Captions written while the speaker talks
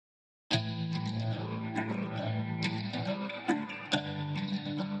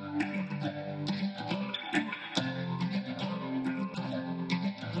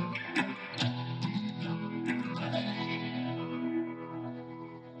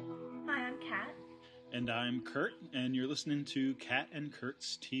Kat. And I'm Kurt, and you're listening to Kat and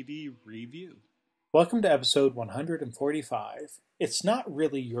Kurt's TV Review. Welcome to episode 145. It's Not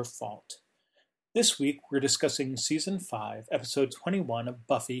Really Your Fault. This week we're discussing season 5, episode 21 of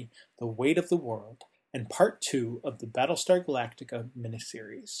Buffy, The Weight of the World, and part 2 of the Battlestar Galactica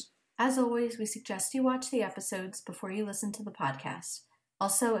miniseries. As always, we suggest you watch the episodes before you listen to the podcast.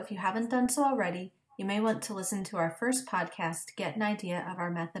 Also, if you haven't done so already, you may want to listen to our first podcast to get an idea of our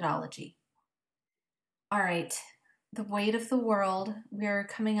methodology. All right, The Weight of the World. We're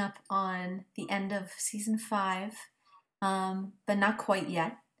coming up on the end of season 5, but not quite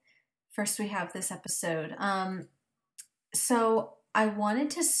yet. First, we have this episode. So I wanted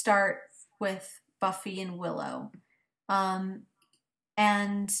to start with Buffy and Willow.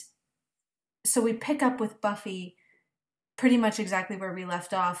 And so we pick up with Buffy pretty much exactly where we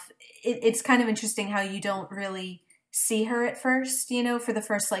left off. It's kind of interesting how you don't really see her at first, for the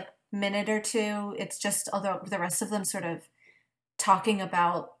first minute or two. It's just, although the rest of them sort of talking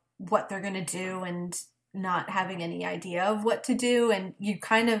about what they're going to do and not having any idea of what to do. And you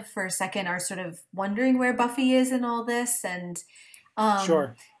kind of, for a second, are sort of wondering where Buffy is in all this. And,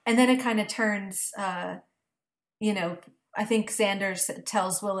 Sure. And then it kind of turns, I think Xander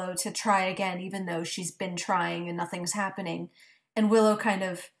tells Willow to try again, even though she's been trying and nothing's happening. And Willow kind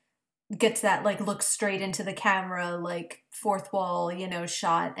of gets that, looks straight into the camera, fourth wall,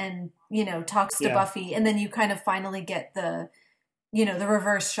 shot and, talks to Buffy. And then you kind of finally get the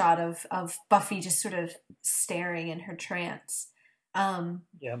reverse shot of Buffy just sort of staring in her trance.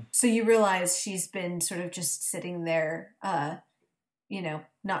 So you realize she's been sort of just sitting there,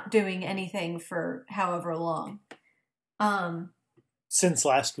 not doing anything for however long. Since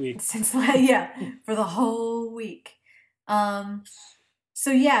last week. For the whole week. So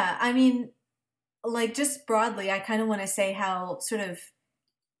yeah, I mean, just broadly, I kind of want to say how sort of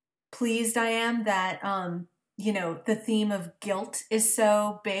pleased I am that, the theme of guilt is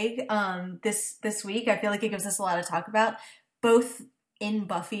so big this week. I feel like it gives us a lot to talk about, both in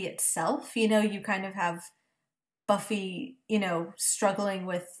Buffy itself. You kind of have Buffy, struggling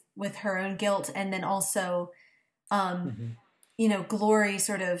with her own guilt, and then also, Glory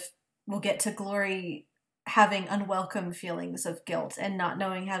we'll get to Glory having unwelcome feelings of guilt and not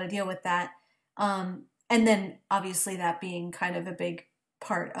knowing how to deal with that. And then obviously that being kind of a big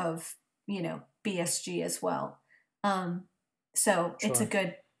part of, BSG as well. So Sure. it's a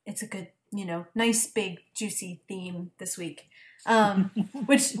good, nice, big, juicy theme this week.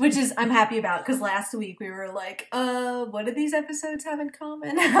 Which is, I'm happy about, because last week we were like, what do these episodes have in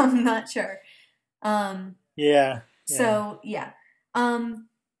common? I'm not sure. Yeah. So, yeah.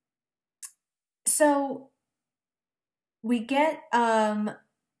 So we get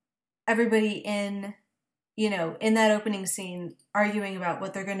everybody in that opening scene arguing about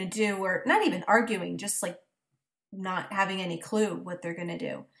what they're going to do, or not even arguing, just not having any clue what they're going to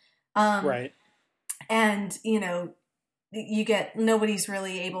do. Right. And, you get, nobody's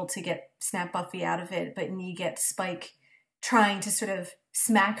really able to snap Buffy out of it, but you get Spike trying to sort of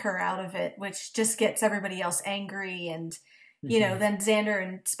smack her out of it, which just gets everybody else angry. And, then Xander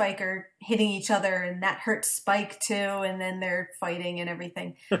and Spike are hitting each other, and that hurts Spike too. And then they're fighting and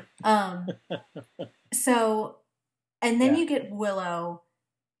everything. So, and then you get Willow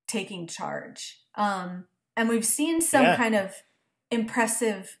taking charge. And we've seen some kind of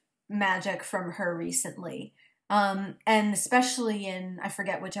impressive magic from her recently. And especially in, I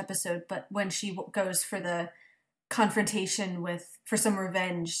forget which episode, but when she goes for the confrontation for some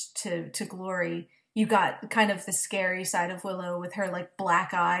revenge to Glory, you got kind of the scary side of Willow with her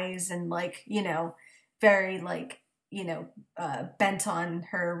black eyes and very bent on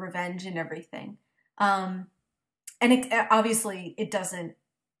her revenge and everything. And obviously it doesn't,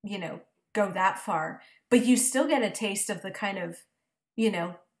 go that far, but you still get a taste of the kind of,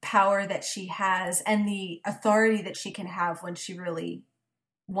 power that she has and the authority that she can have when she really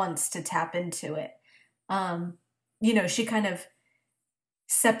wants to tap into it. She kind of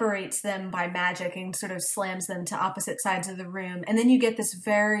separates them by magic and sort of slams them to opposite sides of the room. And then you get this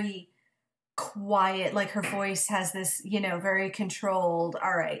very quiet, her voice has this, very controlled,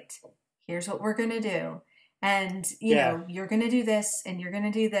 all right, here's what we're going to do. And, you're going to do this and you're going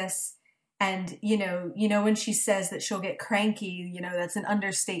to do this. And, when she says that she'll get cranky, that's an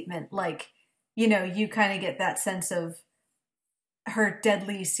understatement. You kind of get that sense of her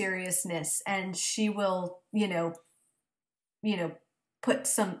deadly seriousness, and she will, put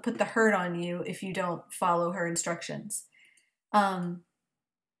the hurt on you if you don't follow her instructions.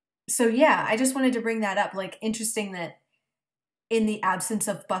 So yeah, I just wanted to bring that up. Interesting that in the absence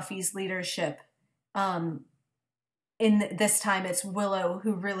of Buffy's leadership, in this time it's Willow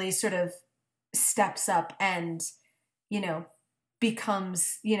who really sort of steps up and,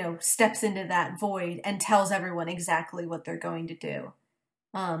 becomes, steps into that void and tells everyone exactly what they're going to do.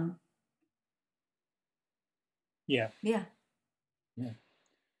 Yeah. Yeah.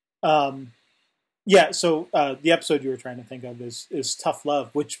 Yeah. So the episode you were trying to think of is Tough Love,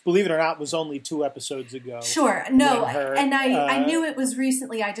 which, believe it or not, was only 2 episodes ago. Sure. No, I knew it was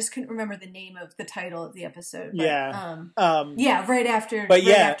recently. I just couldn't remember the name of the title of the episode. But, right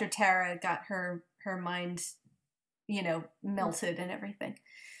after Tara got her mind, melted and everything.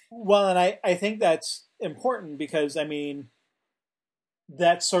 Well, and I think that's important because, I mean,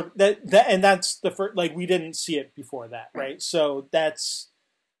 that's sort of that and that's the first, like, we didn't see it before that, right? So that's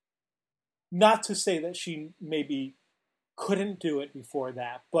not to say that she maybe couldn't do it before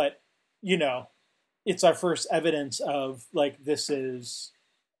that, but it's our first evidence of, like, this is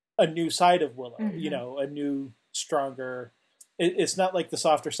a new side of Willow, mm-hmm. A new, stronger. It's not like the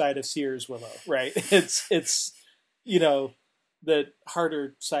softer side of Sears Willow, right? It's the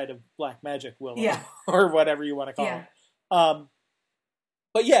harder side of Black Magic Willow, or whatever you want to call it.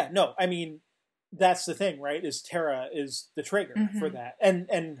 But yeah, no, I mean, that's the thing, right? Is Tara is the trigger mm-hmm. for that,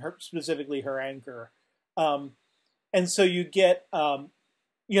 and her, specifically her anchor, and so you get,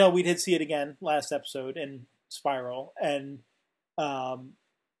 we did see it again last episode in Spiral, and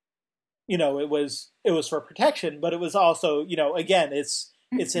it was for protection, but it was also, again, it's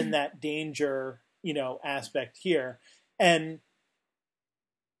in that danger, aspect here, and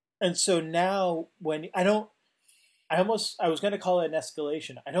so now when I was going to call it an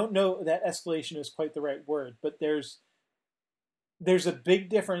escalation. I don't know that escalation is quite the right word, but there's a big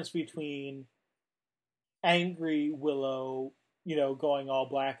difference between angry Willow, going all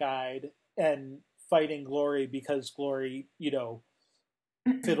black-eyed and fighting Glory because Glory,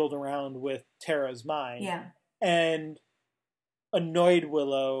 fiddled around with Tara's mind. Yeah. And annoyed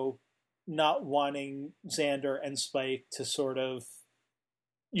Willow not wanting Xander and Spike to sort of,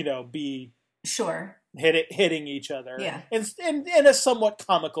 be sure hitting each other, yeah, in a somewhat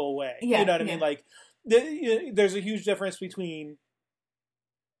comical way. Yeah, you know what I mean? Like, there's a huge difference between,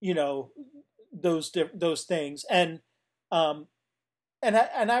 those things, and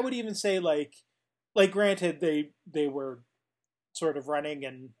I would even say, like granted, they were sort of running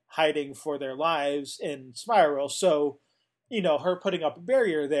and hiding for their lives in Spiral, so her putting up a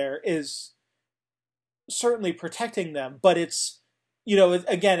barrier there is certainly protecting them, but it's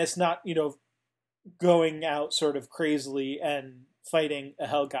again, it's not going out sort of crazily and fighting a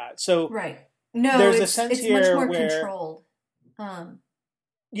hell god. So right, no, there's a sense it's here much more where controlled.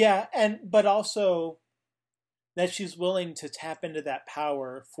 Yeah, but also that she's willing to tap into that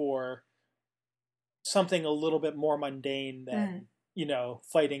power for something a little bit more mundane than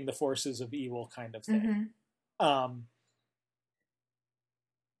fighting the forces of evil kind of thing. Mm-hmm.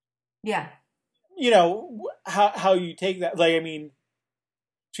 Yeah. How you take that, like, I mean,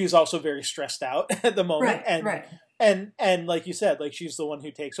 she's also very stressed out at the moment, and like you said, like, she's the one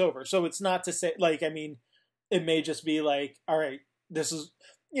who takes over. So it's not to say, like, I mean, it may just be like, all right, this is,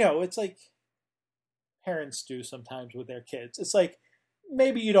 it's like parents do sometimes with their kids. It's like,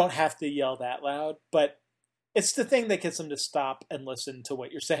 maybe you don't have to yell that loud, but it's the thing that gets them to stop and listen to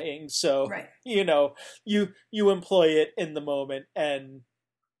what you're saying. So, you employ it in the moment and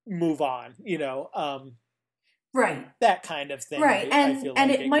move on, right, that kind of thing, right? And I feel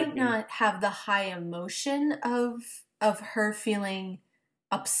and like it might not have the high emotion of her feeling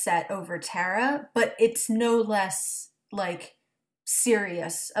upset over Tara, but it's no less, like,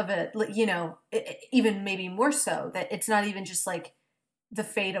 serious of it, even maybe more so, that it's not even just like the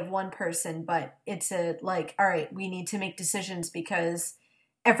fate of one person, but it's a, like, all right, we need to make decisions because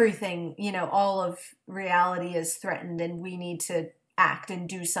everything, all of reality is threatened, and we need to act and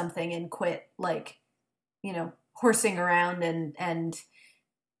do something and quit, like, horsing around and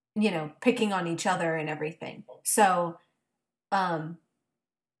picking on each other and everything. So,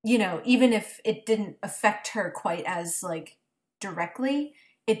 even if it didn't affect her quite as, like, directly,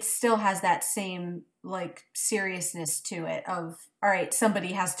 it still has that same, like, seriousness to it of, all right,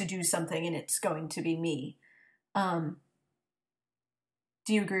 somebody has to do something and it's going to be me. Do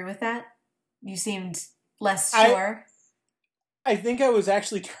you agree with that? You seemed less sure. I think I was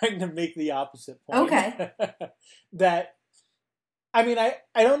actually trying to make the opposite point. Okay. That, I mean, I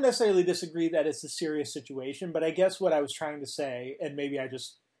don't necessarily disagree that it's a serious situation, but I guess what I was trying to say, and maybe I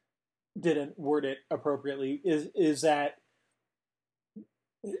just didn't word it appropriately, is that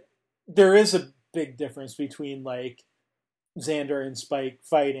there is a big difference between, like, Xander and Spike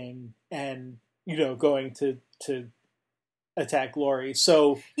fighting and, going to attack Glory.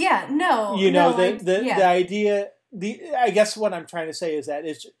 So yeah, no, the idea, I guess what I'm trying to say is that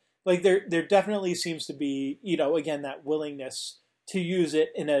like there definitely seems to be, again, that willingness to use it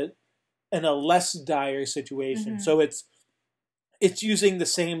in a less dire situation. Mm-hmm. So it's using the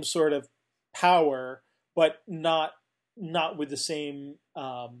same sort of power, but not with the same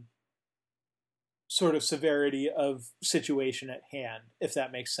sort of severity of situation at hand, if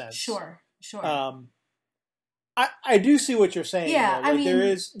that makes sense. Sure. I do see what you're saying. Yeah, though. Like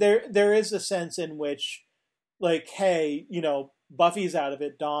there is a sense in which, like, hey, Buffy's out of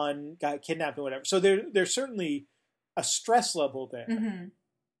it. Dawn got kidnapped and whatever. So there's certainly a stress level there. Mm-hmm.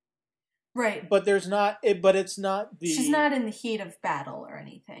 Right. But there's not. But it's not the. She's not in the heat of battle or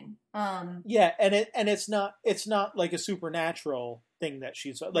anything. Yeah, and it's not like a supernatural thing that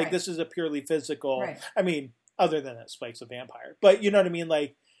she's like. Right. This is a purely physical. Right. I mean, other than that, Spike's a vampire. But you know what I mean.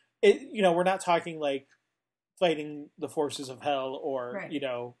 Like, it. We're not talking like fighting the forces of hell or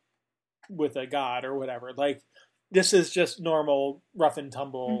right. With a god or whatever. Like, this is just normal rough and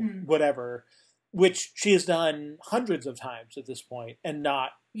tumble mm-hmm. whatever, which she has done hundreds of times at this point and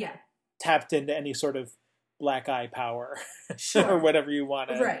not tapped into any sort of black eye power or whatever you want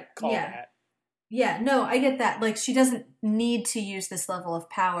to call that. Yeah, no, I get that. Like, she doesn't need to use this level of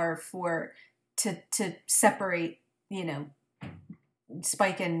power to separate,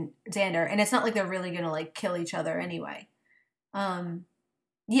 Spike and Xander, and it's not like they're really gonna like kill each other anyway.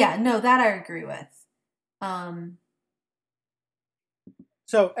 Yeah, no, that I agree with.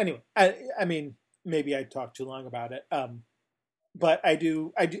 So anyway, I mean, maybe I talked too long about it. But I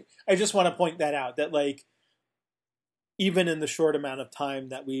just want to point that out, that like, even in the short amount of time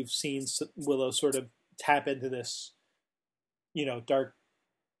that we've seen Willow sort of tap into this,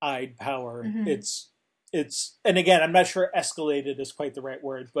 dark-eyed power, mm-hmm. it's, and again, I'm not sure escalated is quite the right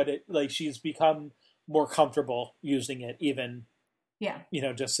word, but it, like, she's become more comfortable using it, even,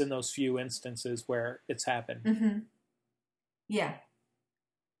 just in those few instances where it's happened. Mm-hmm. Yeah.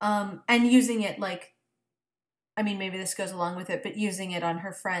 And using it, like, I mean, maybe this goes along with it, but using it on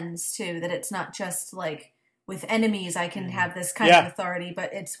her friends too, that it's not just like with enemies I can have this kind of authority,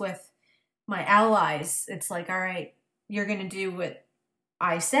 but it's with my allies. It's like, all right, you're going to do what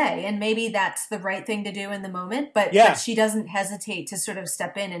I say. And maybe that's the right thing to do in the moment, but she doesn't hesitate to sort of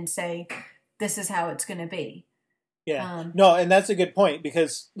step in and say, this is how it's going to be. Yeah. No, and that's a good point,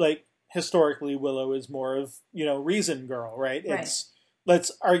 because like historically Willow is more of, reason girl, right? It's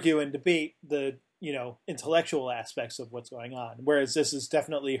let's argue and debate the, intellectual aspects of what's going on. Whereas this is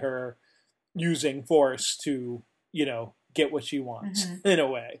definitely her using force to, get what she wants mm-hmm. in a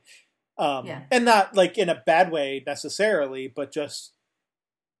way. And not like in a bad way necessarily, but just,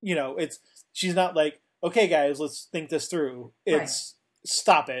 she's not like, okay guys, let's think this through. It's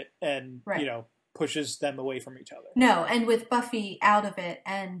stop it and, pushes them away from each other. No, and with Buffy out of it,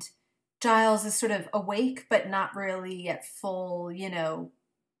 and Giles is sort of awake, but not really at full,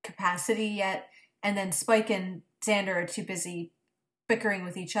 capacity yet. And then Spike and Xander are too busy bickering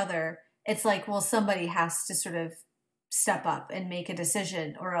with each other. It's like, well, somebody has to sort of step up and make a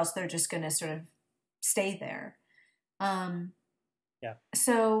decision, or else they're just going to sort of stay there.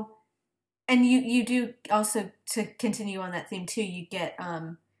 So, and you do also, to continue on that theme too, you get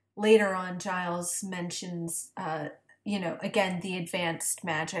later on Giles mentions again the advanced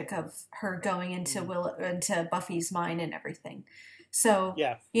magic of her going into Buffy's mind and everything. So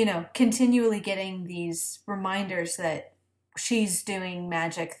continually getting these reminders that she's doing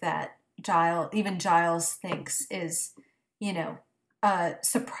magic that Giles thinks is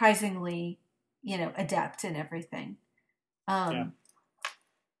surprisingly adept in everything.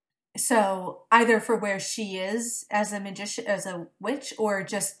 So either for where she is as a magician, as a witch, or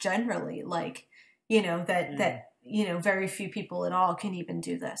just generally, like, that very few people at all can even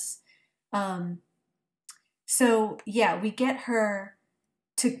do this. So we get her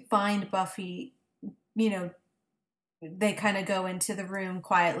to find Buffy. They kind of go into the room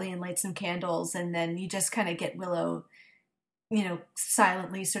quietly and light some candles, and then you just kind of get Willow,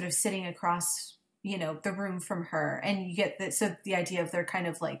 silently sort of sitting across, the room from her, and you get the idea of they're kind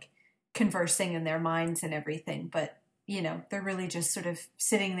of like conversing in their minds and everything, but they're really just sort of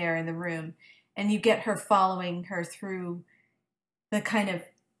sitting there in the room, and you get her following her through the kind of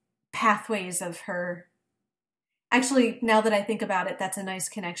pathways of her. Actually, now that I think about it, that's a nice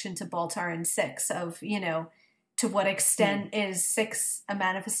connection to Baltar and Six, of, to what extent is Six a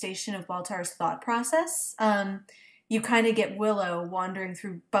manifestation of Baltar's thought process. You kind of get Willow wandering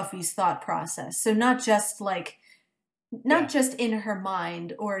through Buffy's thought process. So not just in her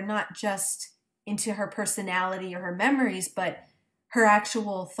mind, or not just into her personality or her memories, but her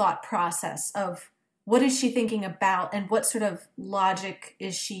actual thought process of what is she thinking about and what sort of logic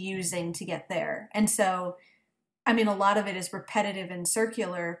is she using to get there. And so I mean, a lot of it is repetitive and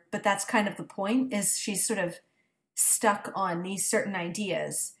circular, but that's kind of the point, is she's sort of stuck on these certain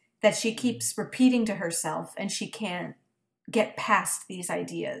ideas that she keeps repeating to herself, and she can't get past these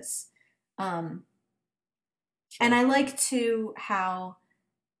ideas. Sure. And I like too how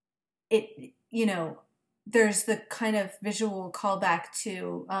it, there's the kind of visual callback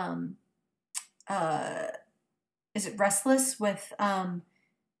to, uh, is it Restless, with, all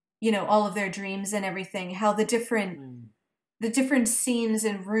of their dreams and everything, how the different scenes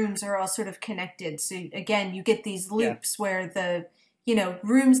and rooms are all sort of connected. So again, you get these loops where the,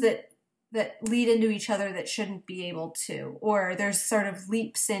 rooms that lead into each other that shouldn't be able to, or there's sort of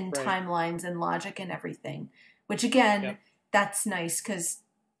leaps in timelines and logic and everything, which again, that's nice, because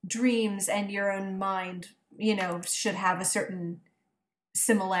dreams and your own mind, should have a certain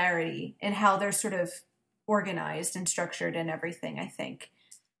similarity in how they're sort of organized and structured and everything, I think.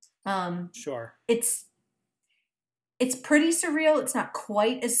 Sure. It's pretty surreal. It's not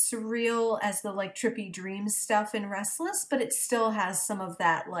quite as surreal as the like trippy dreams stuff in Restless, but it still has some of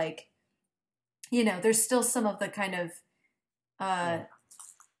that, like, there's still some of the kind of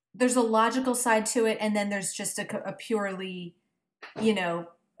there's a logical side to it, and then there's just a purely,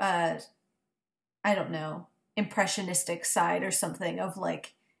 I don't know, impressionistic side or something of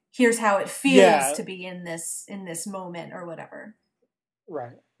like, here's how it feels to be in this moment or whatever.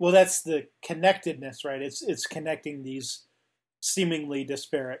 Right. Well, that's the connectedness, right? It's connecting these seemingly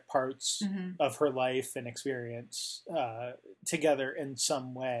disparate parts of her life and experience together in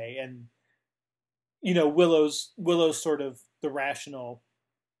some way. And Willow's sort of the rational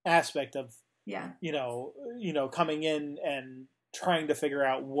aspect of coming in and trying to figure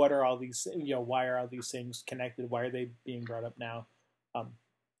out what are all these, why are all these things connected? Why are they being brought up now?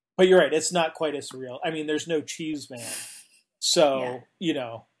 But you're right, it's not quite as surreal. I mean, there's no cheese man. So,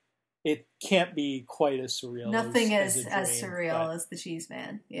 it can't be quite as surreal. Nothing as surreal as the cheese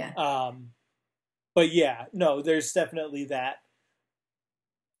man. Yeah. But yeah, no, there's definitely that,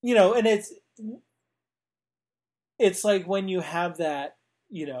 and it's like when you have that,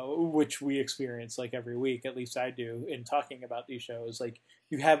 which we experience like every week, at least I do, in talking about these shows, like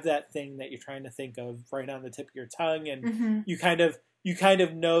you have that thing that you're trying to think of right on the tip of your tongue, and you kind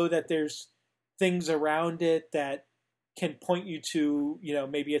of know that there's things around it that can point you to,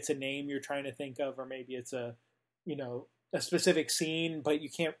 maybe it's a name you're trying to think of, or maybe it's a specific scene, but you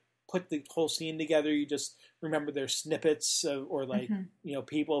can't put the whole scene together. You just remember there's snippets of, or like,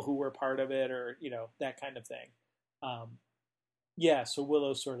 people who were part of it, or, that kind of thing. So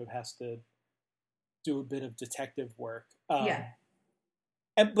Willow sort of has to do a bit of detective work.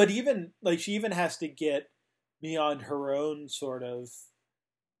 But even like, she even has to get beyond her own sort of,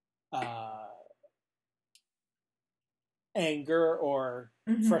 anger or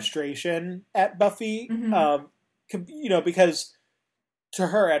frustration at Buffy, because to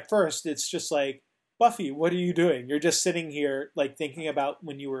her at first it's just like, Buffy, what are you doing? You're just sitting here like thinking about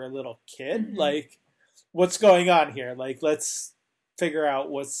when you were a little kid. Like, what's going on here? Like, let's figure out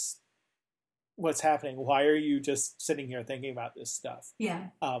what's happening. Why are you just sitting here thinking about this stuff? Yeah.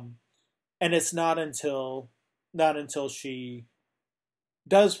 And it's not until she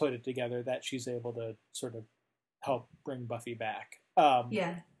does put it together that she's able to sort of help bring Buffy back.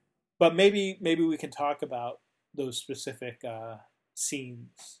 But maybe we can talk about those specific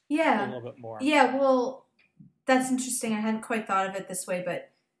scenes a little bit more. Yeah, well, that's interesting. I hadn't quite thought of it this way,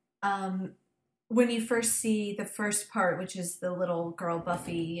 but when you first see the first part, which is the little girl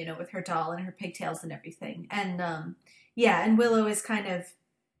Buffy, with her doll and her pigtails and everything, and and Willow is kind of,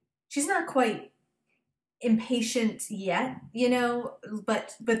 she's not quite impatient yet,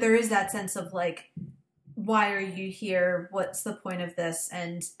 but there is that sense of like, why are you here? What's the point of this?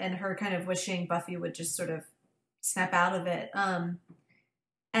 And her kind of wishing Buffy would just sort of snap out of it.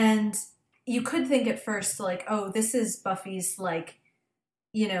 And you could think at first like, oh, this is Buffy's like,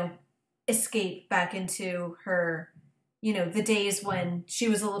 escape back into her, the days when she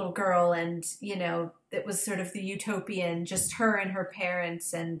was a little girl, and, it was sort of the utopian, just her and her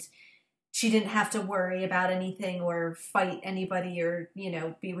parents, and she didn't have to worry about anything or fight anybody or,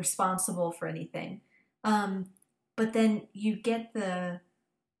 be responsible for anything. But then you get the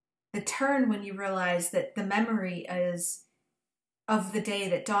turn when you realize that the memory is of the day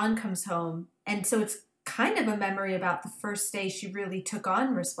that Dawn comes home. And so it's kind of a memory about the first day she really took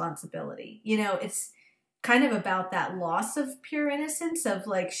on responsibility. It's kind of about that loss of pure innocence of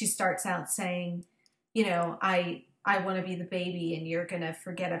like, she starts out saying, I want to be the baby and you're going to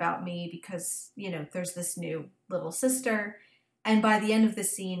forget about me because, there's this new little sister. And by the end of the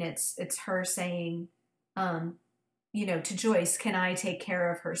scene, it's her saying, to Joyce, can I take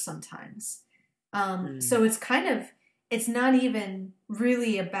care of her sometimes? So it's kind of, it's not even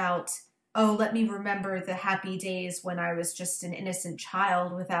really about, oh, let me remember the happy days when I was just an innocent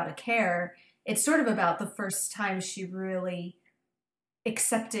child without a care. It's sort of about the first time she really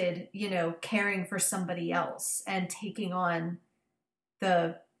accepted, caring for somebody else and taking on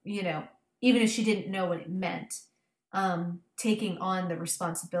the, even if she didn't know what it meant, taking on the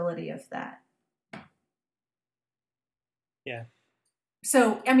responsibility of that. Yeah.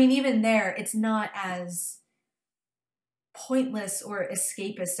 So, I mean, even there, it's not as pointless or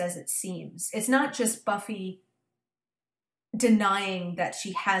escapist as it seems. It's not just Buffy denying that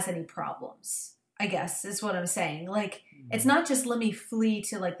she has any problems, I guess, is what I'm saying. Like, it's not just let me flee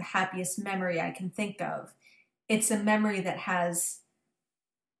to like the happiest memory I can think of. It's a memory that has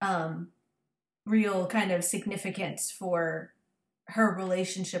real kind of significance for her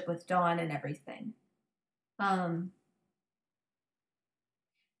relationship with Dawn and everything.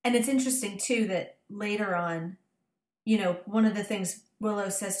 And it's interesting too that later on, one of the things Willow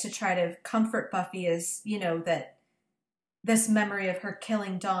says to try to comfort Buffy is, that this memory of her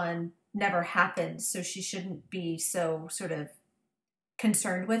killing Dawn never happened, so she shouldn't be so sort of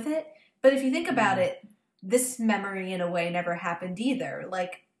concerned with it. But if you think about it, this memory in a way never happened either.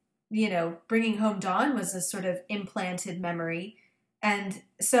 Like, bringing home Dawn was a sort of implanted memory. And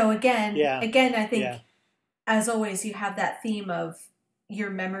so again, I think, as always, you have that theme of your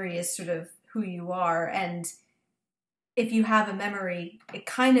memory is sort of who you are. And if you have a memory, it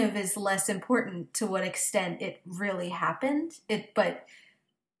kind of is less important to what extent it really happened. But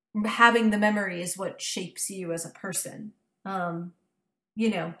having the memory is what shapes you as a person.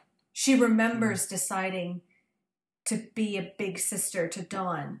 She remembers deciding to be a big sister to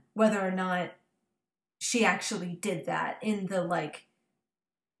Dawn, whether or not she actually did that in the, like,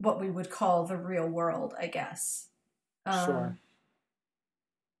 what we would call the real world, I guess. Sure.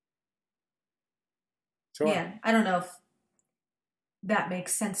 Yeah, I don't know if that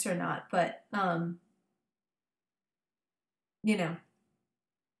makes sense or not, but,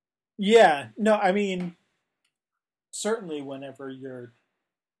 Yeah, no, I mean, certainly whenever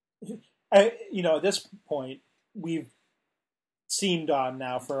at this point, we've seen Dawn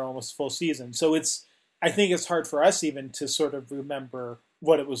now for almost full season. So I think it's hard for us even to sort of remember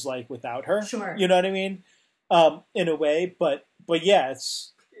what it was like without her. Sure. You know what I mean? In a way, but yeah,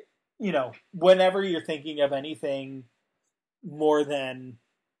 it's, whenever you're thinking of anything more than,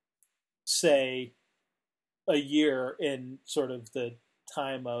 say, a year in sort of the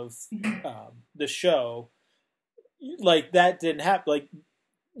time of the show, like, that didn't happen. Like,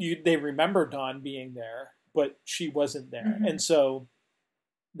 they remember Dawn being there, but she wasn't there. And so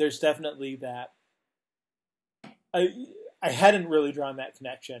there's definitely that. I hadn't really drawn that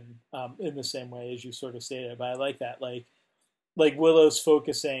connection in the same way as you sort of stated, but I like that. Like Willow's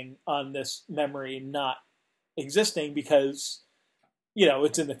focusing on this memory not existing because,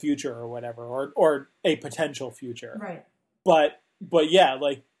 it's in the future or whatever, or a potential future. Right. But yeah,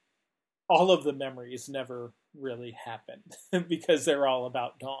 like, all of the memories never really happened because they're all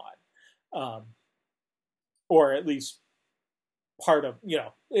about Dawn. Or at least part of,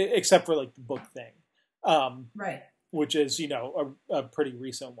 except for like the book thing. Right. Which is, a pretty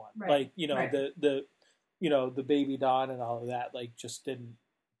recent one. Right. Like, right. the baby Dawn and all of that, like, just didn't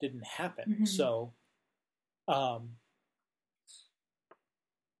happen. So,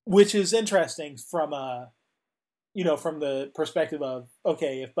 which is interesting from from the perspective of,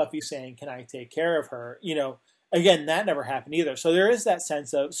 okay, if Buffy's saying, can I take care of her? Again, that never happened either. So there is that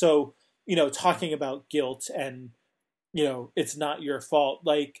sense of, talking about guilt and, it's not your fault.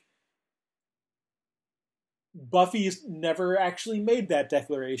 Like, Buffy's never actually made that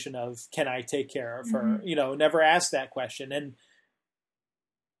declaration of, can I take care of her? Never asked that question. And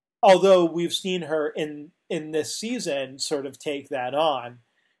although we've seen her in this season sort of take that on,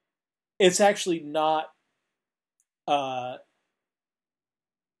 it's actually not, that's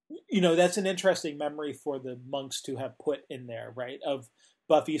an interesting memory for the monks to have put in there, right? Of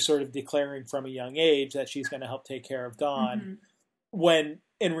Buffy sort of declaring from a young age that she's going to help take care of Dawn, when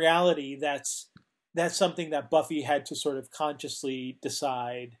in reality that's something that Buffy had to sort of consciously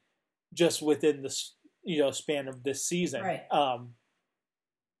decide just within the span of this season. Right.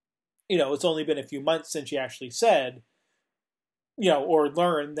 It's only been a few months since she actually said, or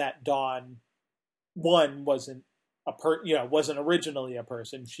learned that Dawn, one, wasn't wasn't originally a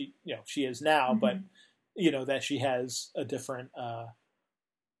person. She, she is now, but that she has a different,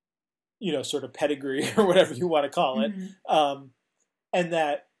 sort of pedigree or whatever you want to call it. And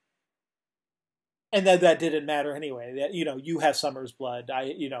that didn't matter anyway. That, you have Summer's blood.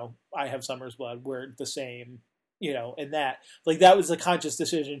 I have Summer's blood. We're the same, and that, like, that was a conscious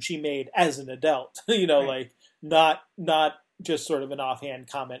decision she made as an adult, like not just sort of an offhand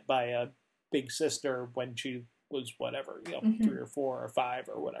comment by a big sister when she was whatever, 3 or 4 or 5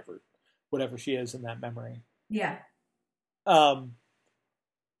 or whatever she is in that memory. Yeah. So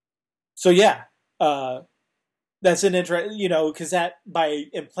yeah, that's an interest, because that, by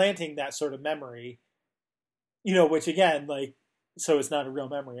implanting that sort of memory, which again, like, so it's not a real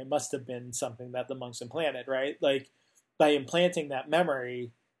memory. It must have been something that the monks implanted, right? Like, by implanting that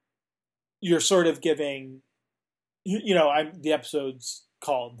memory, you're sort of giving, the episode's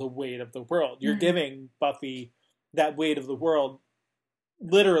called The Weight of the World. You're giving Buffy that weight of the world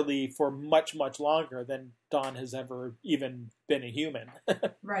literally for much, much longer than Dawn has ever even been a human.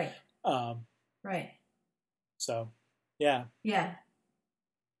 Right. Right. So, yeah. Yeah.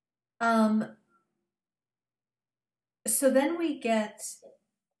 So then we get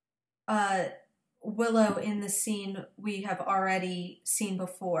Willow in the scene we have already seen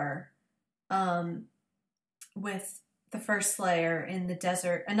before, with the First Slayer in the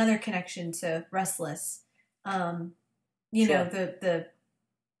desert. Another connection to Restless. Sure. The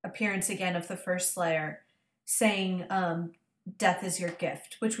appearance again of the First Slayer saying, death is your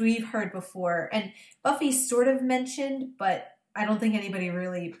gift, which we've heard before. And Buffy sort of mentioned, but I don't think anybody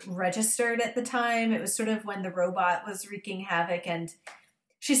really registered at the time. It was sort of when the robot was wreaking havoc, and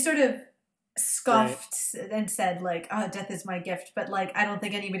she sort of scoffed and said, like, oh, death is my gift. But, like, I don't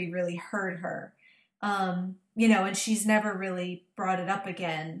think anybody really heard her. And she's never really brought it up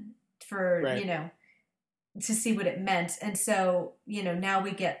again for, to see what it meant. And so, now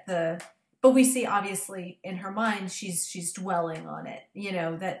we get but we see obviously in her mind, she's dwelling on it,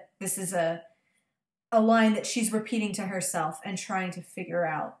 that this is a line that she's repeating to herself and trying to figure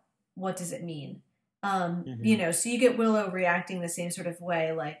out, what does it mean? So you get Willow reacting the same sort of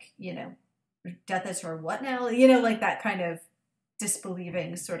way, like, death is her what now? Like that kind of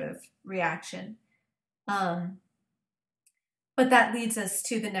disbelieving sort of reaction. But that leads us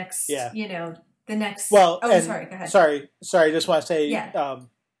to the next, the next. Well, sorry, go ahead. Sorry. I just want to say,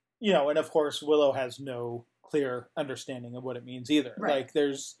 and of course, Willow has no clear understanding of what it means either. Right. Like,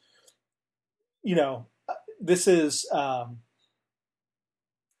 there's, this is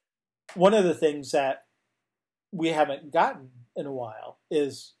one of the things that we haven't gotten in a while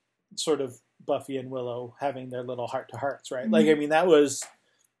is sort of Buffy and Willow having their little heart-to-hearts, right? Mm-hmm. Like, I mean, that was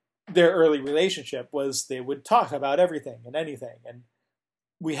their early relationship, was they would talk about everything and anything, and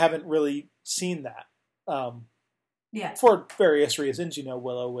we haven't really seen that. For various reasons,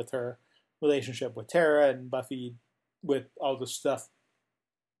 Willow with her relationship with Tara, and Buffy with all the stuff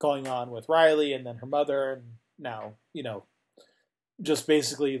going on with Riley and then her mother, and now, just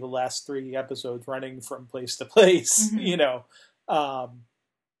basically the last 3 episodes running from place to place,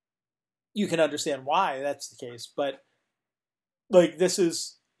 you can understand why that's the case. But, like, this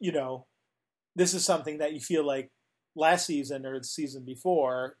is something that you feel like last season or the season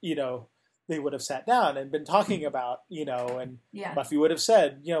before, they would have sat down and been talking about, and Buffy would have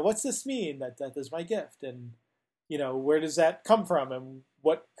said, what's this mean? That is my gift. And, where does that come from? And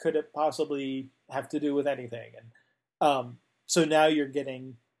what could it possibly have to do with anything? And so now you're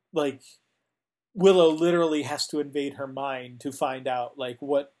getting, like, Willow literally has to invade her mind to find out, like,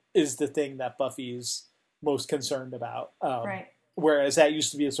 what is the thing that Buffy's most concerned about. Right. Whereas that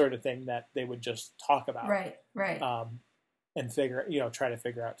used to be the sort of thing that they would just talk about. Right. And try to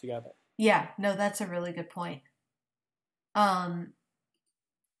figure out together. Yeah, no, that's a really good point.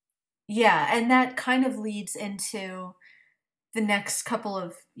 Yeah, and that kind of leads into the next couple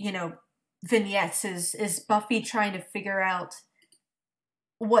of, vignettes is Buffy trying to figure out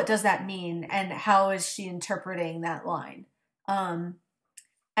what does that mean and how is she interpreting that line.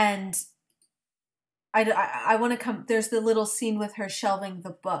 And I want to come, there's the little scene with her shelving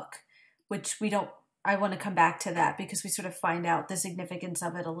the book, which I want to come back to that because we sort of find out the significance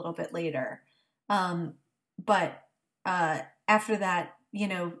of it a little bit later. But after that,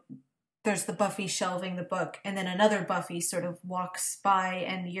 there's the Buffy shelving the book, and then another Buffy sort of walks by,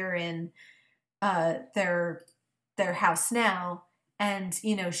 and you're in their house now, and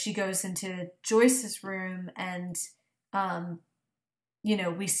she goes into Joyce's room, and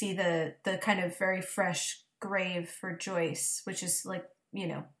we see the kind of very fresh grave for Joyce, which is like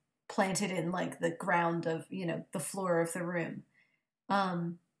planted in like the ground of the floor of the room,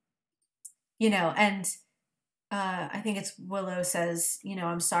 and I think it's Willow says,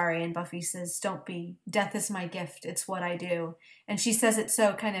 I'm sorry. And Buffy says, don't be. Death is my gift. It's what I do. And she says it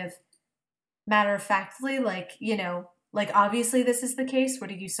so kind of matter-of-factly, like, like obviously this is the case. What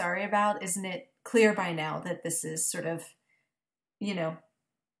are you sorry about? Isn't it clear by now that this is sort of,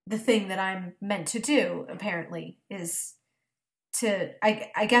 the thing that I'm meant to do, apparently, is to,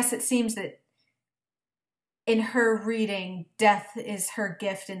 I guess it seems that in her reading, death is her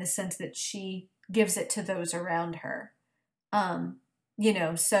gift in the sense that she gives it to those around her.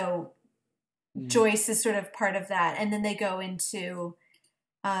 So Joyce is sort of part of that. And then they go into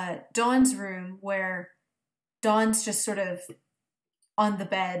Dawn's room where Dawn's just sort of on the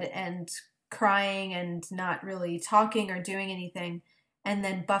bed and crying and not really talking or doing anything. And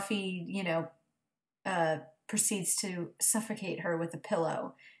then Buffy, proceeds to suffocate her with a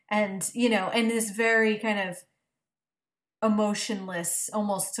pillow. And, in this very kind of emotionless,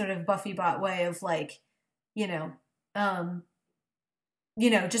 almost sort of Buffy bot way of like,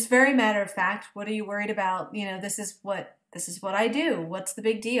 just very matter of fact. What are you worried about? This is what I do. What's the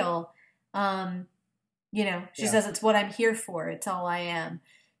big deal? She says it's what I'm here for. It's all I am.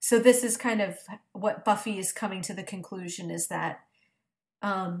 So this is kind of what Buffy is coming to the conclusion is that,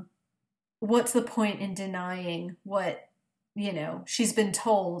 what's the point in denying what, she's been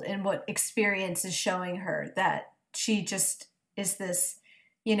told and what experience is showing her that she just is this,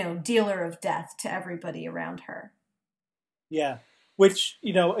 dealer of death to everybody around her. Yeah. Which,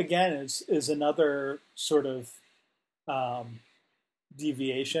 again, is another sort of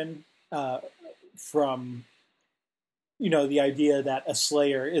deviation from, the idea that a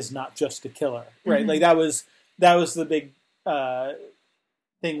slayer is not just a killer, right? Mm-hmm. Like that was the big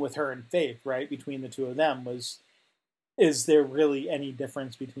thing with her and Faith, right? Between the two of them is there really any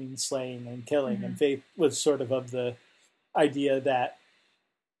difference between slaying and killing? Mm-hmm. And Faith was sort of the idea that,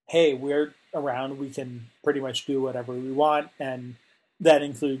 hey, we're around, we can pretty much do whatever we want, and that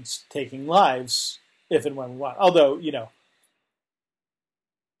includes taking lives if and when we want. Although, you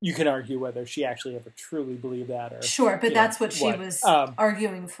can argue whether she actually ever truly believed that. Or sure, but that's what she was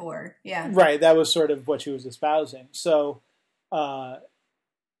arguing for. Yeah. Right, that was sort of what she was espousing. So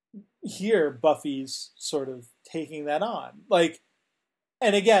here, Buffy's sort of taking that on. Like,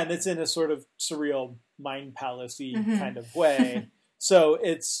 and again, it's in a sort of surreal mind palace-y mm-hmm. kind of way. So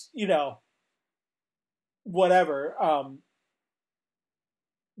it's, whatever.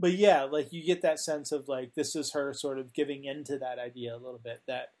 But yeah, like you get that sense of like, this is her sort of giving into that idea a little bit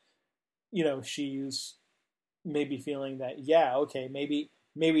that, she's maybe feeling that, yeah, okay, maybe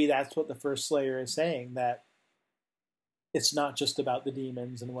that's what the first Slayer is saying, that it's not just about the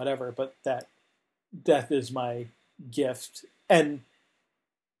demons and whatever, but that death is my gift. And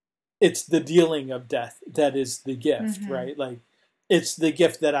it's the dealing of death that is the gift, mm-hmm. right? Like, it's the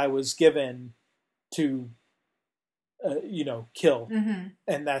gift that I was given to, kill. Mm-hmm.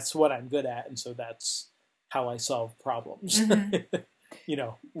 And that's what I'm good at. And so that's how I solve problems, mm-hmm.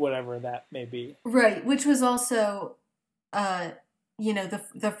 Whatever that may be. Right. Which was also,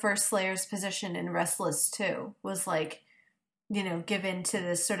 the first Slayer's position in Restless too, was like, given to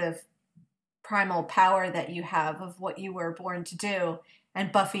this sort of primal power that you have of what you were born to do.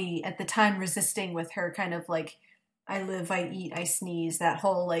 And Buffy at the time resisting with her kind of like, I live, I eat, I sneeze, that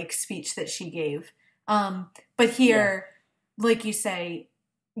whole like speech that she gave. But here, like you say,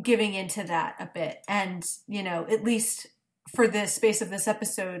 giving into that a bit. And, at least for the space of this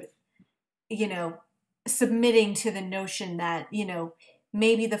episode, submitting to the notion that,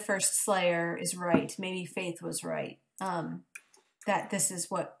 maybe the first Slayer is right. Maybe Faith was right. That this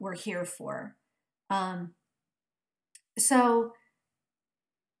is what we're here for.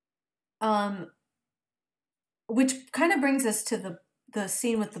 Which kind of brings us to the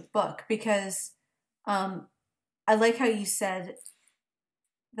scene with the book, because I like how you said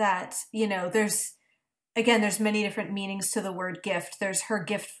that, there's many different meanings to the word gift. There's her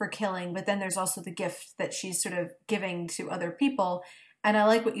gift for killing, but then there's also the gift that she's sort of giving to other people. And I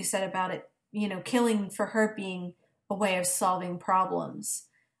like what you said about it, killing for her being a way of solving problems.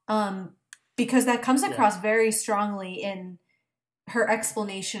 Because that comes across very strongly in her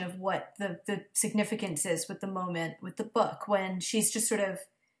explanation of what the significance is with the moment, with the book, when she's just sort of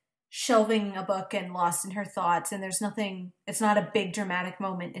shelving a book and lost in her thoughts, and there's nothing, it's not a big dramatic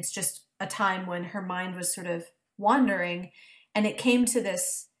moment, it's just a time when her mind was sort of wandering, and it came to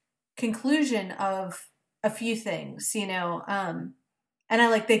this conclusion of a few things, and I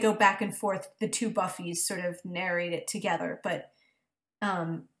like they go back and forth, the two Buffys sort of narrate it together, but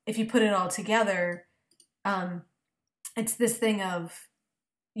if you put it all together, it's this thing of,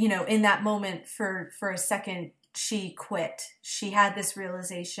 in that moment for a second, she quit. She had this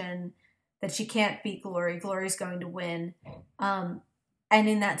realization that she can't beat Glory. Glory's going to win. And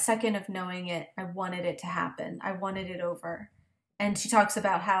in that second of knowing it, I wanted it to happen. I wanted it over. And she talks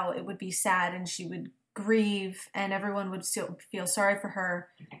about how it would be sad and she would grieve and everyone would still feel sorry for her,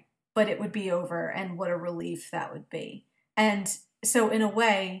 but it would be over, and what a relief that would be. And so in a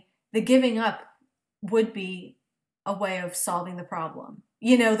way, the giving up would be a way of solving the problem.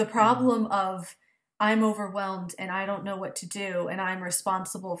 You know, the problem of I'm overwhelmed and I don't know what to do and I'm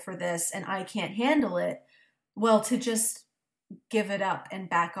responsible for this and I can't handle it. Well, to just give it up and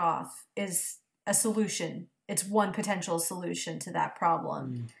back off is a solution. It's one potential solution to that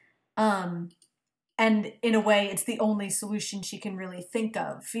problem. And in a way, it's the only solution she can really think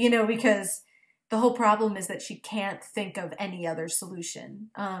of, you know, because the whole problem is that she can't think of any other solution,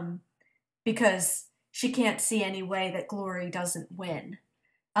 because she can't see any way that Glory doesn't win.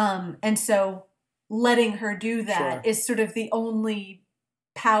 And so letting her do that is sort of the only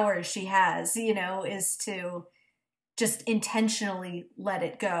power she has, you know, is to just intentionally let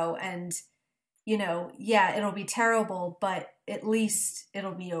it go. And, you know, yeah, it'll be terrible, but at least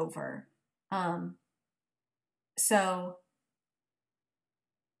it'll be over. So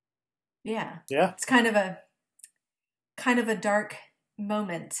yeah. It's kind of a dark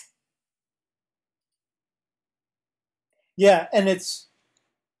moment. Yeah, and it's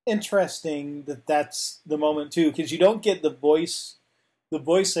interesting that that's the moment too, because you don't get the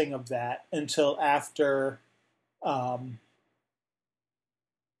voicing of that until after, you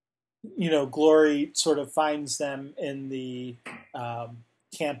know, Glory sort of finds them in the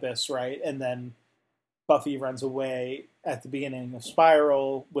campus, right, and then Buffy runs away at the beginning of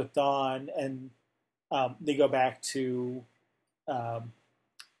Spiral with Dawn, and they go back to Xander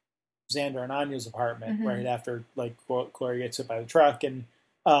and Anya's apartment right after, like, Glory gets hit by the truck, and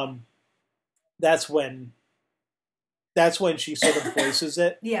that's when she sort of voices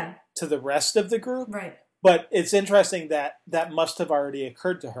it to the rest of the group. Right. But it's interesting that that must have already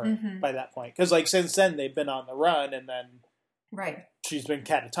occurred to her by that point, because, like, since then they've been on the run, and then she's been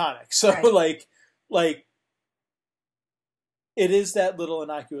catatonic. So like it is that little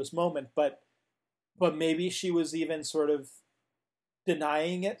innocuous moment, but maybe she was even sort of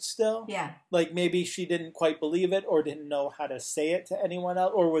denying it still. Yeah. Like, maybe she didn't quite believe it, or didn't know how to say it to anyone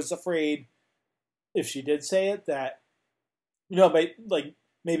else, or was afraid if she did say it that, you know, but, like,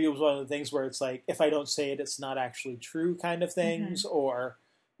 maybe it was one of the things where it's like, if I don't say it, it's not actually true kind of things, or,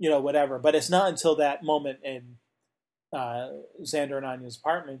 you know, whatever. But it's not until that moment in Xander and Anya's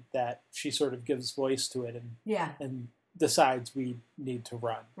apartment that she sort of gives voice to it and decides we need to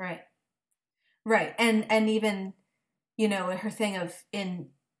run. Right. Right. And even, you know, her thing of in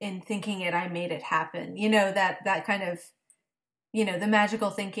thinking it, I made it happen. You know, that kind of, you know, the magical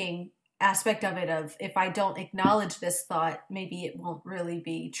thinking aspect of it, of if I don't acknowledge this thought, maybe it won't really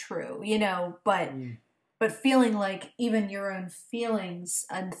be true, you know, but feeling like even your own feelings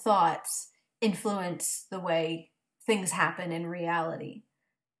and thoughts influence the way things happen in reality.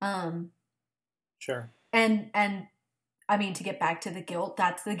 Sure. And I mean, to get back to the guilt,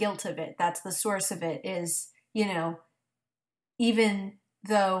 that's the guilt of it. That's the source of it, is, you know, even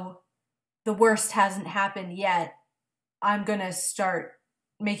though the worst hasn't happened yet, I'm going to start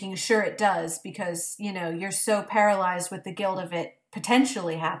making sure it does, because, you know, you're so paralyzed with the guilt of it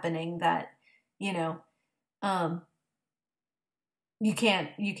potentially happening that, you know, you can't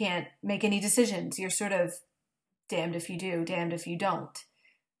make any decisions. You're sort of damned if you do, damned if you don't.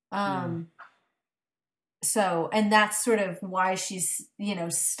 So, and that's sort of why she's, you know,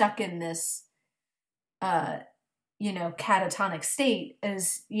 stuck in this, you know, catatonic state,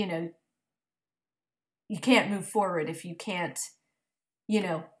 is, you know, you can't move forward if you can't, you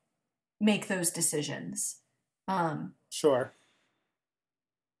know, make those decisions. Sure.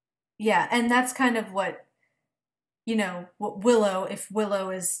 Yeah, and that's kind of what, you know, what Willow, if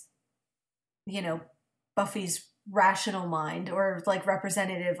Willow is, you know, Buffy's rational mind, or like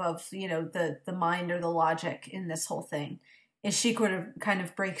representative of, you know, the mind or the logic in this whole thing, is she kind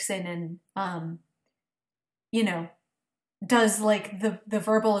of breaks in and, you know, does like the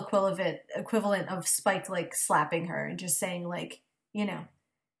verbal equivalent of Spike, like slapping her and just saying, like, you know,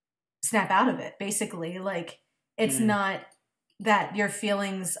 snap out of it, basically. Like, it's not that your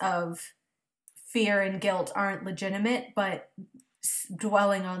feelings of fear and guilt aren't legitimate, but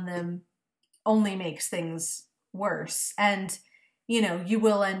dwelling on them only makes things worse. And, you know, you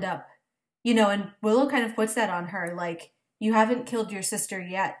will end up, you know, and Willow kind of puts that on her, like, you haven't killed your sister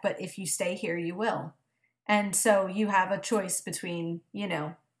yet, but if you stay here, you will. And so you have a choice between, you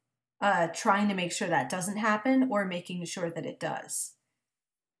know, trying to make sure that doesn't happen, or making sure that it does.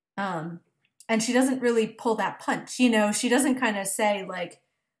 And she doesn't really pull that punch, you know, she doesn't kind of say, like,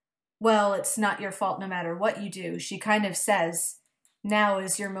 well, it's not your fault no matter what you do. She kind of says, now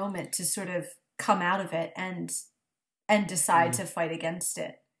is your moment to sort of come out of it and decide to fight against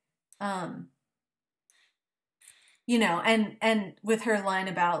it. You know, and with her line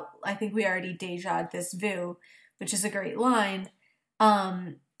about, I think we already dejaed this view, which is a great line.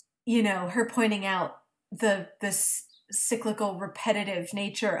 her pointing out this cyclical, repetitive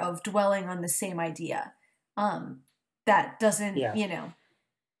nature of dwelling on the same idea. That doesn't,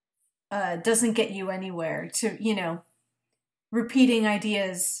 doesn't get you anywhere. To, repeating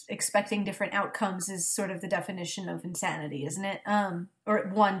ideas, expecting different outcomes is sort of the definition of insanity, isn't it? Or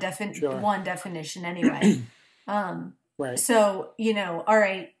one definition anyway. Right. So, all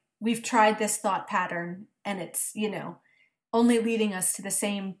right, we've tried this thought pattern and it's, only leading us to the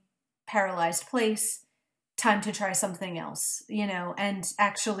same paralyzed place. Time to try something else, and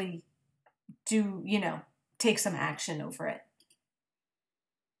actually do, take some action over it.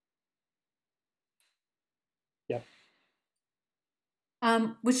 Yep.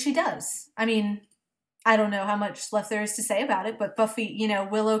 Which she does. I mean, I don't know how much left there is to say about it, but Buffy,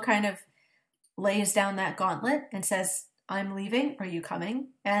 Willow kind of lays down that gauntlet and says, I'm leaving. Are you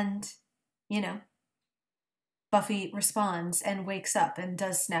coming? And, Buffy responds and wakes up and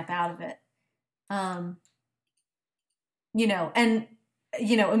does snap out of it. And,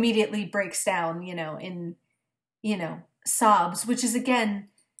 immediately breaks down, in, sobs, which is, again,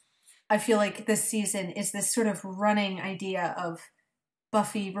 I feel like this season is this sort of running idea of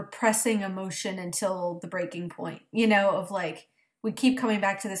Buffy repressing emotion until the breaking point, of like, we keep coming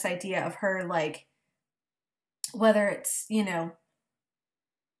back to this idea of her, like, whether it's,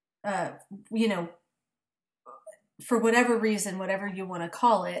 for whatever reason, whatever you want to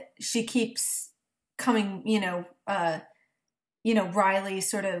call it, she keeps coming, Riley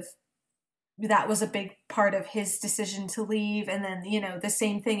sort of, that was a big part of his decision to leave. And then, the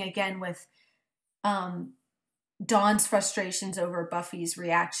same thing again with Dawn's frustrations over Buffy's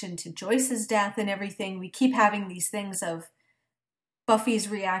reaction to Joyce's death and everything. We keep having these things of Buffy's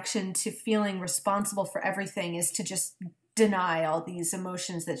reaction to feeling responsible for everything is to just deny all these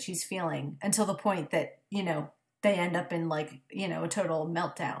emotions that she's feeling until the point that, they end up in like, a total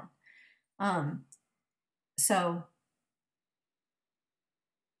meltdown. So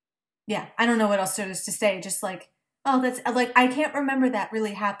yeah, I don't know what else there is to say. Just like, oh, that's like, I can't remember that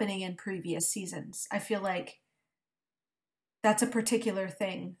really happening in previous seasons. I feel like that's a particular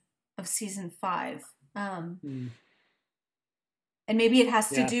thing of season 5. And maybe it has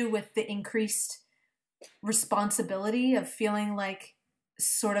to do with the increased responsibility of feeling like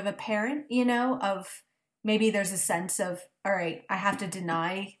sort of a parent, of maybe there's a sense of, all right, I have to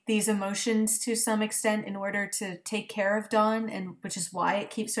deny these emotions to some extent in order to take care of Dawn, and which is why it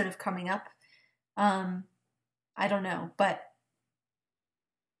keeps sort of coming up. I don't know, but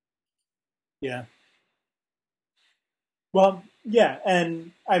yeah. Well, yeah,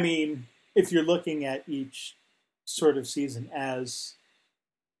 and I mean, if you're looking at each sort of season as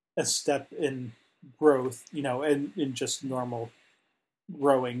a step in growth, and in just normal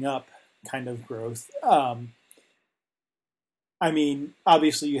growing up kind of growth. I mean,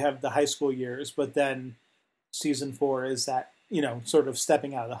 obviously you have the high school years, but then season 4 is that, sort of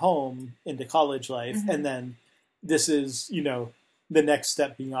stepping out of the home into college life. Mm-hmm. And then this is, the next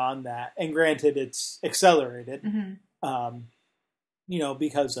step beyond that. And granted, it's accelerated,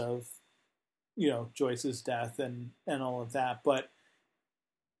 because of, Joyce's death and all of that. But,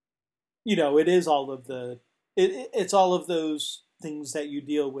 it is all of it's all of those things that you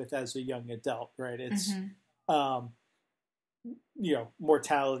deal with as a young adult, right? It's,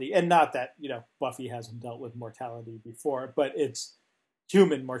 mortality, and not that, Buffy hasn't dealt with mortality before, but it's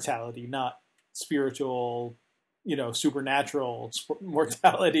human mortality, not spiritual, supernatural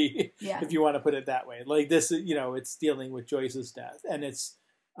mortality, if you want to put it that way. Like this, it's dealing with Joyce's death, and it's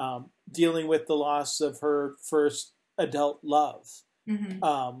dealing with the loss of her first adult love,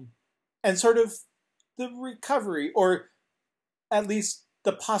 and sort of the recovery, or at least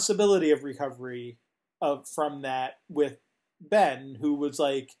the possibility of recovery from that with Ben, who was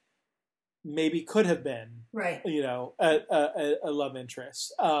like, maybe could have been, right, a love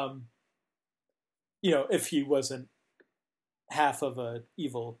interest, if he wasn't half of a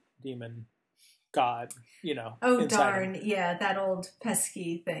evil demon god, Oh darn, yeah, that old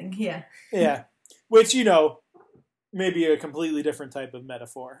pesky thing, yeah. Yeah, which, maybe a completely different type of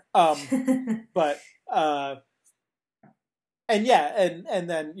metaphor. But and yeah, and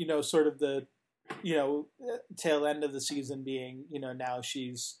then sort of the tail end of the season being now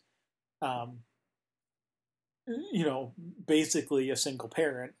she's basically a single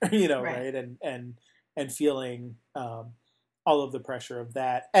parent, right, and feeling all of the pressure of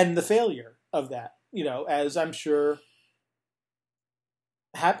that and the failure of that, as I'm sure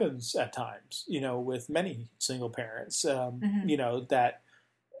happens at times, with many single parents, that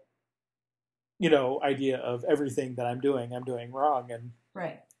idea of everything that I'm doing wrong, and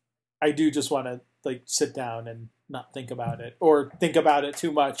right, I do just want to like sit down and not think about it, or think about it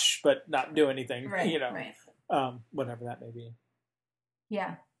too much but not do anything. Right. Whatever that may be.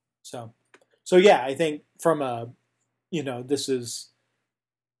 Yeah. So yeah, I think from a, this is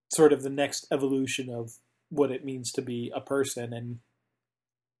sort of the next evolution of what it means to be a person and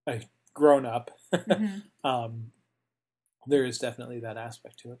a grown up. Mm-hmm. There is definitely that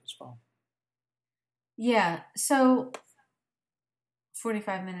aspect to it as well. Yeah. So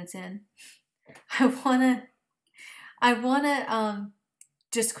 45 minutes in, I wanna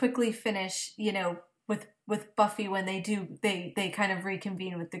just quickly finish, with Buffy when they kind of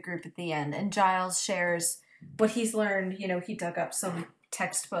reconvene with the group at the end, and Giles shares what he's learned. He dug up some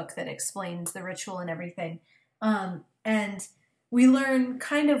textbook that explains the ritual and everything. And we learn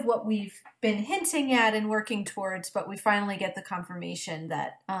kind of what we've been hinting at and working towards, but we finally get the confirmation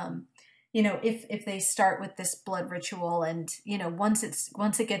that, if they start with this blood ritual and, once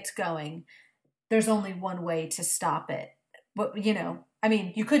it gets going, there's only one way to stop it. But,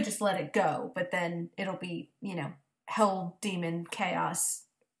 you could just let it go, but then it'll be, hell, demon, chaos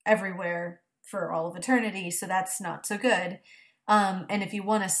everywhere for all of eternity. So that's not so good. And if you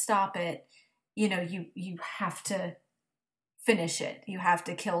want to stop it, you have to finish it. You have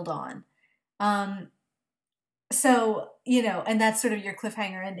to kill Dawn. So, and that's sort of your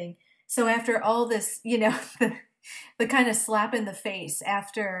cliffhanger ending. So after all this, the kind of slap in the face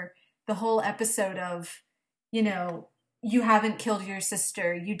after the whole episode of, you haven't killed your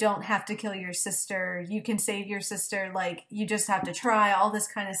sister. You don't have to kill your sister. You can save your sister. Like, you just have to try, all this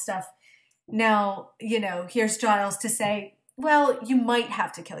kind of stuff. Now, here's Giles to say, well, you might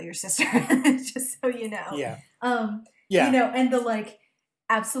have to kill your sister, just so you know. Yeah. Yeah. And the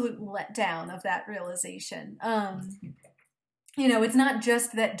absolute letdown of that realization. It's not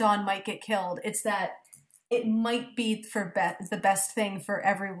just that Dawn might get killed. It's that it might be for the best thing for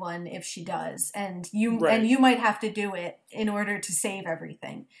everyone if she does, and you might have to do it in order to save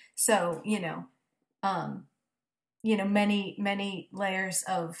everything. So many, many layers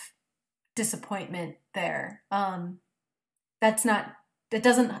of disappointment there. That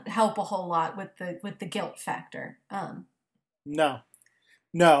doesn't help a whole lot with the guilt factor. No,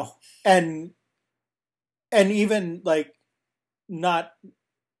 and even not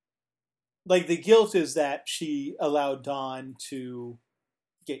the guilt is that she allowed Dawn to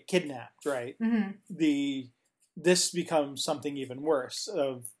get kidnapped, right? Mm-hmm. This becomes something even worse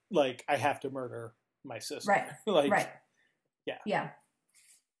of I have to murder my sister, right? Right.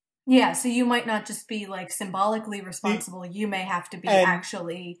 Yeah. So you might not just be symbolically responsible. You may have to be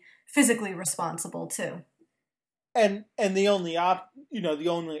actually physically responsible too. And the only the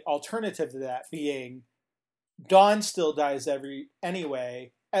only alternative to that being Dawn still dies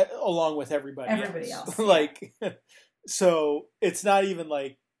anyway, along with everybody else. So it's not even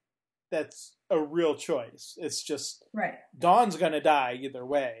that's a real choice. It's just Dawn's gonna die either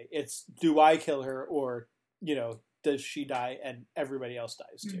way. It's, do I kill her, or does she die and everybody else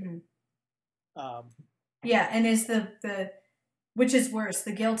dies too? Mm-hmm. Yeah, and is the which is worse,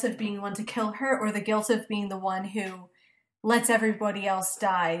 the guilt of being the one to kill her, or the guilt of being the one who lets everybody else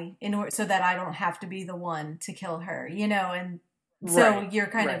die so that I don't have to be the one to kill her, and so you're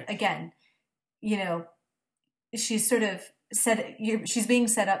kind of, again, she's sort of she's being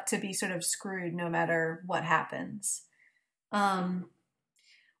set up to be sort of screwed no matter what happens.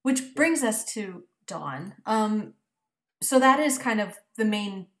 Which brings us to Dawn. So that is kind of the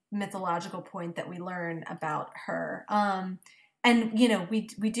main mythological point that we learn about her. And,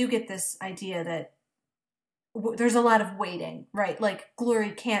 we do get this idea that there's a lot of waiting, right?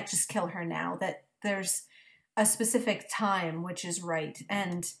 Glory can't just kill her now, that there's a specific time which is right,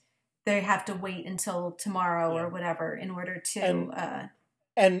 and they have to wait until tomorrow or whatever in order to...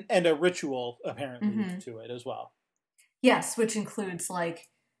 And a ritual, apparently, to it as well. Yes, which includes,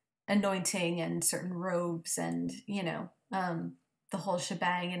 anointing and certain robes and, the whole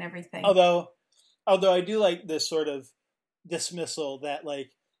shebang and everything. Although I do like this sort of dismissal that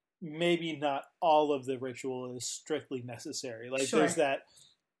maybe not all of the ritual is strictly necessary. There's that,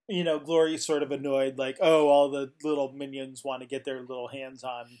 Glory's sort of annoyed, all the little minions want to get their little hands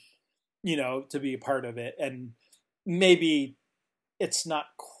on, to be a part of it. And maybe it's not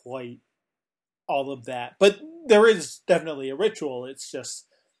quite all of that, but there is definitely a ritual. It's just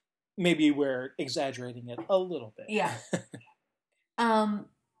maybe we're exaggerating it a little bit. Yeah.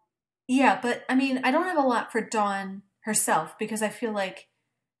 Yeah, but I don't have a lot for Dawn herself, because I feel like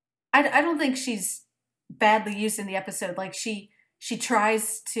I don't think she's badly used in the episode. She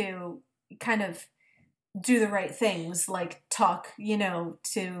tries to kind of do the right things, talk,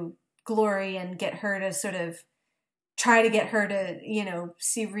 to Glory and get her to sort of try to get her to, you know,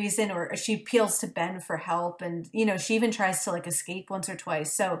 see reason, or she appeals to Ben for help. And, you know, she even tries to like escape once or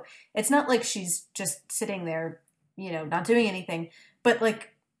twice. So it's not like she's just sitting there, you know, not doing anything, but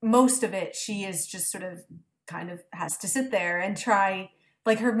like most of it, she is just sort of kind of has to sit there and try,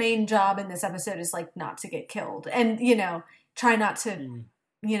 like her main job in this episode is like not to get killed and, you know, try not to,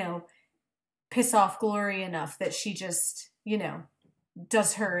 you know, piss off Glory enough that she just, you know,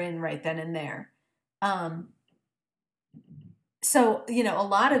 does her in right then and there. So, you know, a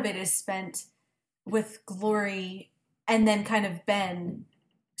lot of it is spent with Glory and then kind of Ben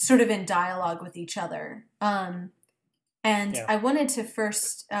sort of in dialogue with each other. And I wanted to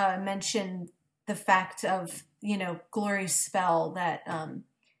first mention the fact of, you know, Glory's spell that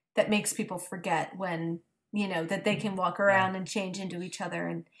that makes people forget when, you know, that they can walk around and change into each other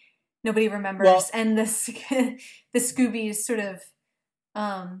and nobody remembers. Well, and the Scoobies sort of,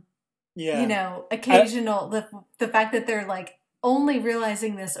 you know, occasional, the fact that they're like only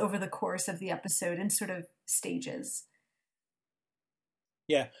realizing this over the course of the episode in sort of stages.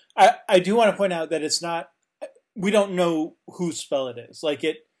 Yeah. I do want to point out that it's not, we don't know whose spell it is. Like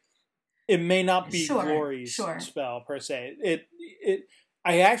it may not be Glory's spell per se.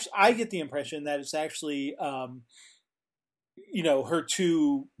 I get the impression that it's actually, you know, her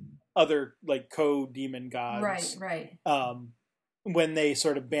two other like co-demon gods. Right. When they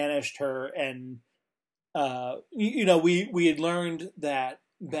sort of banished her and, you know, we had learned that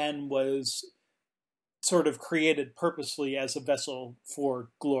Ben was sort of created purposely as a vessel for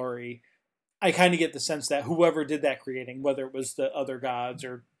Glory. I kind of get the sense that whoever did that creating, whether it was the other gods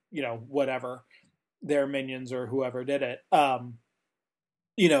or, you know, whatever, their minions or whoever did it,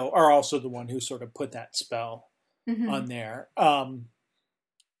 you know, are also the one who sort of put that spell on there.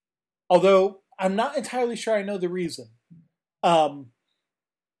 Although I'm not entirely sure I know the reason.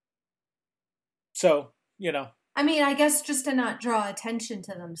 So, you know. I mean, I guess just to not draw attention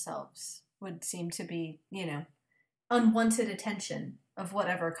to themselves would seem to be, you know, unwanted attention of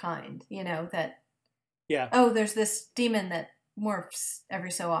whatever kind, you know, that, oh, there's this demon that morphs every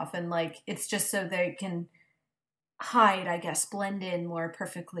so often. Like, it's just so they can hide, I guess, blend in more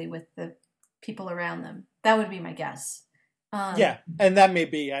perfectly with the people around them. That would be my guess. Yeah, and that may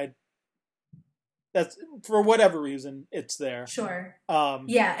be. That's for whatever reason it's there. Sure.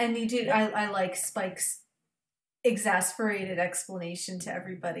 Yeah, and you do. I like Spike's exasperated explanation to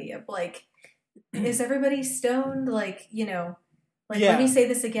everybody of like, is everybody stoned? Like, you know, like let me say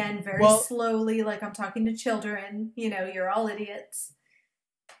this again very slowly, like I'm talking to children. You know, you're all idiots.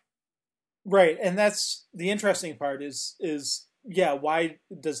 Right, and that's the interesting part. Is why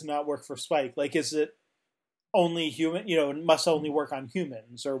does it not work for Spike? Like, is it only human? You know, it must only work on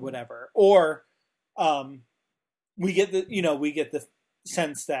humans or whatever, or we get the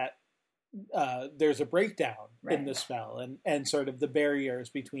sense that there's a breakdown in the spell and sort of the barriers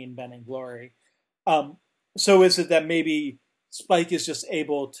between Ben and Glory. So is it that maybe Spike is just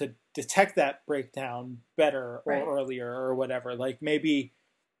able to detect that breakdown better or earlier or whatever? Like maybe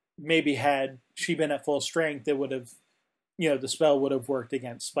had she been at full strength, it would have, you know, the spell would have worked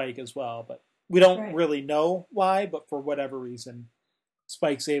against Spike as well. But we don't really know why, but for whatever reason,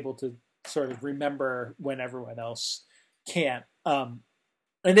 Spike's able to sort of remember when everyone else can't. And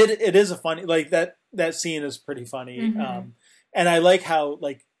it is a funny, like that scene is pretty funny. And I like how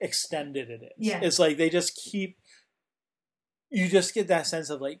like extended it is. Yeah. It's like they just keep, you just get that sense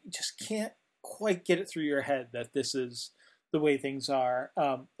of like, you just can't quite get it through your head that this is the way things are.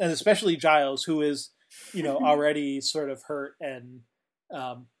 And especially Giles, who is, you know, already sort of hurt and,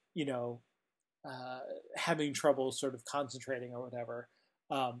 you know, having trouble sort of concentrating or whatever.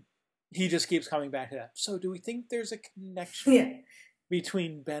 He just keeps coming back to that. So do we think there's a connection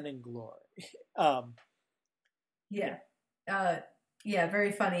between Ben and Glory?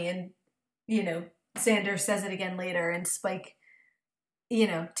 Very funny. And, you know, Xander says it again later and Spike, you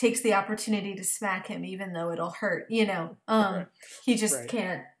know, takes the opportunity to smack him even though it'll hurt, you know. He just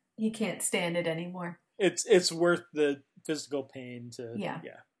can't stand it anymore. It's worth the physical pain to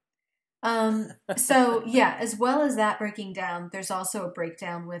So as well as that breaking down, there's also a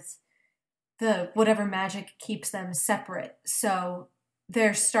breakdown with the whatever magic keeps them separate. So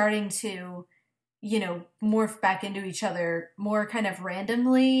they're starting to, you know, morph back into each other more kind of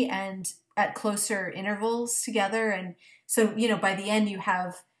randomly and at closer intervals together. And so, you know, by the end you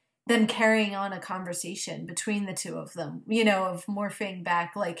have them carrying on a conversation between the two of them, you know, of morphing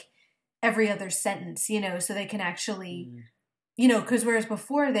back like every other sentence, you know, so they can actually, you know, because whereas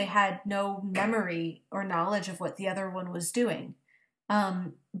before they had no memory or knowledge of what the other one was doing.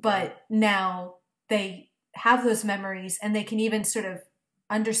 But now they have those memories and they can even sort of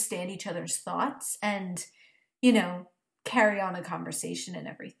understand each other's thoughts and, you know, carry on a conversation and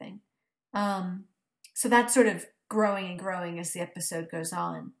everything. So that's sort of growing and growing as the episode goes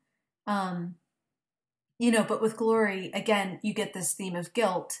on. But with Glory, again, you get this theme of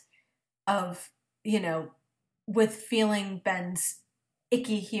guilt of, with feeling Ben's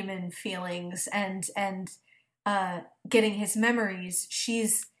icky human feelings and getting his memories,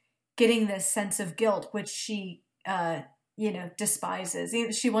 she's getting this sense of guilt, which she,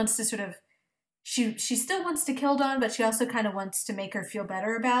 despises. She wants to sort of, she still wants to kill Dawn, but she also kind of wants to make her feel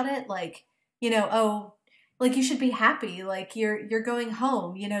better about it. Like, like you should be happy. Like you're going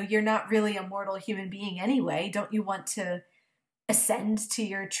home, you're not really a mortal human being anyway. Don't you want to ascend to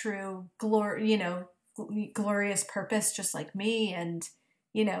your true glorious purpose, just like me, and,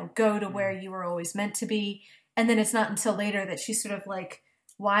 go to where you were always meant to be. And then it's not until later that she's sort of like,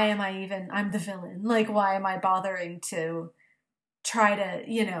 why am I'm the villain. Like, why am I bothering to try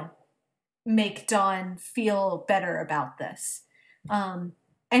to, make Dawn feel better about this? And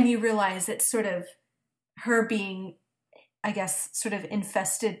you realize it's sort of her being, I guess, sort of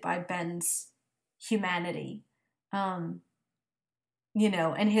infested by Ben's humanity, and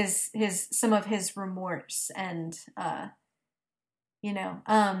his some of his remorse and,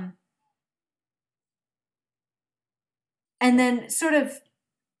 and then sort of,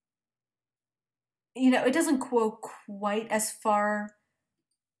 it doesn't go quite as far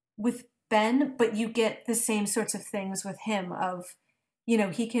with Ben, but you get the same sorts of things with him of,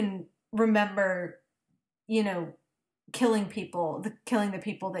 he can remember, killing the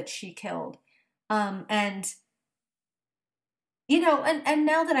people that she killed. And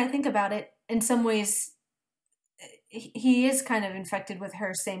now that I think about it, in some ways, he is kind of infected with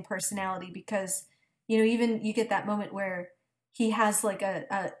her same personality because, even you get that moment where he has like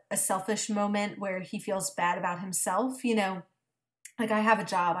a selfish moment where he feels bad about himself, like, I have a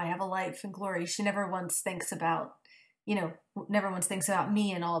job, I have a life, and Glory, she never once thinks about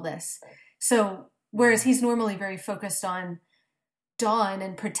me and all this. So, whereas he's normally very focused on Dawn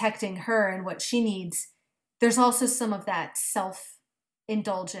and protecting her and what she needs, there's also some of that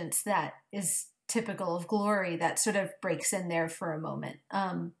self-indulgence that is typical of Glory that sort of breaks in there for a moment.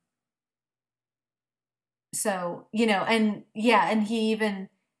 So, and he even,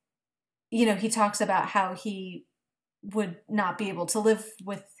 he talks about how he would not be able to live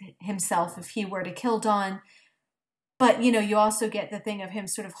with himself if he were to kill Dawn. But, you also get the thing of him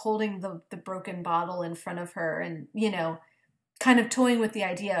sort of holding the broken bottle in front of her and, kind of toying with the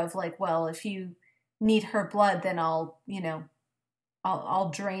idea of like, well, if you need her blood, then I'll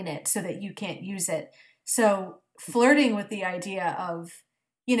drain it so that you can't use it. So flirting with the idea of,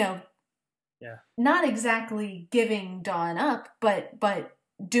 not exactly giving Dawn up, but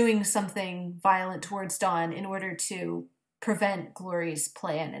doing something violent towards Dawn in order to prevent Glory's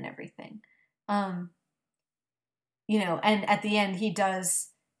plan and everything. And at the end he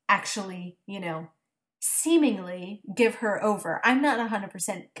does actually, seemingly give her over. I'm not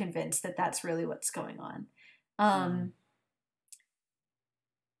 100% convinced that that's really what's going on. I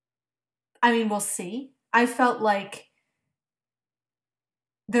mean, we'll see. I felt like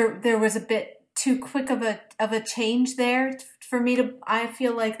there was a bit too quick of a change there for me to. I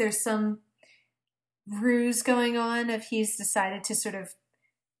feel like there's some ruse going on if he's decided to sort of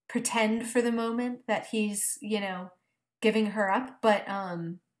pretend for the moment that he's giving her up, but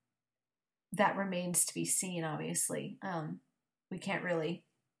that remains to be seen. Obviously, we can't really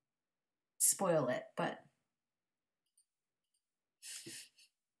spoil it, but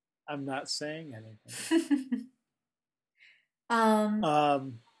I'm not saying anything.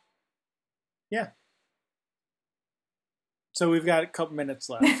 Yeah. So we've got a couple minutes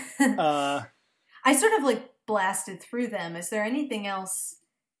left. I sort of like blasted through them. Is there anything else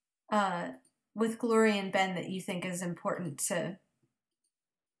with Glory and Ben that you think is important to,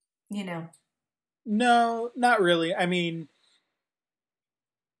 No, not really. I mean,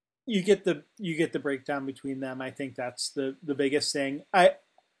 you get the breakdown between them. I think that's the biggest thing. I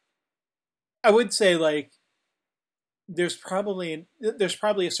would say like there's probably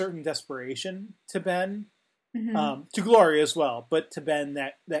a certain desperation to Ben, to Glory as well, but to Ben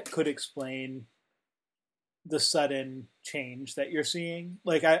that could explain the sudden change that you're seeing.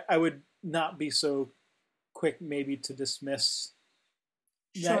 Like I would not be so quick maybe to dismiss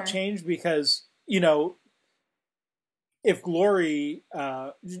that change because if Glory,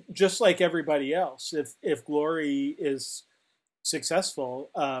 just like everybody else, if Glory is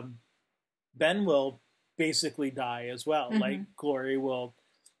successful, Ben will basically die as well. Mm-hmm. Like Glory will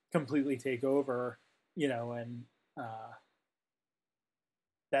completely take over, and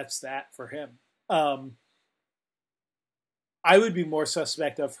that's that for him. I would be more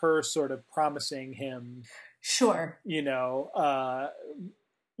suspect of her sort of promising him Sure.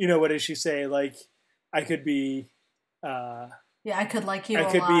 What does she say? Like, I could be. Yeah, I could like you I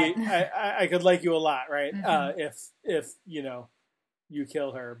a could lot. be. I could like you a lot, right? Mm-hmm. If you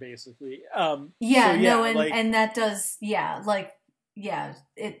kill her, basically. Yeah, So no, yeah, like, and that does, yeah, like, yeah,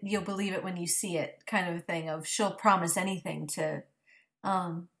 you'll believe it when you see it, kind of a thing of she'll promise anything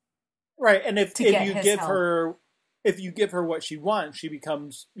um, right. And to if get you his give help. her what she wants, she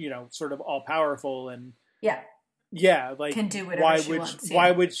becomes sort of all powerful. And Yeah, yeah, like, can do whatever she wants. Yeah.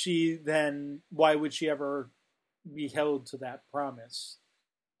 why would she ever be held to that promise?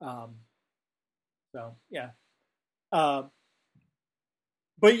 Um, so yeah. Um,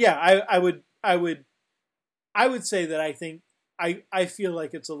 but yeah, I would say that I feel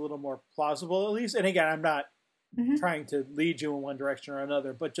like it's a little more plausible, at least. And again, I'm not Mm-hmm. trying to lead you in one direction or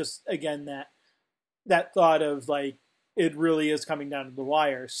another, but just again that thought of like it really is coming down to the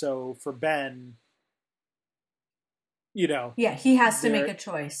wire. So for Ben, Yeah, he has to make a there,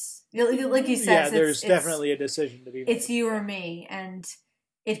 choice. Like he yeah, says, there's definitely a decision to be it's made. you or Yeah. me, and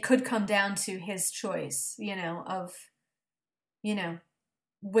it could come down to his choice. Of you know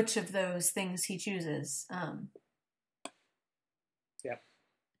which of those things he chooses. Yeah.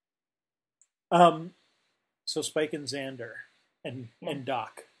 So Spike and Xander and Yeah.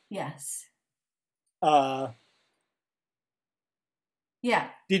 Doc. Yes. Uh,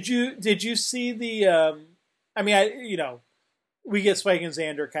 Yeah. did you see the? I mean, we get Spike and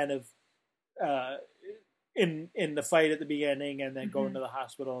Xander kind of uh, in the fight at the beginning, and then Mm-hmm. going to the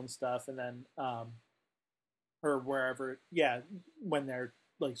hospital and stuff, and then or wherever, yeah, when they're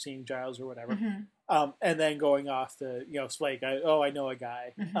like seeing Giles or whatever, and then going off to Spike. I know a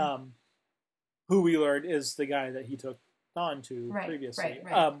guy who we learned is the guy that he took on to previously.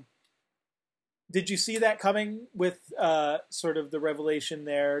 Right. Did you see that coming with sort of the revelation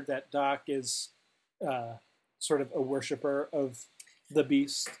there that Doc is sort of a worshiper of the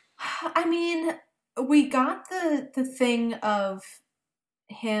Beast? I mean, we got the thing of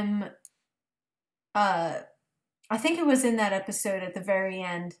him. I think it was in that episode at the very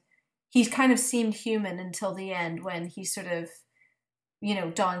end. He kind of seemed human until the end when he sort of,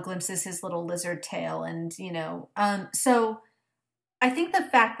 Dawn glimpses his little lizard tail, and so I think the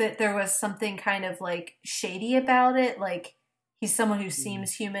fact that there was something kind of like shady about it, like he's someone who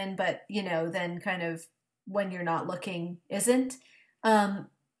seems human, but then kind of when you're not looking isn't.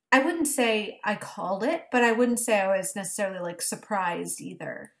 I wouldn't say I called it, but I wouldn't say I was necessarily like surprised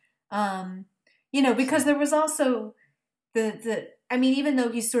either. Because there was also the I mean, even though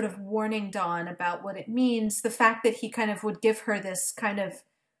he's sort of warning Dawn about what it means, the fact that he kind of would give her this kind of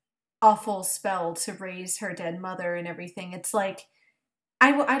awful spell to raise her dead mother and everything, it's like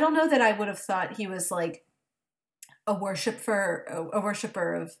I don't know that I would have thought he was like a worshiper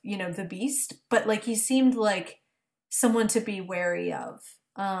of the beast, but like he seemed like someone to be wary of.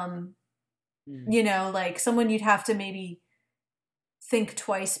 Like someone you'd have to maybe think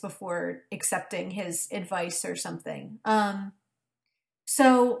twice before accepting his advice or something.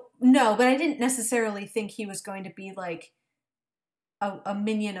 So no, but I didn't necessarily think he was going to be like a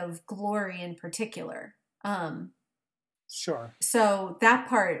minion of Glory in particular. Sure. So that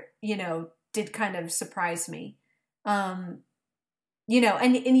part, did kind of surprise me. And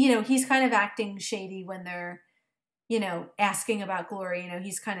he's kind of acting shady when they're, asking about Glory.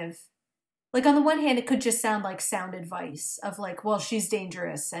 He's kind of like, on the one hand, it could just sound like sound advice of like, well, she's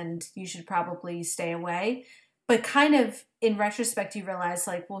dangerous and you should probably stay away. But kind of in retrospect, you realize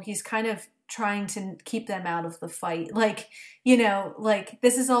like, well, he's kind of trying to keep them out of the fight. Like, like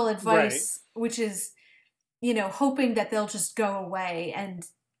this is all advice, right, which is, hoping that they'll just go away and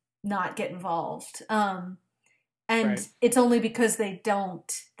not get involved. And right, it's only because they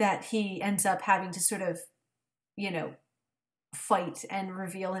don't that he ends up having to sort of, fight and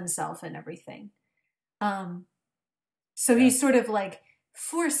reveal himself and everything. So he's sort of like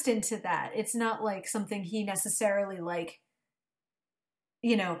forced into that. It's not like something he necessarily like,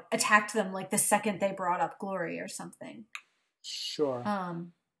 attacked them like the second they brought up Glory or something. Sure.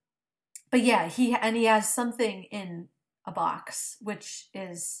 But yeah, he has something in a box, which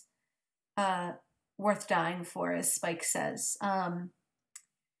is worth dying for, as Spike says.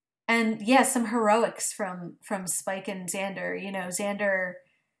 And yeah, some heroics from Spike and Xander. Xander,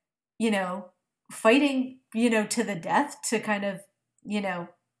 fighting, to the death to kind of,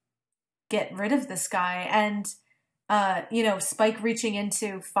 get rid of this guy, and Spike reaching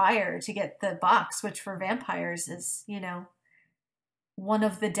into fire to get the box, which for vampires is, one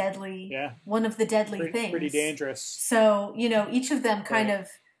of the deadly things. Pretty dangerous. So, each of them kind of,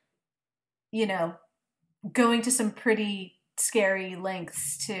 going to some pretty scary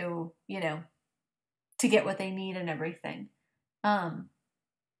lengths to, to get what they need and everything.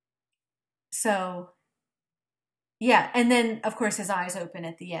 So yeah, and then of course his eyes open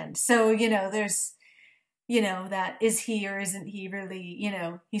at the end. So, there's, that is he or isn't he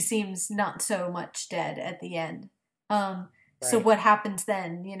really, he seems not so much dead at the end. So what happens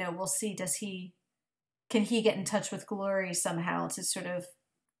then? We'll see. Can he get in touch with Glory somehow to sort of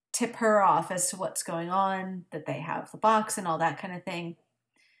tip her off as to what's going on, that they have the box and all that kind of thing?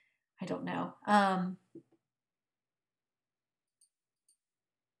 I don't know.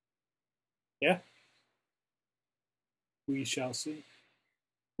 Yeah. We shall see.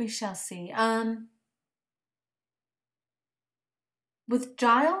 We shall see. With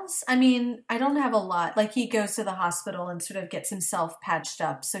Giles, I mean, I don't have a lot. Like, he goes to the hospital and sort of gets himself patched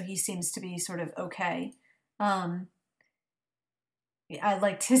up, so he seems to be sort of okay. I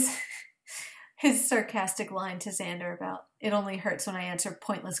liked his his sarcastic line to Xander about, "It only hurts when I answer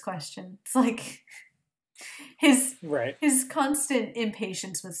pointless questions." It's like his constant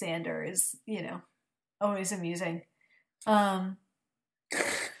impatience with Xander is, always amusing. And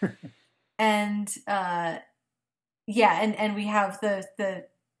and we have the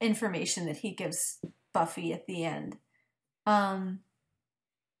information that he gives Buffy at the end. And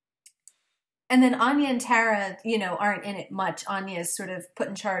then Anya and Tara, aren't in it much. Anya is sort of put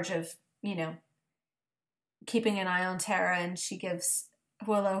in charge of, keeping an eye on Tara, and she gives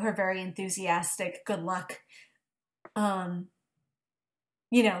Willow her very enthusiastic good luck. But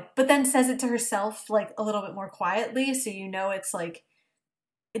then says it to herself, like, a little bit more quietly, so it's like,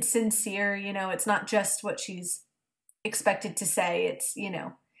 it's sincere, it's not just what she's expected to say. It's,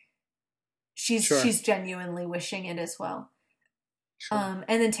 she's genuinely wishing it as well. Sure.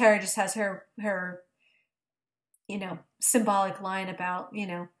 And then Tara just has her symbolic line about,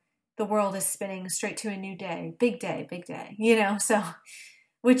 the world is spinning straight to a new day, big day, so,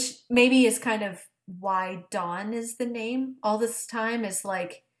 which maybe is kind of why Dawn is the name all this time, is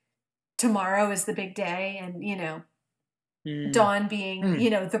like, tomorrow is the big day, and, Dawn being,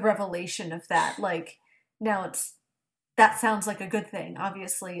 the revelation of that. Like, now that sounds like a good thing.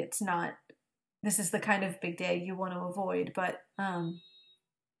 Obviously, it's not. This is the kind of big day you want to avoid, but,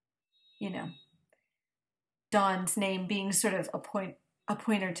 Dawn's name being sort of a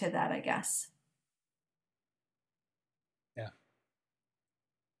pointer to that, I guess. Yeah.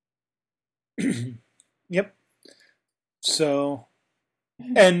 Yep. So,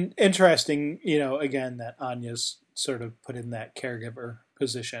 and interesting, again, that Anya's sort of put in that caregiver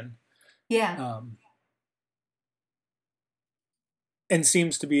position. Yeah. And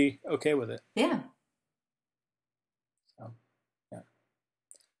seems to be okay with it. Yeah. So, yeah.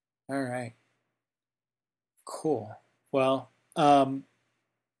 All right. Cool. Well,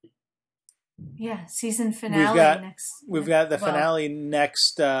 season finale we've got the finale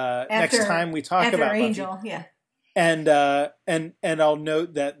next time we talk about Angel. Buffy. Yeah. And I'll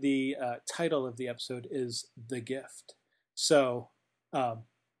note that the title of the episode is The Gift. So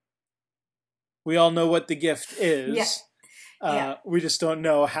we all know what the gift is. Yeah. We just don't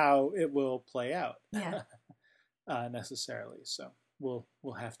know how it will play out. Yeah. Necessarily. So we'll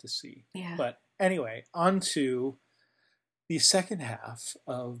have to see. Yeah. But anyway, on to the second half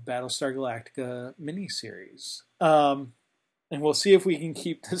of Battlestar Galactica miniseries. And we'll see if we can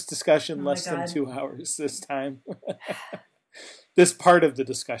keep this discussion less than 2 hours this time. This part of the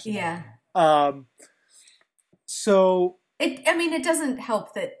discussion. Yeah. So it doesn't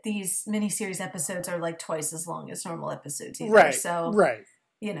help that these miniseries episodes are like twice as long as normal episodes either. Right. So right.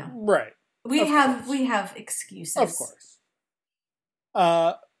 Right. We have excuses. Of course.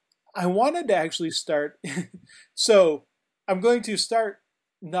 I wanted to actually start. So I'm going to start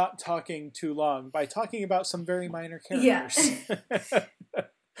not talking too long by talking about some very minor characters. Yeah.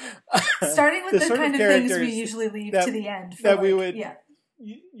 Starting with the kind of things we usually leave to the end. That we would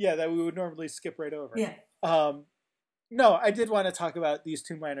normally skip right over. Yeah. No, I did want to talk about these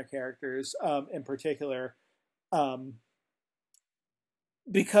two minor characters in particular,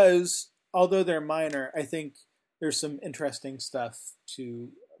 because although they're minor, I think there's some interesting stuff to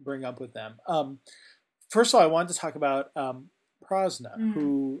bring up with them. First of all, I wanted to talk about Prasna,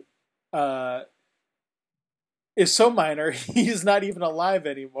 who is so minor he's not even alive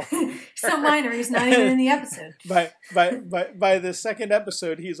anymore. So minor he's not even in the episode. By the second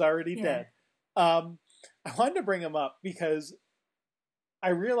episode, he's already dead. I wanted to bring him up because I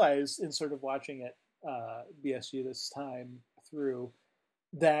realized in sort of watching it BSG this time through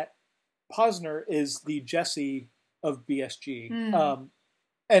that Posner is the Jesse of BSG.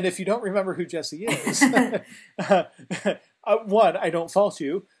 And if you don't remember who Jesse is, one, I don't fault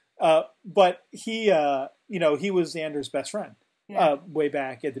you, but he was Xander's best friend way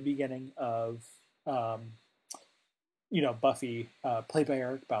back at the beginning of Buffy, played by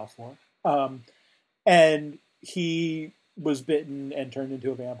Eric Balfour. And he was bitten and turned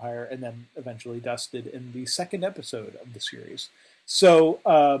into a vampire and then eventually dusted in the second episode of the series. So,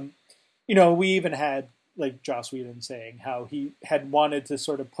 we even had like Joss Whedon saying how he had wanted to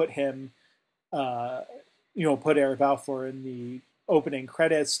sort of put him, put Eric Balfour in the opening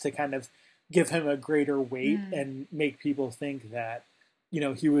credits to kind of give him a greater weight and make people think that,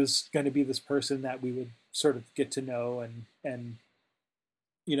 he was going to be this person that we would sort of get to know and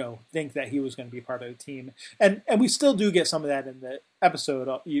think that he was going to be part of the team. And we still do get some of that in the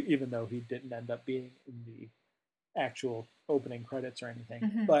episode, even though he didn't end up being in the actual opening credits or anything.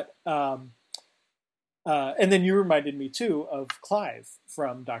 Mm-hmm. But, and then you reminded me too of Clive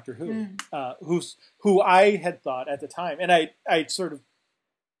from Doctor Who, who I had thought at the time, and I sort of,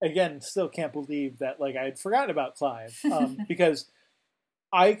 again, still can't believe that like I had forgotten about Clive, because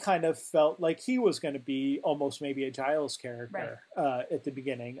I kind of felt like he was going to be almost maybe a Giles character at the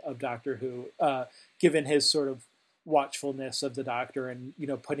beginning of Doctor Who, given his sort of watchfulness of the Doctor and,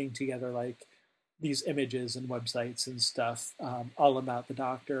 putting together like these images and websites and stuff all about the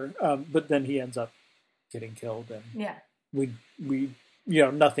Doctor. But then he ends up getting killed, and we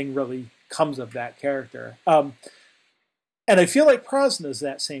nothing really comes of that character. And I feel like Prasna's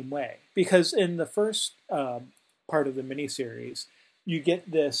that same way, because in the first part of the miniseries, you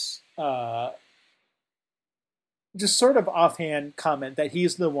get this just sort of offhand comment that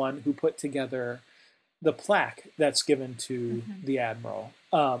he's the one who put together the plaque that's given to the Admiral,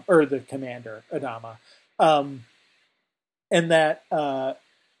 or the Commander, Adama. And that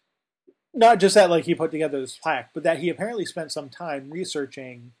not just that like he put together this plaque, but that he apparently spent some time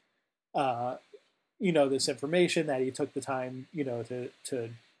researching this information, that he took the time, to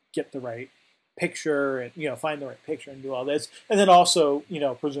get the right picture and, find the right picture and do all this. And then also,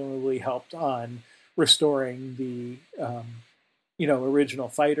 presumably helped on restoring the, original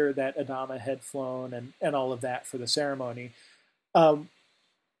fighter that Adama had flown and all of that for the ceremony.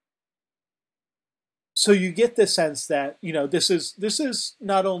 So you get this sense that, this is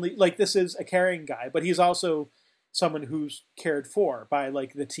not only like, this is a caring guy, but he's also someone who's cared for by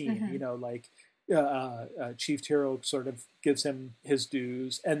like the team, Chief Tyrrell sort of gives him his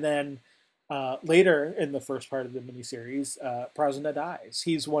dues. And then later in the first part of the miniseries, Prasna dies.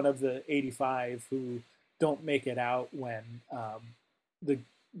 He's one of the 85 who don't make it out when the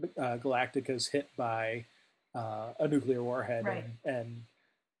Galactica's hit by a nuclear warhead. Right. And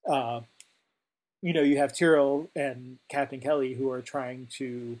you have Tyrrell and Captain Kelly who are trying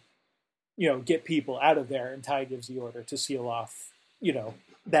to, get people out of there, and Ty gives the order to seal off,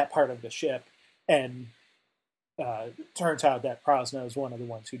 that part of the ship. And turns out that Prasna is one of the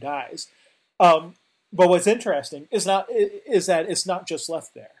ones who dies. But what's interesting is that it's not just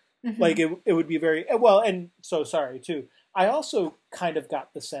left there. Mm-hmm. Like it would be very well. And so sorry too. I also kind of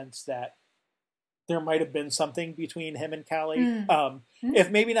got the sense that there might have been something between him and Callie.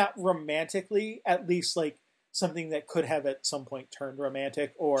 If maybe not romantically, at least like something that could have at some point turned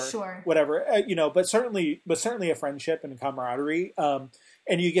romantic or whatever, but certainly a friendship and a camaraderie. And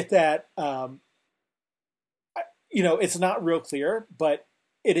you get that, it's not real clear, but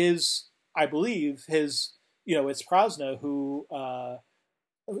it is, I believe, his, it's Prasna who,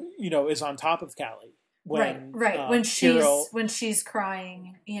 is on top of Callie. When she's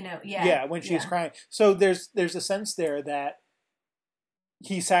crying, when she's crying. So there's a sense there that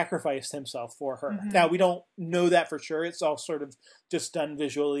he sacrificed himself for her. Mm-hmm. Now we don't know that for sure. It's all sort of just done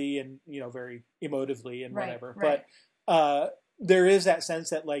visually and, very emotively and whatever. Right. But there is that sense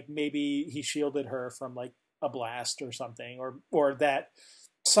that like maybe he shielded her from like a blast or something, or that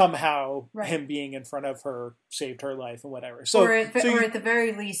somehow him being in front of her saved her life and whatever. So, or at the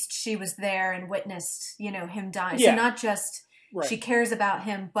very least, she was there and witnessed, him die. Yeah. So not just she cares about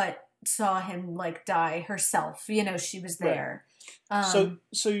him, but saw him like die herself. She was there. Right.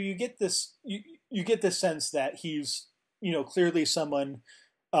 So you get this, you get this sense that he's, clearly someone,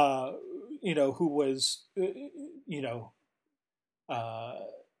 who was,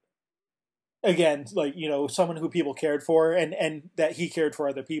 again, like, someone who people cared for and that he cared for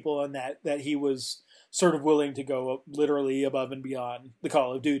other people, and that he was sort of willing to go literally above and beyond the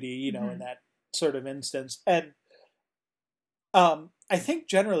call of duty, in that sort of instance. And I think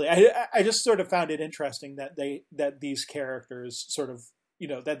generally, I just sort of found it interesting that these characters sort of,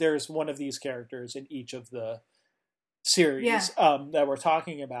 that there's one of these characters in each of the series that we're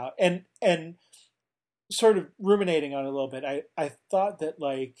talking about, and sort of ruminating on it a little bit. I thought that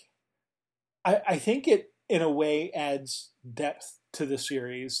like, I think it in a way adds depth to the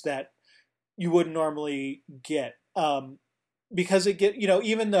series that you wouldn't normally get, because it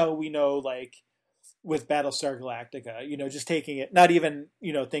even though we know like with Battlestar Galactica, just taking it, not even,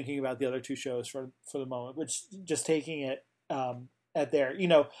 thinking about the other two shows for the moment, but just taking it at there.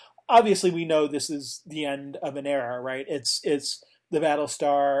 Obviously we know this is the end of an era, right? It's the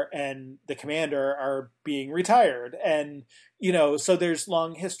Battlestar and the commander are being retired, and so there's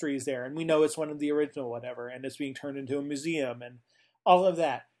long histories there, and we know it's one of the original whatever, and it's being turned into a museum and all of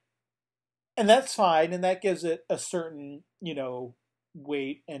that, and that's fine, and that gives it a certain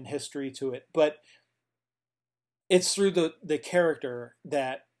weight and history to it, but it's through the character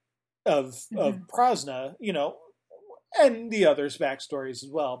that of Prasna, and the others' backstories as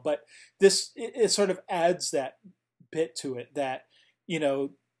well. But this it sort of adds that bit to it that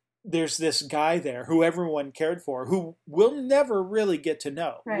there's this guy there who everyone cared for, who we'll never really get to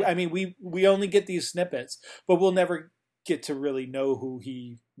know. Right. I mean, we only get these snippets, but we'll never get to really know who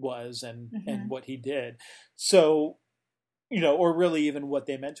he was and what he did. So, or really even what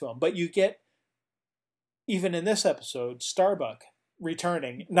they meant to him. But you get, even in this episode, Starbuck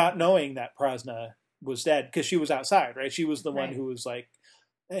returning, not knowing that Prasna was dead, because she was outside, right? She was the one who was like,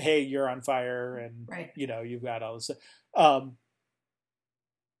 hey, you're on fire, and you've got all this stuff.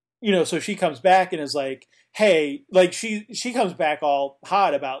 So she comes back and is like, hey, like she comes back all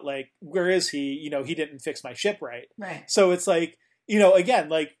hot about like, where is he? He didn't fix my ship right. Right. So it's like, again,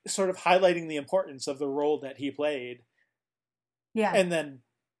 like sort of highlighting the importance of the role that he played. Yeah. And then,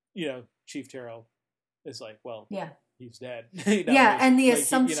 Chief Tyrrell is like, well, he's dead. And the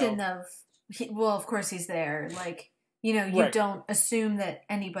assumption of, well, of course he's there. Like, you don't assume that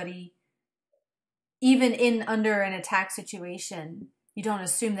anybody, even under an attack situation, you don't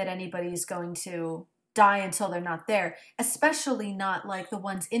assume that anybody's going to die until they're not there, especially not like the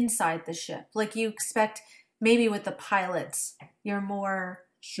ones inside the ship. Like you expect, maybe with the pilots, you're more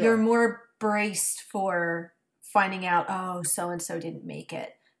braced for finding out, oh, so-and-so didn't make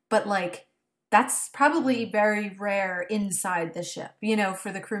it. But like, that's probably very rare inside the ship,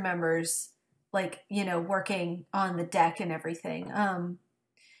 for the crew members, like, working on the deck and everything.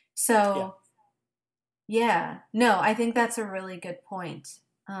 No, I think that's a really good point.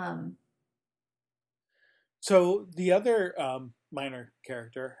 So the other minor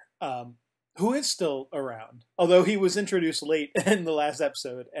character, who is still around, although he was introduced late in the last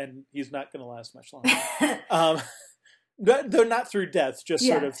episode, and he's not going to last much longer. Though not through death, just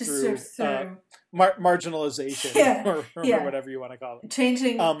sort of through marginalization, or whatever you want to call it.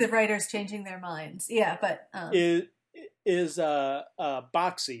 Changing the writers changing their minds. Yeah, but is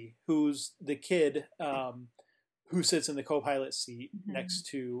Boxy, who's the kid who sits in the co-pilot seat next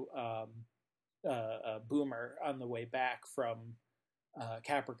to Boomer on the way back from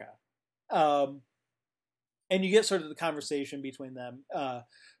Caprica. And you get sort of the conversation between them.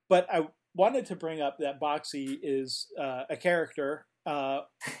 But I wanted to bring up that Boxy is a character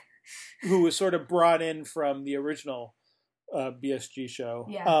who was sort of brought in from the original BSG show.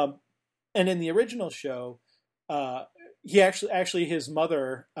 Yeah. And in the original show, he actually his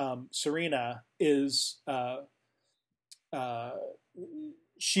mother, Serena, is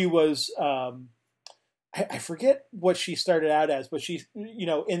she was I forget what she started out as, but she,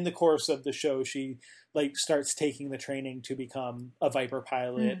 in the course of the show, she like starts taking the training to become a Viper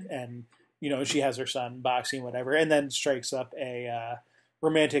pilot, and she has her son Boxy and whatever, and then strikes up a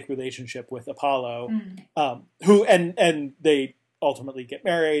romantic relationship with Apollo, who and they ultimately get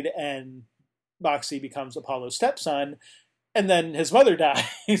married, and Boxy becomes Apollo's stepson, and then his mother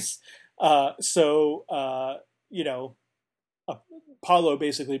dies. Apollo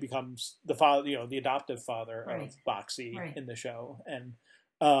basically becomes the father, the adoptive father of Boxy in the show, and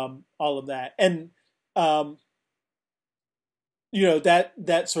all of that, and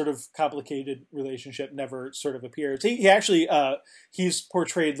that sort of complicated relationship never sort of appears. He actually he's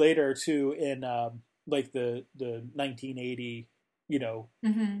portrayed later too in like the 1980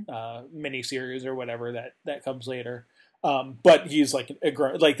 miniseries or whatever that comes later. But he's like a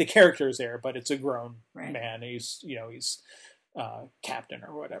grown, like the character is there, but it's a grown man. He's captain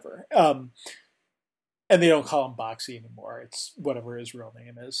or whatever. And they don't call him Boxy anymore. It's whatever his real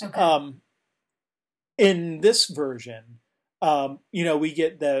name is. Okay. In this version, we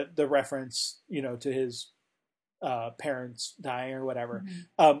get the reference, to his parents dying or whatever.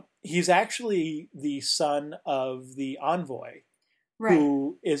 He's actually the son of the envoy,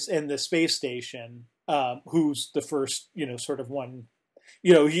 who is in the space station, who's the first, sort of one.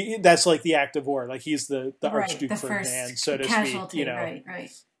 That's like the act of war. Like he's the Archduke Ferdinand, so to speak.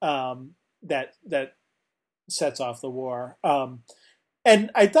 That sets off the war.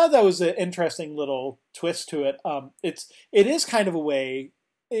 And I thought that was an interesting little twist to it. It is kind of a way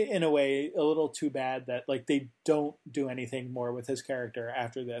in a way, a little too bad that like they don't do anything more with his character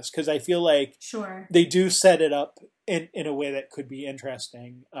after this, because I feel like Sure. they do set it up in a way that could be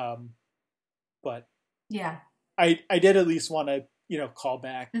interesting. But yeah, I did at least want to call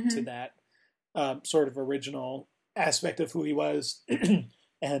back to mm-hmm. that sort of original aspect of who he was,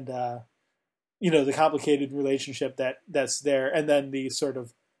 and the complicated relationship that's there, and then the sort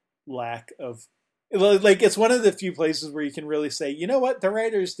of lack of, like, it's one of the few places where you can really say, you know what, the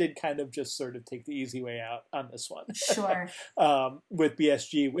writers did kind of just sort of take the easy way out on this one. Sure. With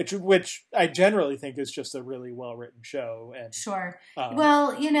BSG, which I generally think is just a really well written show. And sure. Well,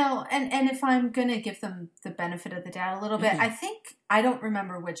 and if I'm gonna give them the benefit of the doubt a little bit, I think I don't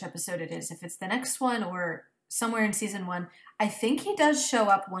remember which episode it is, if it's the next one or somewhere in season 1. I think he does show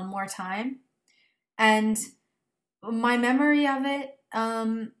up one more time, and my memory of it,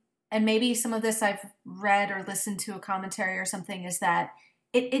 and maybe some of this I've read or listened to a commentary or something, is that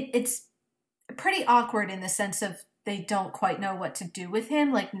it's pretty awkward in the sense of they don't quite know what to do with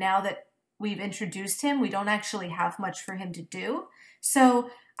him. Like, now that we've introduced him, we don't actually have much for him to do. So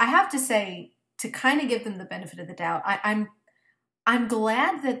I have to say, to kind of give them the benefit of the doubt, I'm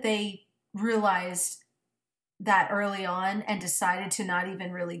glad that they realized that early on and decided to not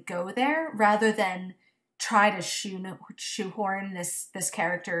even really go there, rather than try to shoehorn this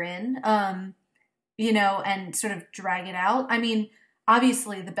character in, and sort of drag it out. I mean,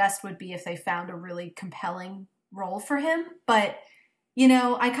 obviously the best would be if they found a really compelling role for him, but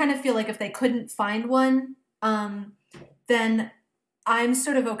I kind of feel like if they couldn't find one, then I'm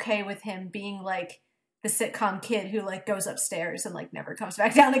sort of okay with him being like the sitcom kid who like goes upstairs and like never comes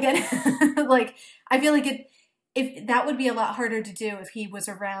back down again. Like, I feel like if that would be a lot harder to do if he was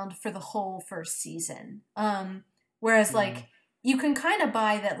around for the whole first season. Whereas like you can kind of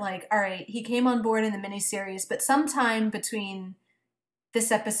buy that, like, all right, he came on board in the miniseries, but sometime between this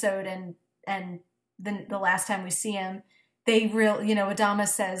episode and the last time we see him, Adama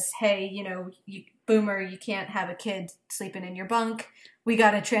says, hey, Boomer, you can't have a kid sleeping in your bunk. We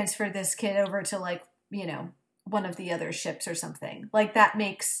got to transfer this kid over to like, one of the other ships or something. Like, that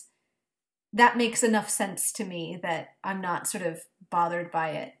makes enough sense to me that I'm not sort of bothered by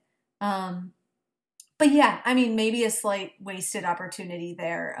it. But yeah, I mean, maybe a slight wasted opportunity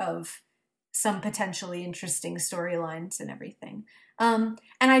there of some potentially interesting storylines and everything. And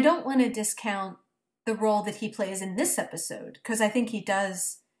I don't want to discount the role that he plays in this episode, because I think he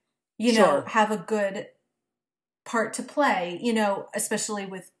does, Sure. have a good part to play, especially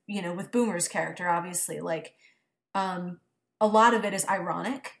with Boomer's character, obviously. Like, a lot of it is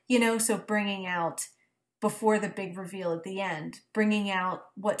ironic, so bringing out, before the big reveal at the end, bringing out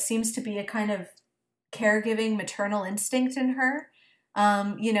what seems to be a kind of caregiving maternal instinct in her,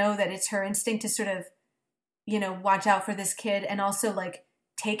 that it's her instinct to sort of, watch out for this kid, and also like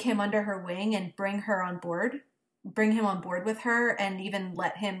take him under her wing and bring him on board with her, and even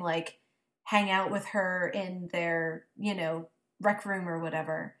let him like hang out with her in their, rec room or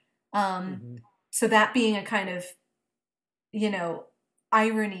whatever. So that being a kind of,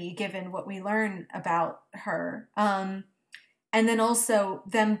 irony given what we learn about her. And then also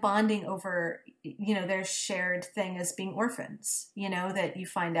them bonding over, their shared thing as being orphans, that you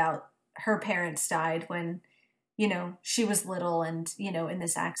find out her parents died when, she was little and, in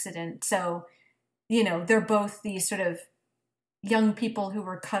this accident. So, they're both these sort of young people who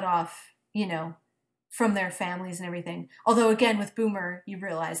were cut off, from their families and everything. Although again, with Boomer, you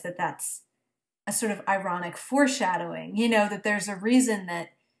realize that that's a sort of ironic foreshadowing, that there's a reason that,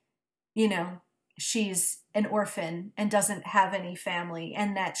 she's an orphan and doesn't have any family,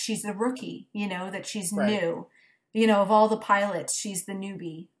 and that she's the rookie, that she's new, of all the pilots, she's the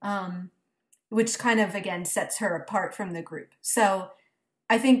newbie, which kind of, again, sets her apart from the group. So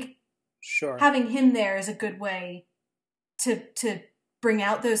I think having him there is a good way to bring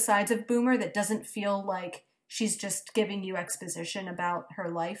out those sides of Boomer that doesn't feel like she's just giving you exposition about her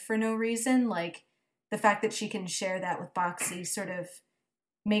life for no reason. Like, the fact that she can share that with Boxy sort of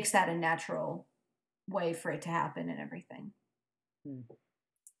makes that a natural way for it to happen and everything.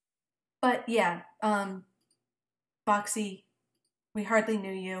 But yeah, Boxy, we hardly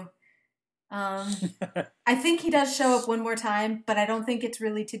knew you. I think he does show up one more time, but I don't think it's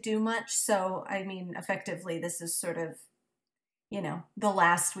really to do much. So, I mean, effectively, this is sort of, the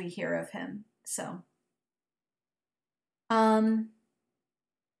last we hear of him. So, all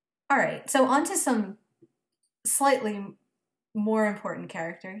right. So on to some slightly more important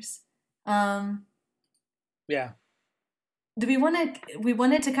characters. Yeah. We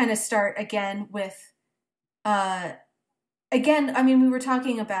wanted to kind of start again with, again, I mean, we were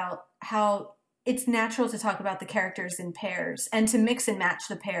talking about how it's natural to talk about the characters in pairs and to mix and match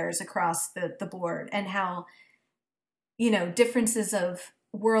the pairs across the board, and how, differences of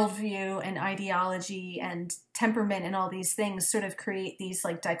worldview and ideology and temperament and all these things sort of create these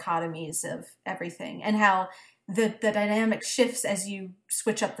like dichotomies of everything, and how the dynamic shifts as you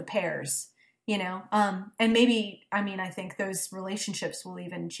switch up the pairs, and maybe, I think those relationships will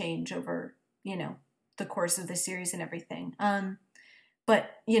even change over, the course of the series and everything.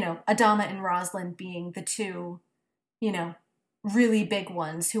 But, Adama and Rosalind being the two, really big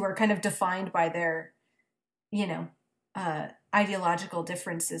ones who are kind of defined by their, ideological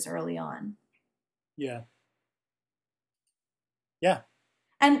differences early on. Yeah. Yeah.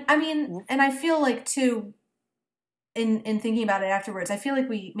 And and I feel like too, in thinking about it afterwards, I feel like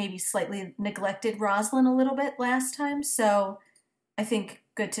we maybe slightly neglected Rosalind a little bit last time. So I think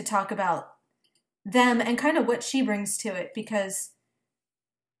good to talk about them and kind of what she brings to it, because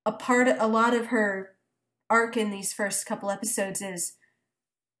a lot of her arc in these first couple episodes is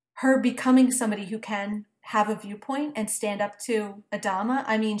her becoming somebody who can have a viewpoint and stand up to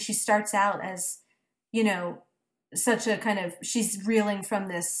Adama. She starts out as, such a kind of, she's reeling from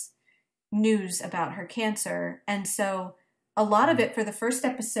this news about her cancer. And so a lot of it for the first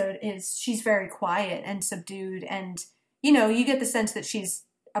episode is she's very quiet and subdued. And, you get the sense that she's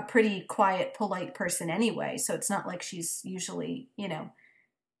a pretty quiet, polite person anyway. So it's not like she's usually,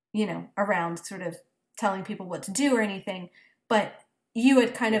 around sort of telling people what to do or anything. But you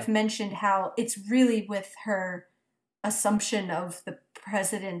had kind of mentioned how it's really with her assumption of the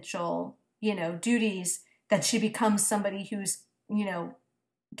presidential, duties that she becomes somebody who's,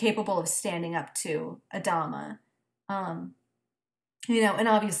 capable of standing up to Adama. And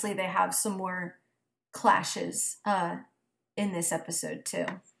obviously they have some more clashes in this episode too.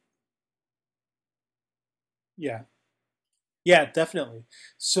 Yeah. Yeah, definitely.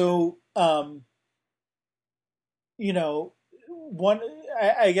 So, I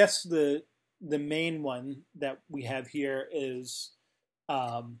guess the main one that we have here is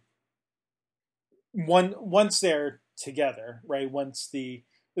once they're together, right? Once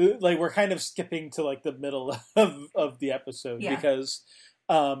we're kind of skipping to like the middle of the episode, because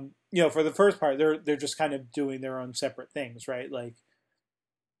for the first part they're just kind of doing their own separate things, right? Like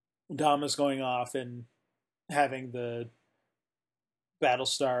Dama's going off and having the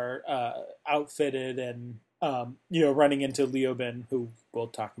Battlestar outfitted and running into Leoben, who we'll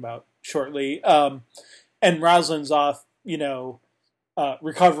talk about shortly, and Rosalind's off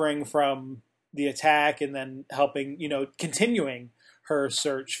recovering from the attack and then helping continuing her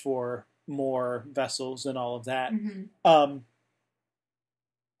search for more vessels and all of that. Mm-hmm.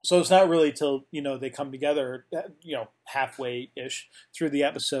 So it's not really till they come together halfway ish through the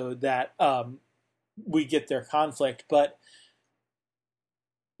episode that we get their conflict. But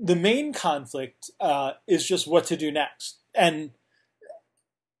the main conflict is just what to do next, and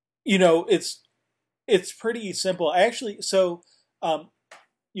it's pretty simple. I actually, so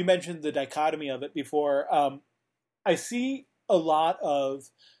you mentioned the dichotomy of it before. I see a lot of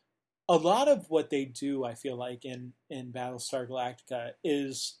what they do, I feel like in Battlestar Galactica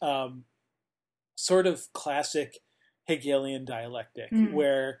is sort of classic Hegelian dialectic,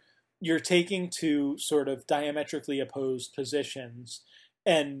 where you're taking two sort of diametrically opposed positions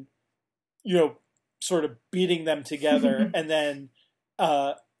and sort of beating them together and then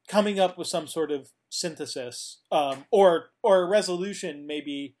coming up with some sort of synthesis or a resolution,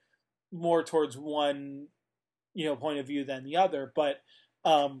 maybe more towards one point of view than the other, but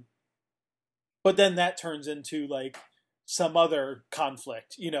then that turns into like some other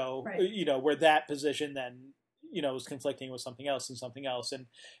conflict, right. Where that position then is conflicting with something else, and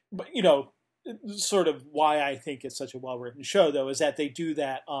but sort of why I think it's such a well-written show, though, is that they do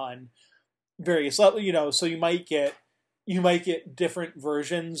that on various levels, so you might get different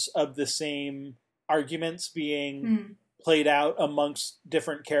versions of the same arguments being played out amongst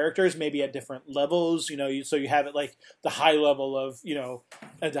different characters, maybe at different levels, so you have it like the high level of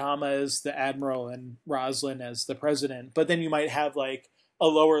Adama as the admiral and Rosalind as the president, but then you might have like a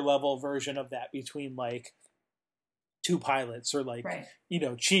lower level version of that between like two pilots, or like right.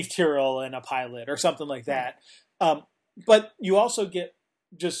 Chief Tyrrell and a pilot or something like that. Right. But you also get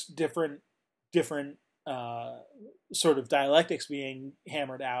just different sort of dialectics being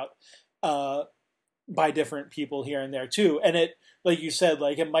hammered out by different people here and there too. And it, like you said,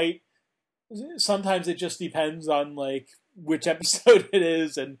 like sometimes it just depends on like which episode it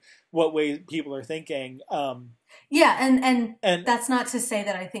is and what way people are thinking. Yeah, and that's not to say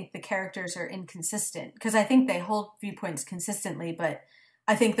that I think the characters are inconsistent, because I think they hold viewpoints consistently, but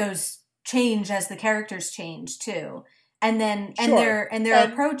I think those change as the characters change too. their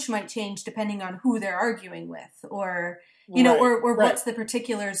approach might change depending on who they're arguing with, or or what's the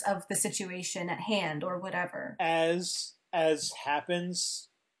particulars of the situation at hand, or whatever. As happens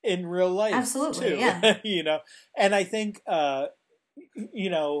in real life, absolutely, too. Yeah. And I think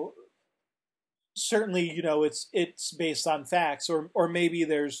certainly, it's based on facts, or maybe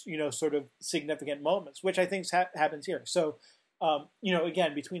there's, sort of significant moments, which I think happens here. So,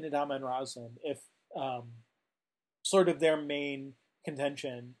 again, between Adama and Roslin, if sort of their main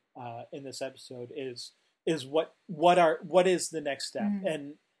contention in this episode is what is the next step,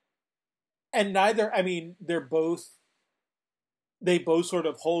 and neither, I mean, they both sort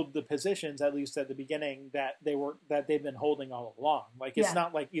of hold the positions, at least at the beginning, that they've been holding all along. Like, it's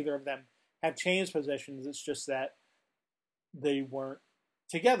not like either of them have changed positions. It's just that they weren't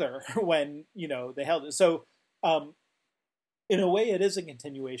together when, they held it. So, in a way, it is a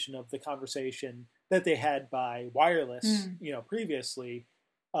continuation of the conversation that they had by wireless, previously,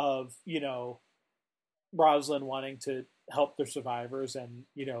 of, Roslin wanting to help their survivors and,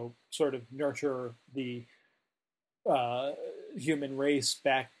 sort of nurture the human race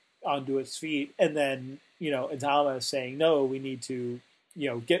back onto its feet. And then, Adama saying, no, we need to,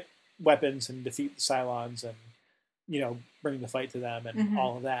 get weapons and defeat the Cylons and, bring the fight to them and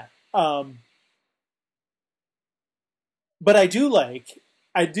all of that. But I do like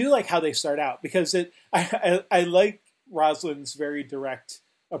how they start out, because I like Roslin's very direct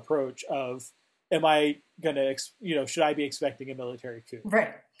approach of, am I gonna, should I be expecting a military coup?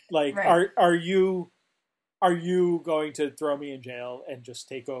 Right. Like, right. Are you going to throw me in jail and just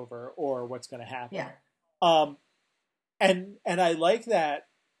take over, or what's going to happen? Yeah. And I like that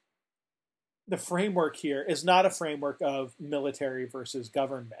the framework here is not a framework of military versus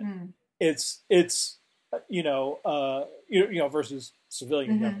government. It's versus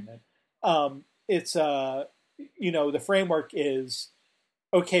civilian government. It's the framework is,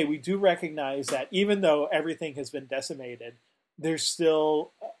 okay, we do recognize that even though everything has been decimated, there's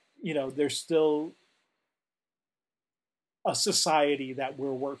still a society that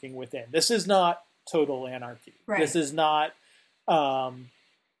we're working within. This is not total anarchy. Right. This is not,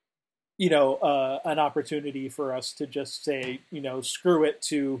 an opportunity for us to just say, screw it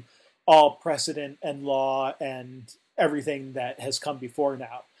to all precedent and law and everything that has come before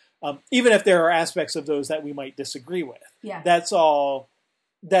now. Even if there are aspects of those that we might disagree with. Yeah. That's all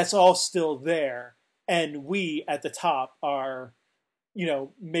still there. And we at the top are,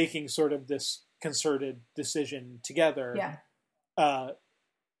 making sort of this concerted decision together, to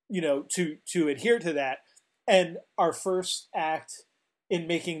adhere to that. And our first act in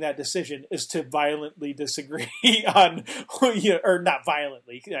making that decision is to violently disagree on, or not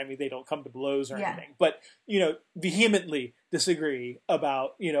violently, I mean, they don't come to blows or anything, but, vehemently disagree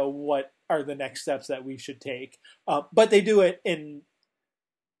about, what are the next steps that we should take. But they do it in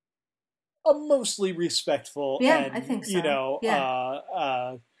a mostly respectful and, I think so.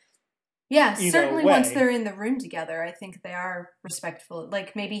 Certainly way. Once they're in the room together, I think they are respectful.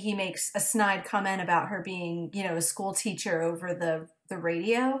 Like, maybe he makes a snide comment about her being, a school teacher over the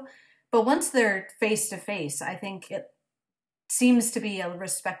radio. But once they're face to face, I think it seems to be a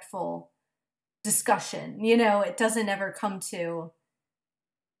respectful discussion. It doesn't ever come to,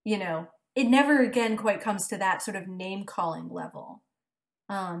 it never again quite comes to that sort of name calling level.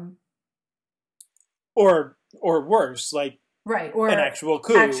 Or worse, like, right, or an actual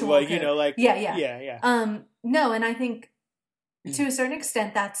coup, like, coup. No, and I think to a certain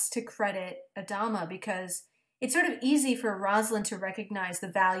extent that's to credit Adama, because it's sort of easy for Roslin to recognize the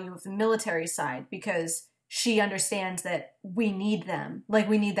value of the military side, because she understands that we need them, like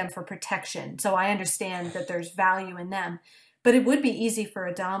we need them for protection. So I understand that there's value in them, but it would be easy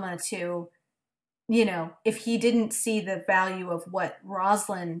for Adama to, if he didn't see the value of what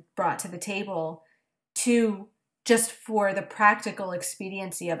Roslin brought to the table, to just for the practical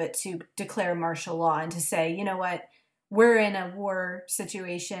expediency of it, to declare martial law and to say, you know what, we're in a war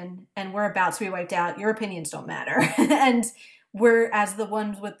situation and we're about to be wiped out. Your opinions don't matter. And we're, as the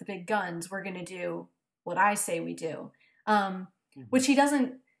ones with the big guns, we're going to do what I say we do. Which he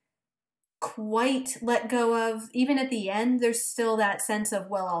doesn't quite let go of. Even at the end, there's still that sense of,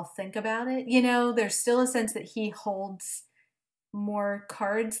 well, I'll think about it. There's still a sense that he holds more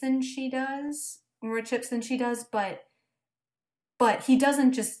cards than she does, more chips than she does, but he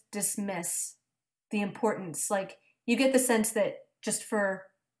doesn't just dismiss the importance. Like, you get the sense that just for,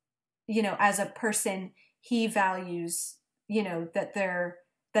 as a person, he values, that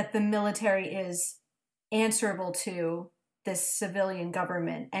the military is answerable to this civilian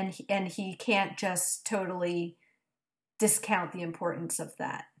government, and he can't just totally discount the importance of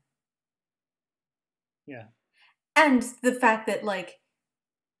that. Yeah. And the fact that, like,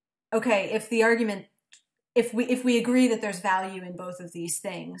 okay, if we agree that there's value in both of these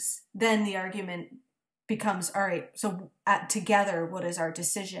things, then the argument becomes, all right, so together, what is our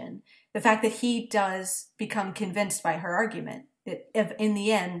decision? The fact that he does become convinced by her argument, that if in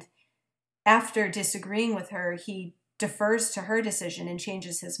the end, after disagreeing with her, he defers to her decision and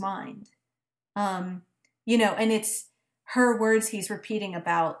changes his mind. You know, and it's her words he's repeating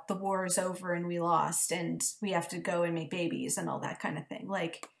about the war is over and we lost and we have to go and make babies and all that kind of thing.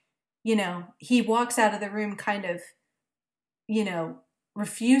 Like, you know, he walks out of the room kind of, you know,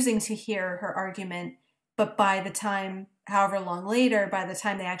 refusing to hear her argument. But by the time, however long later, by the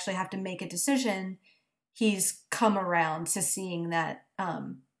time they actually have to make a decision, he's come around to seeing that,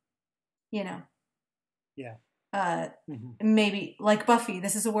 you know, yeah, maybe like Buffy,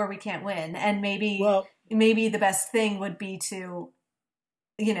 this is a war we can't win. And maybe the best thing would be to,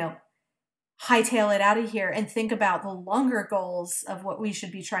 you know, hightail it out of here and think about the longer goals of what we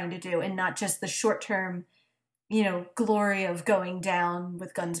should be trying to do and not just the short term, you know, glory of going down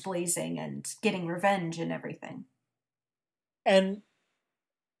with guns blazing and getting revenge and everything. And,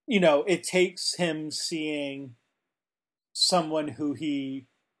 you know, it takes him seeing someone who he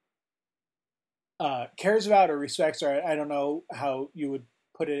cares about or respects, or I don't know how you would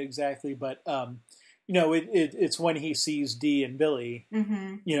put it exactly, but, you know, it's when he sees Dee and Billy,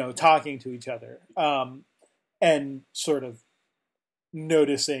 you know, talking to each other, and sort of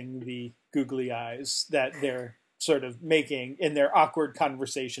noticing the googly eyes that they're sort of making in their awkward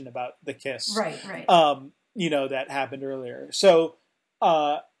conversation about the kiss. Right. You know, that happened earlier. So,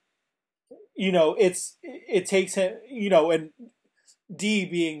 you know, it takes him, you know, and Dee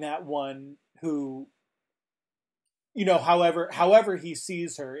being that one who, you know, however he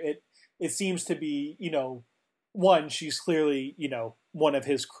sees her, it seems to be, you know, one, she's clearly, you know, one of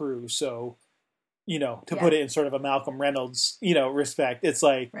his crew. So, you know, to put it in sort of a Malcolm Reynolds, you know, respect, it's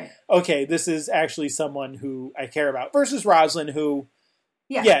like, okay, this is actually someone who I care about versus Rosalind, who,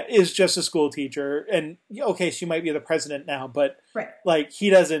 is just a school teacher. And okay, she might be the president now, but like he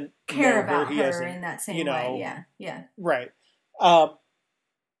doesn't care about her in that same way. Yeah. Right.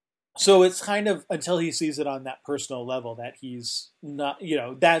 So it's kind of until he sees it on that personal level that he's not, you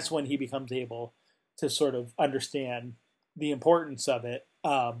know, that's when he becomes able to sort of understand the importance of it,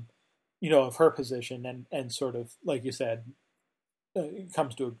 you know, of her position and sort of, like you said,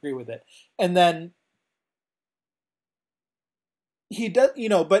 comes to agree with it. And then he does, you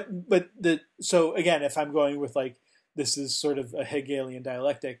know, so again, if I'm going with like, this is sort of a Hegelian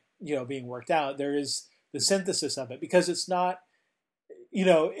dialectic, you know, being worked out, there is the synthesis of it because it's not, you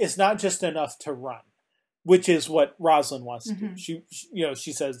know, it's not just enough to run, which is what Rosalind wants to do. She, you know,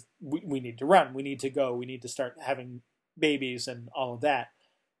 she says, we need to run, we need to go, we need to start having babies and all of that.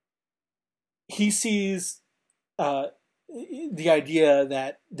 He sees the idea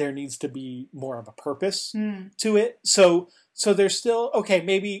that there needs to be more of a purpose to it. So there's still, okay,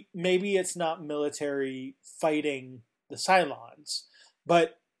 maybe it's not military fighting the Cylons,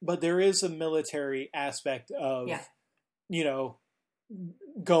 but there is a military aspect of, you know,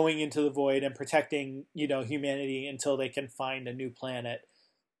 going into the void and protecting, you know, humanity until they can find a new planet,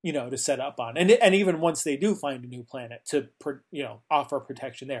 you know, to set up on. And even once they do find a new planet to, you know, offer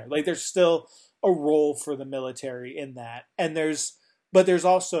protection there, like there's still a role for the military in that. And there's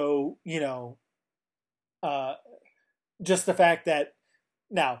also, you know, just the fact that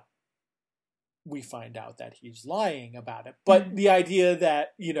now we find out that he's lying about it, but the idea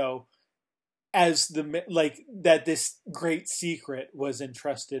that, you know, as that this great secret was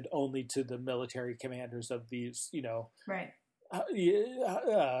entrusted only to the military commanders of these, you know,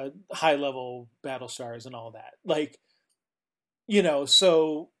 high level battle stars and all that. Like, you know,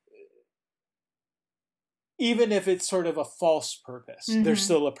 so even if it's sort of a false purpose, there's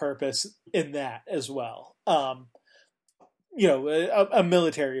still a purpose in that as well. You know, a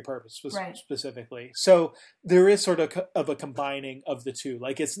military purpose specifically. So there is sort of a combining of the two.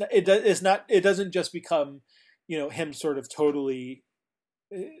 Like it doesn't just become, you know, him sort of totally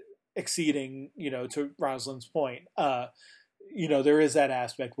exceeding, you know, to Rosalind's point. You know, there is that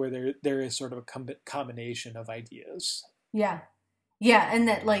aspect where there is sort of a combination of ideas. Yeah, and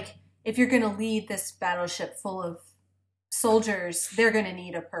that, like, if you're going to lead this battleship full of soldiers, they're going to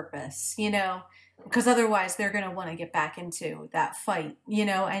need a purpose, you know. Because otherwise they're going to want to get back into that fight, you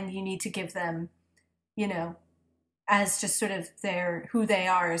know, and you need to give them, you know, as just sort of who they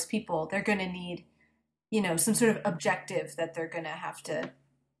are as people, they're going to need, you know, some sort of objective that they're going to have to,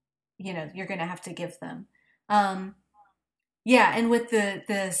 you know, you're going to have to give them. And with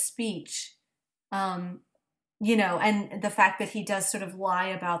the speech, you know, and the fact that he does sort of lie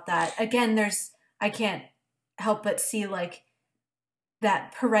about that. Again, I can't help but see like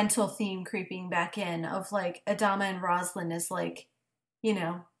that parental theme creeping back in of like Adama and Roslin is like, you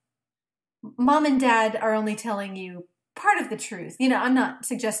know, mom and dad are only telling you part of the truth. You know, I'm not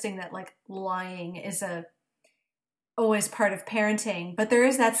suggesting that like lying is always part of parenting, but there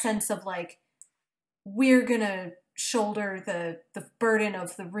is that sense of like, we're gonna shoulder the burden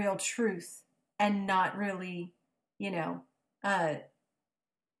of the real truth and not really, you know,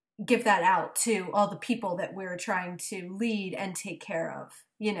 give that out to all the people that we're trying to lead and take care of.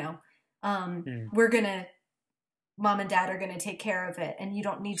 You know, we're gonna, mom and dad are gonna take care of it, and you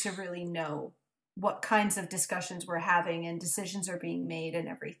don't need to really know what kinds of discussions we're having and decisions are being made and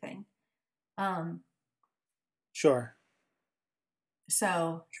everything. Sure.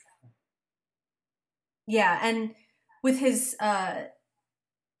 So yeah, and with his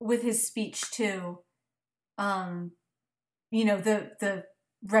speech too, you know, the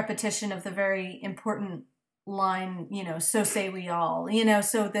repetition of the very important line, you know, so say we all, you know,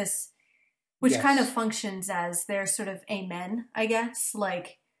 so this, which Yes. kind of functions as their sort of amen, I guess,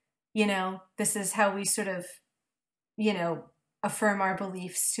 like, you know, this is how we sort of, you know, affirm our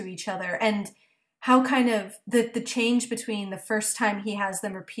beliefs to each other. And how kind of the change between the first time he has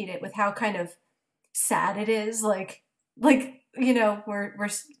them repeat it with how kind of sad it is, like, you know, we're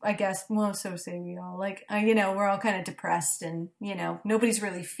I guess, well, so say we all, like, you know, we're all kind of depressed and, you know, nobody's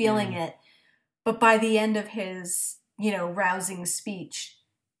really feeling it. But by the end of his, you know, rousing speech,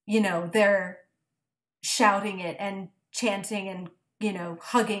 you know, they're shouting it and chanting and, you know,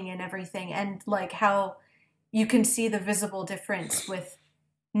 hugging and everything. And like how you can see the visible difference with,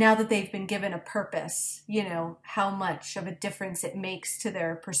 now that they've been given a purpose, you know, how much of a difference it makes to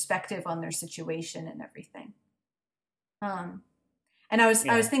their perspective on their situation and everything. And I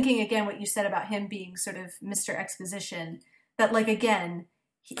was thinking again what you said about him being sort of Mr. Exposition, that like again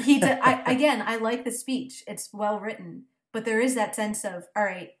I like the speech, it's well written, but there is that sense of, all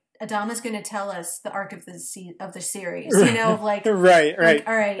right, Adama's going to tell us the arc of the series, you know, like right. like,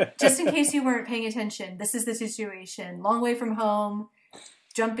 all right, just in case you weren't paying attention, this is the situation: long way from home,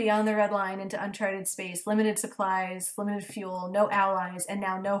 jump beyond the red line into uncharted space, limited supplies, limited fuel, no allies, and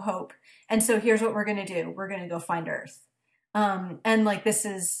now no hope. And so here's what we're going to do. We're going to go find Earth. And like, this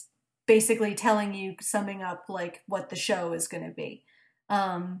is basically telling you, summing up like what the show is going to be.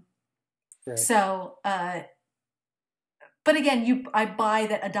 Right. So, but again, I buy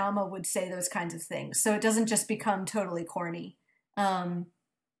that Adama would say those kinds of things. So it doesn't just become totally corny.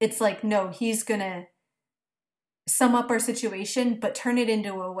 It's like, no, he's going to sum up our situation, but turn it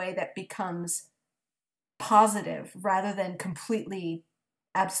into a way that becomes positive rather than completely,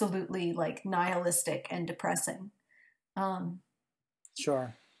 absolutely like nihilistic and depressing.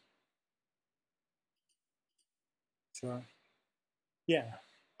 Sure. Yeah.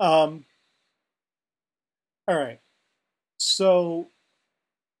 All right. So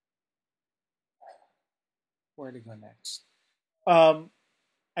where to go next?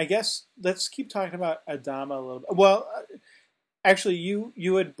 I guess let's keep talking about Adama a little bit. Well, actually,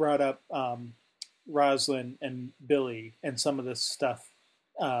 you had brought up Roslin and Billy and some of this stuff.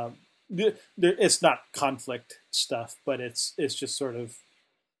 It's not conflict stuff, but it's just sort of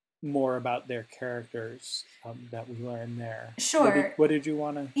more about their characters that we learn there. Sure. What did you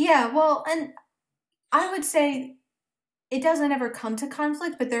want to? Yeah, well, and I would say it doesn't ever come to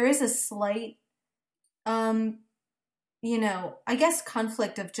conflict, but there is a slight, you know, I guess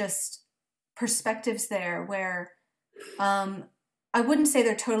conflict of just perspectives there where I wouldn't say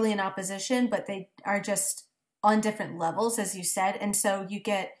they're totally in opposition, but they are just on different levels, as you said. And so you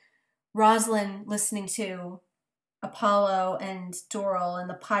get Roslin listening to Apollo and Doral and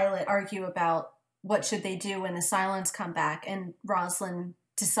the pilot argue about what should they do when the Cylons come back, and Roslin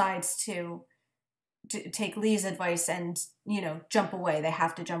decides to take Lee's advice and, you know, jump away. They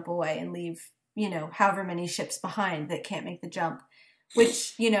have to jump away and leave, you know, however many ships behind that can't make the jump,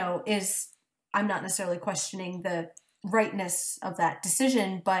 which, you know, is, I'm not necessarily questioning the rightness of that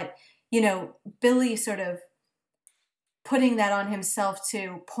decision, but, you know, Billy sort of putting that on himself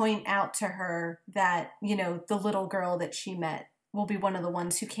to point out to her that, you know, the little girl that she met will be one of the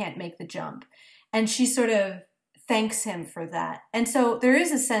ones who can't make the jump. And she sort of thanks him for that. And so there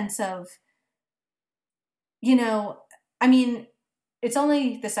is a sense of, you know, I mean, it's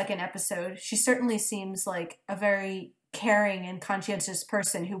only the second episode. She certainly seems like a very caring and conscientious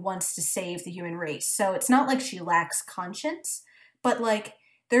person who wants to save the human race. So it's not like she lacks conscience, but like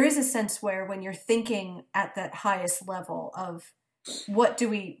there is a sense where when you're thinking at that highest level of what do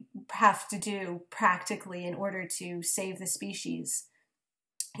we have to do practically in order to save the species,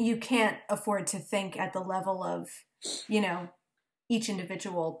 you can't afford to think at the level of, you know, each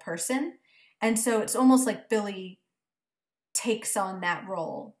individual person. And so it's almost like Billy takes on that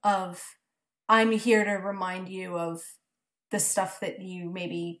role of, I'm here to remind you of the stuff that you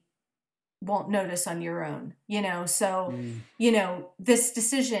maybe won't notice on your own, so this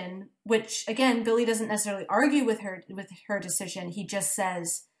decision, which again Billy doesn't necessarily argue with her decision, he just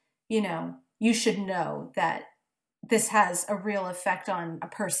says, you should know that this has a real effect on a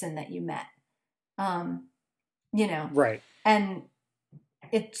person that you met, right, and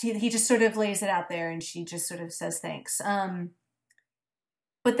he just sort of lays it out there, and she just sort of says thanks.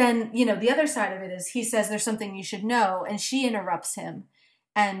 But then, the other side of it is he says there's something you should know, and she interrupts him.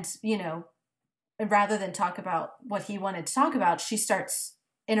 And, rather than talk about what he wanted to talk about, she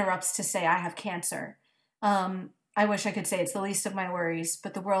interrupts to say, I have cancer. I wish I could say it's the least of my worries,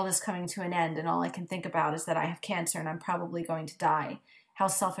 but the world is coming to an end, and all I can think about is that I have cancer and I'm probably going to die. How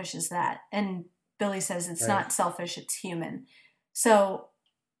selfish is that? And Billy says it's not selfish, it's human. So,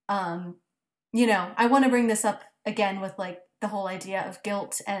 I want to bring this up again with like the whole idea of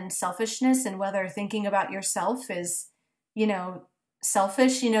guilt and selfishness, and whether thinking about yourself is,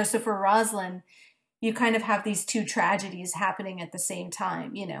 selfish. So for Rosalind, you kind of have these two tragedies happening at the same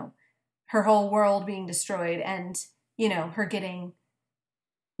time, her whole world being destroyed and, her getting,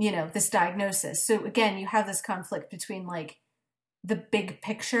 this diagnosis. So again, you have this conflict between like the big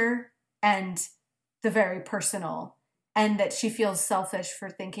picture and the very personal, and that she feels selfish for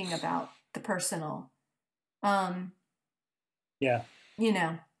thinking about the personal. Yeah.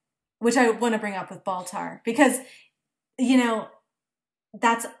 Which I want to bring up with Baltar, because,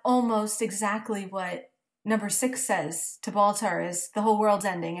 that's almost exactly what number 6 says to Baltar, is the whole world's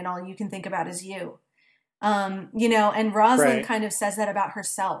ending and all you can think about is you. And Rosalind kind of says that about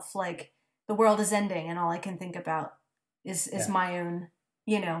herself, like the world is ending and all I can think about is my own,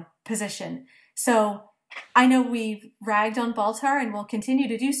 position. So I know we've ragged on Baltar and we'll continue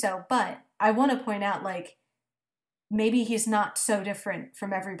to do so, but I want to point out, like, maybe he's not so different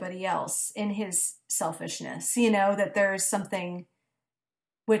from everybody else in his selfishness, that there's something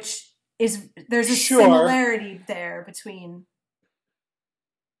which is, there's a similarity there between.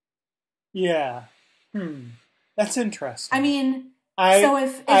 Yeah. That's interesting. I mean, I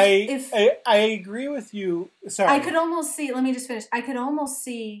agree with you. Sorry. I could almost see, let me just finish. I could almost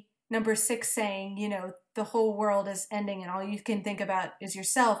see number 6 saying, the whole world is ending and all you can think about is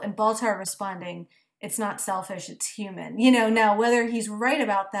yourself, and Baltar responding, it's not selfish, it's human. Now whether he's right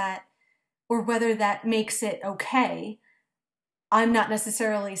about that or whether that makes it okay, I'm not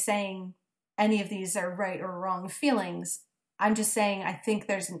necessarily saying any of these are right or wrong feelings. I'm just saying I think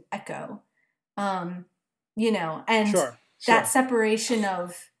there's an echo, and that separation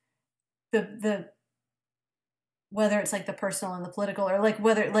of the whether it's like the personal and the political, or like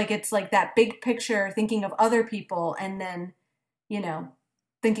whether like it's like that big picture thinking of other people and then,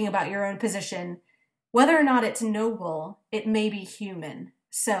 thinking about your own position, whether or not it's noble, it may be human.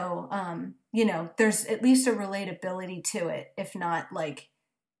 So, there's at least a relatability to it, if not like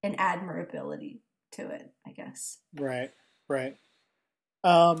an admirability to it, I guess. Right.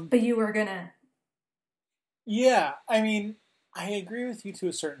 But you were gonna. Yeah, I mean, I agree with you to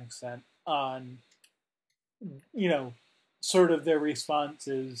a certain extent on, sort of their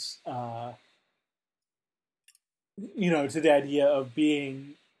responses, to the idea of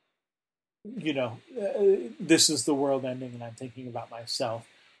being, this is the world ending and I'm thinking about myself.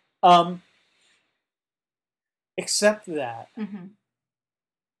 Except that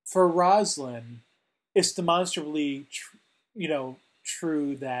for Rosalind, it's demonstrably,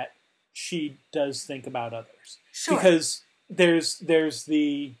 true that she does think about others. Sure. Because there's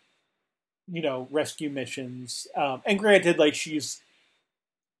the, rescue missions, and granted, like, she's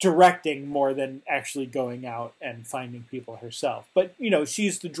directing more than actually going out and finding people herself. But,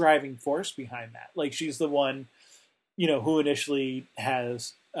 she's the driving force behind that. Like, she's the one, who initially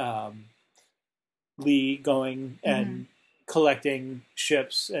has Lee going and collecting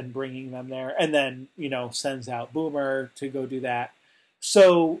ships and bringing them there, and then, sends out Boomer to go do that.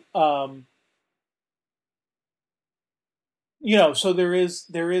 So, so there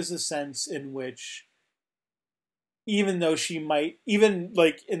is a sense in which, even though she might, even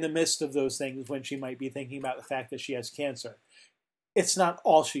like in the midst of those things, when she might be thinking about the fact that she has cancer, it's not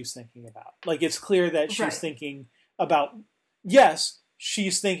all she's thinking about. Like, it's clear that she's thinking about, yes,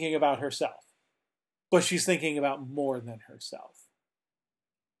 she's thinking about herself, but she's thinking about more than herself.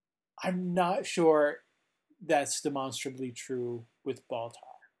 I'm not sure that's demonstrably true with Baltar.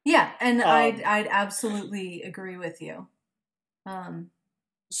 Yeah, and I'd absolutely agree with you.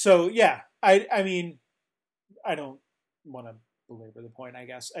 So yeah, I mean, I don't want to belabor the point, I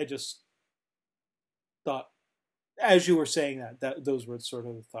guess. I just thought, as you were saying that those were sort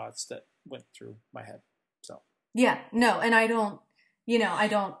of the thoughts that went through my head. So yeah, no, and I don't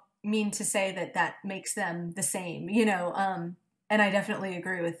mean to say that makes them the same, and I definitely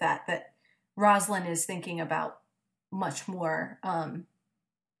agree with that Rosalind is thinking about much more, and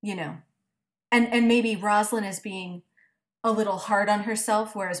maybe Rosalind is being a little hard on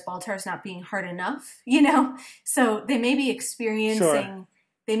herself, whereas Baltar's not being hard enough, So they may be sure.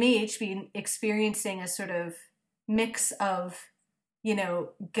 they may each be experiencing a sort of mix of,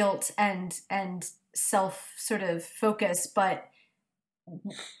 guilt and self sort of focus, but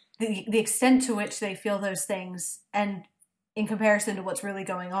the extent to which they feel those things and in comparison to what's really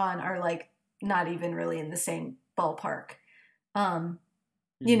going on are like not even really in the same ballpark.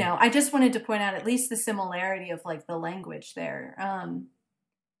 I just wanted to point out at least the similarity of like the language there.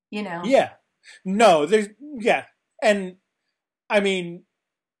 Yeah. No, there's yeah. And I mean,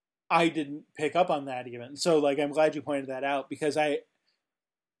 I didn't pick up on that even. So like I'm glad you pointed that out because I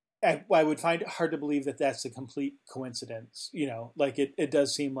would find it hard to believe that that's a complete coincidence. Like it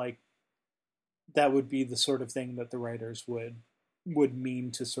does seem like that would be the sort of thing that the writers would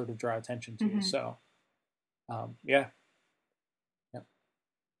mean to sort of draw attention to. Mm-hmm. So, yeah.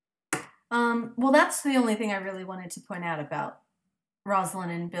 Well, that's the only thing I really wanted to point out about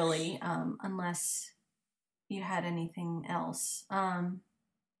Rosalind and Billy, unless you had anything else. No?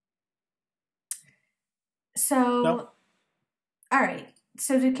 All right.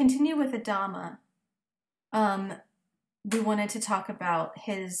 So to continue with Adama, we wanted to talk about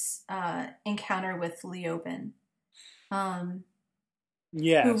his encounter with Leoben,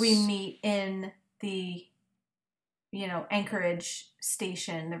 Yes. who we meet in the Anchorage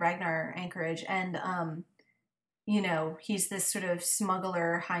station, the Ragnar Anchorage, and he's this sort of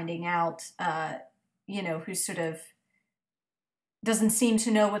smuggler hiding out, who sort of doesn't seem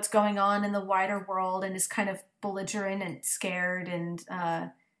to know what's going on in the wider world and is kind of belligerent and scared and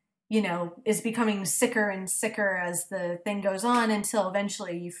is becoming sicker and sicker as the thing goes on until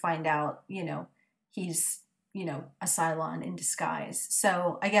eventually you find out, he's, a Cylon in disguise.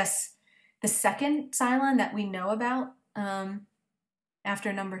 So I guess the second Cylon that we know about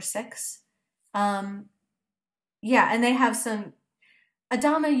after number 6. Yeah, and they have some...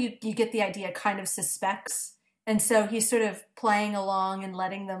 Adama, you get the idea, kind of suspects. And so he's sort of playing along and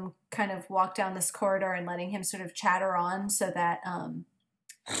letting them kind of walk down this corridor and letting him sort of chatter on so that,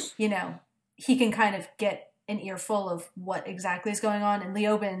 he can kind of get an earful of what exactly is going on. And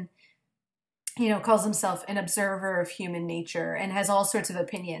Leoben, calls himself an observer of human nature and has all sorts of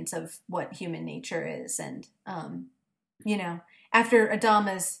opinions of what human nature is. And, after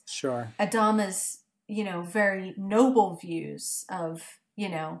Adama's, Sure. very noble views of,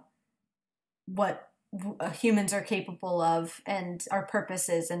 what humans are capable of and our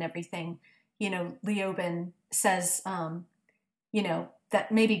purposes and everything, Leoben says,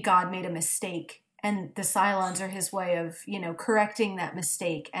 that maybe God made a mistake and the Cylons are his way of, correcting that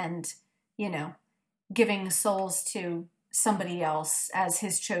mistake and, giving souls to somebody else as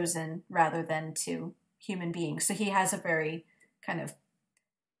his chosen rather than to human beings. So he has a very kind of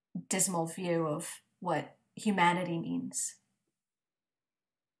dismal view of what humanity means.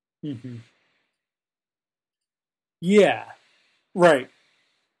 Mm-hmm. Yeah, right.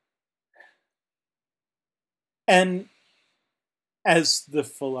 And as the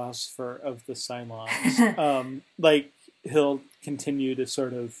philosopher of the Cylons, like he'll continue to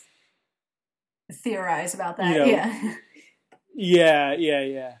sort of theorize about that. Yeah.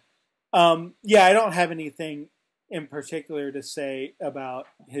 Yeah. I don't have anything in particular to say about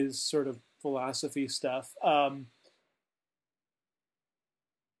his sort of philosophy stuff.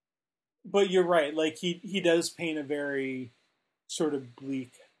 But you're right. Like he does paint a very sort of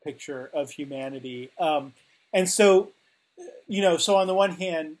bleak picture of humanity. And so, so on the one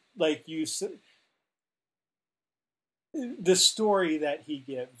hand, like the story that he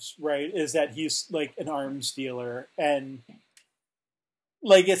gives, right, is that he's like an arms dealer and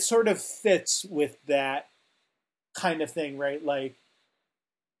like it sort of fits with that kind of thing, right? Like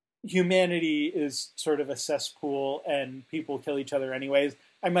humanity is sort of a cesspool and people kill each other anyways.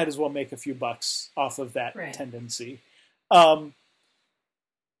 I might as well make a few bucks off of that tendency. But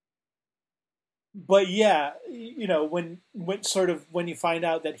yeah, when you find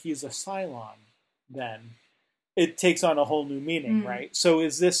out that he's a Cylon, then it takes on a whole new meaning, right? So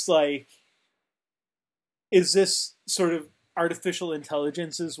is this sort of artificial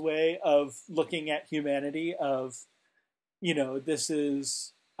intelligence's way of looking at humanity of, this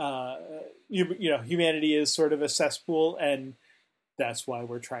is, humanity is sort of a cesspool and that's why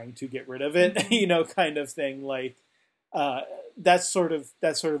we're trying to get rid of it, kind of thing. Like, that's sort of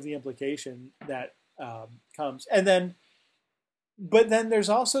the implication that comes. And then but then there's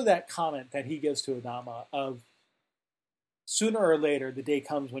also that comment that he gives to Adama of, sooner or later, the day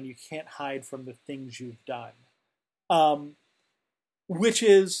comes when you can't hide from the things you've done. Which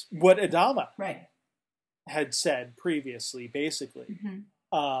is what Adama right. had said previously, basically,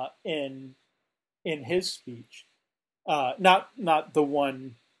 in his speech. Not the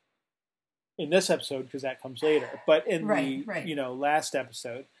one in this episode, because that comes later, but in the last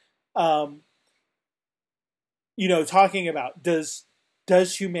episode, talking about does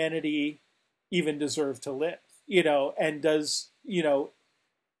humanity even deserve to live? And does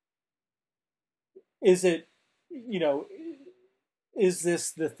is it is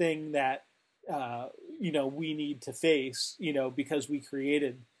this the thing that we need to face because we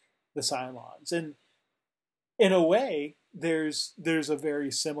created the Cylons? And in a way, there's a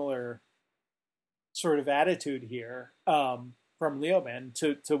very similar sort of attitude here from Leoben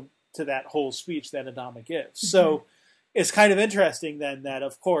to that whole speech that Adama gives. So it's kind of interesting then that,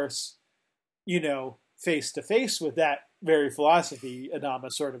 of course, face to face with that very philosophy,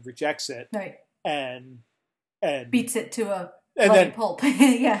 Adama sort of rejects it, right, and beats it to a bloody pulp.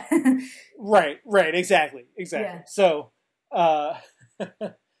 Yeah. Right, exactly. Yeah. So,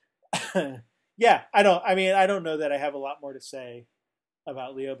 yeah, I don't know that I have a lot more to say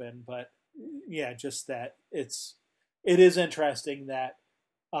about Leoben, but yeah, just that it is interesting that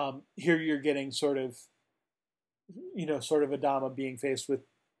here you're getting sort of Adama being faced with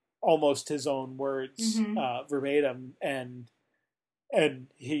almost his own words verbatim, and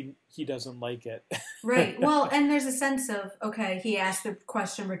he doesn't like it. Right. Well, and there's a sense of, okay, he asked the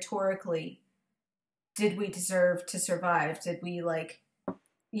question rhetorically, did we deserve to survive? Did we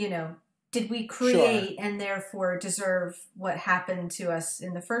did we create and therefore deserve what happened to us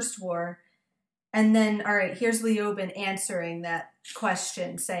in the first war? And then, all right, here's Leoben answering that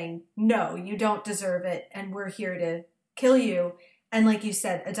question, saying, no, you don't deserve it, and we're here to kill you. And like you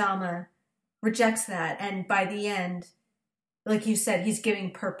said, Adama rejects that. And by the end, like you said, he's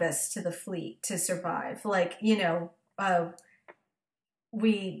giving purpose to the fleet to survive. Like, we, have,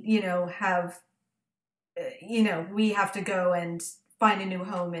 we have to go and find a new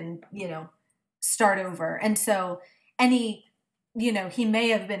home and, start over. And so he may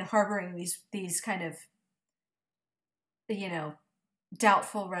have been harboring these kind of,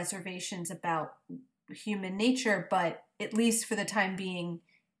 doubtful reservations about human nature, but at least for the time being,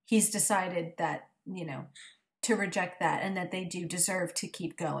 he's decided that, to reject that and that they do deserve to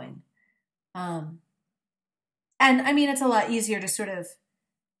keep going. And I mean, it's a lot easier to sort of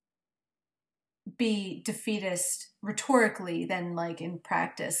be defeatist rhetorically than like in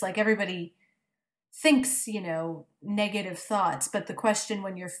practice. Like everybody thinks, negative thoughts, but the question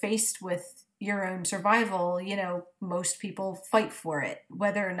when you're faced with your own survival, most people fight for it,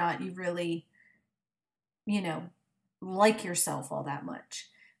 whether or not you really, like yourself all that much.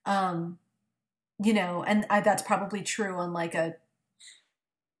 And that's probably true on like a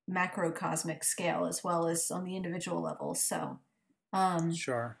macrocosmic scale as well as on the individual level. So,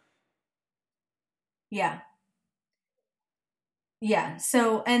 sure. Yeah. Yeah.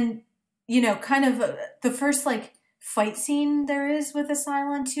 So, and, kind of the first like fight scene there is with a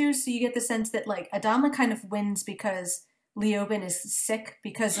Cylon too. So you get the sense that like Adama kind of wins because Leoben is sick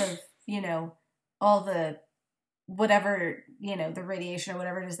because of, all the whatever, the radiation or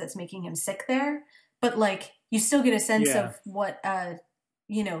whatever it is that's making him sick there. But like you still get a sense of what a,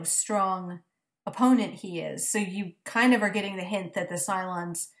 strong opponent he is. So you kind of are getting the hint that the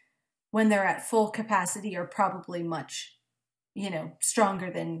Cylons, when they're at full capacity, are probably much,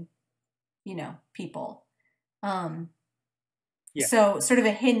 stronger than, people. So sort of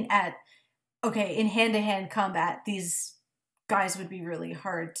a hint at, okay, in hand-to-hand combat, these guys would be really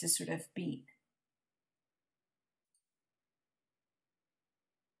hard to sort of beat.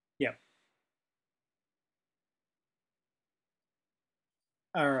 Yeah.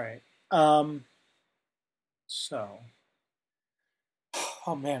 All right. So,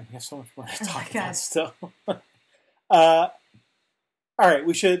 oh man, we have so much more to talk about still. All right,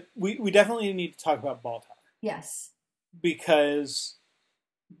 we definitely need to talk about Baltar. Yes. Because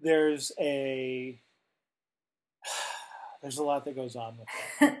there's a lot that goes on with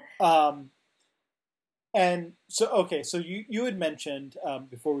that. And so, okay, so you had mentioned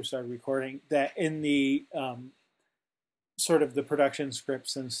before we started recording that in the sort of the production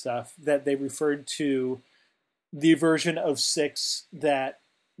scripts and stuff that they referred to the version of Six that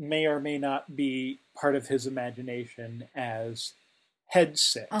may or may not be part of his imagination as Head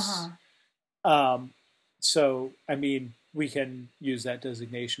Six. So, I mean, we can use that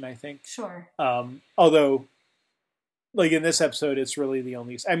designation, I think. Sure. Although, like in this episode, it's really the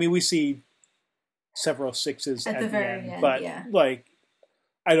only... I mean, we see several sixes at the very end. end, But yeah. like,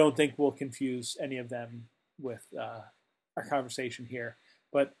 I don't think we'll confuse any of them with our conversation here.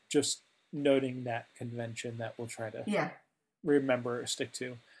 But just noting that convention that we'll try to remember or stick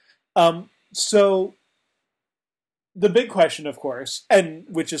to. So the big question, of course, and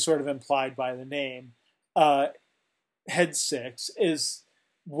which is sort of implied by the name, Head 6, is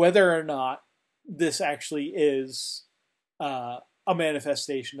whether or not this actually is a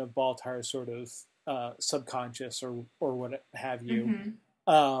manifestation of Baltar's sort of subconscious or what have you,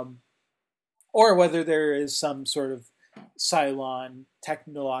 or whether there is some sort of Cylon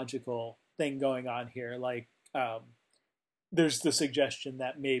technological thing going on here. Like, there's the suggestion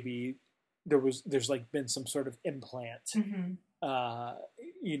that maybe there's like been some sort of implant,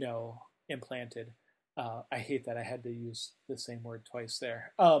 implanted. I hate that I had to use the same word twice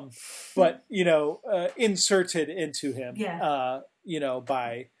there. But inserted into him,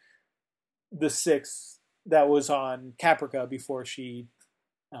 by the sixth that was on Caprica before she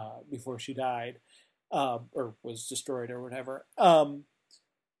died, or was destroyed or whatever.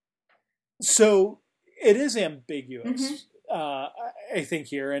 So it is ambiguous, I think,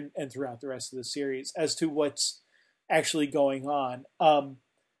 here and throughout the rest of the series as to what's actually going on.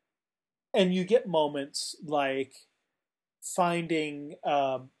 And you get moments like finding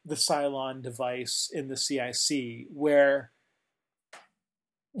the Cylon device in the CIC where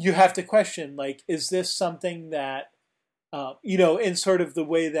you have to question, like, is this something that, in sort of the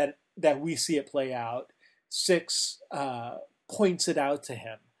way that we see it play out, Six points it out to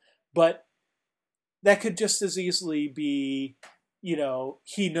him. But that could just as easily be,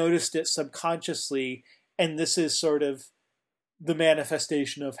 he noticed it subconsciously, and this is sort of the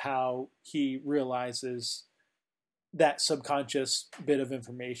manifestation of how he realizes that subconscious bit of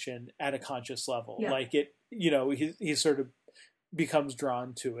information at a conscious level. Yeah. Like it, he sort of becomes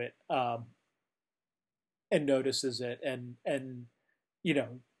drawn to it, and notices it, and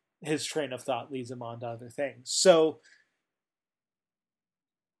his train of thought leads him on to other things. So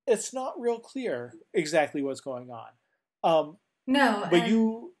it's not real clear exactly what's going on. No, but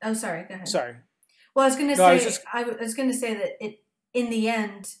oh, sorry. Go ahead. Sorry. Well, I was going to say, I was going to say that in the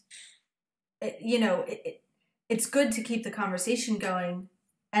end, it's good to keep the conversation going,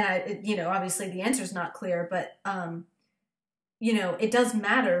 and obviously the answer's not clear, but it does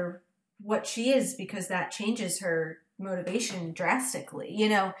matter what she is, because that changes her motivation drastically.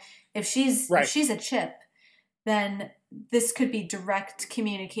 If she's a chip, then this could be direct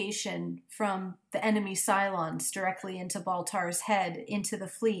communication from the enemy Cylons directly into Baltar's head, into the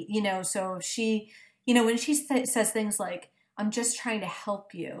fleet. So if she, when she says things like, "I'm just trying to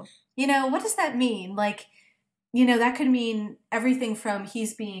help you," what does that mean? Like, that could mean everything from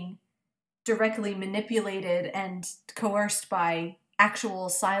he's being directly manipulated and coerced by actual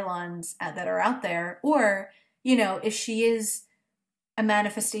Cylons that are out there, or, if she is a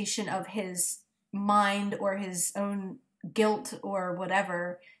manifestation of his mind or his own guilt or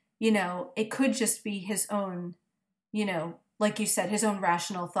whatever, it could just be his own, like you said, his own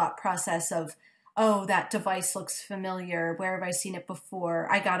rational thought process of, oh, that device looks familiar. Where have I seen it before?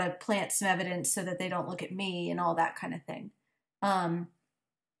 I got to plant some evidence so that they don't look at me, and all that kind of thing. And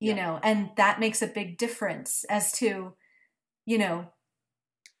that makes a big difference as to,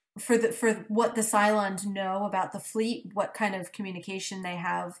 for what the Cylons know about the fleet, what kind of communication they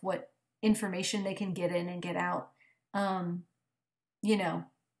have, what information they can get in and get out.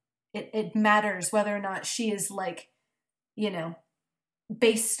 It matters whether or not she is like,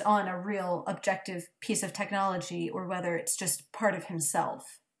 based on a real objective piece of technology, or whether it's just part of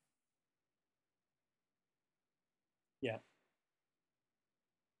himself. Yeah.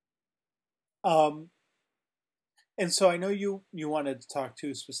 And so I know you wanted to talk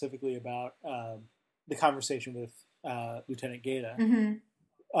too specifically about the conversation with Lieutenant Gaeta,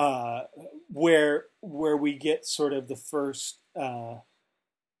 where we get sort of the first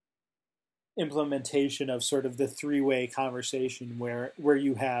implementation of sort of the three-way conversation, where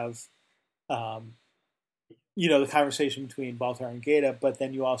you have the conversation between Baltar and Gaeta, but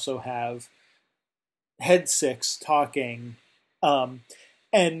then you also have Head 6 talking,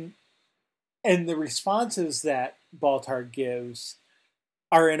 and the responses that Baltar gives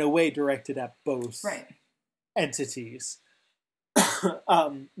are in a way directed at both entities.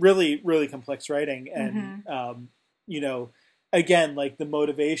 Really, really complex writing, and again, like the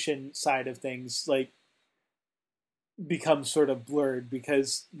motivation side of things, like becomes sort of blurred,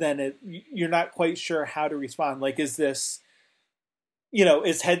 because then you're not quite sure how to respond. Like, is this,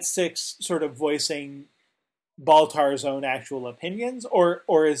 is Head 6 sort of voicing Baltar's own actual opinions,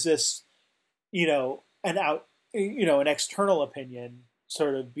 or is this, an external opinion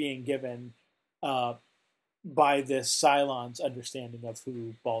sort of being given uh, by this Cylon's understanding of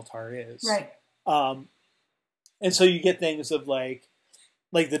who Baltar is. Right. And so you get things of like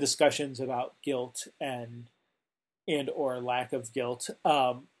the discussions about guilt and or lack of guilt,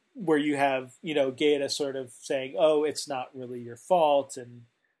 where you have, Gaeta sort of saying, "Oh, it's not really your fault," and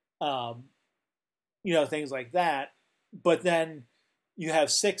things like that. But then you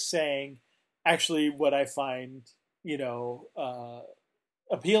have Six saying, "Actually, what I find,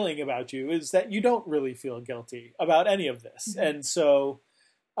 appealing about you is that you don't really feel guilty about any of this." Mm-hmm. And so,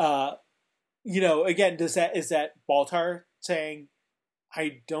 again, is that Baltar saying,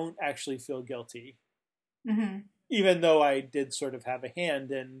 "I don't actually feel guilty," mm-hmm. even though I did sort of have a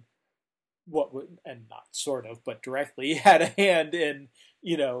hand in what would, and not sort of, but directly had a hand in,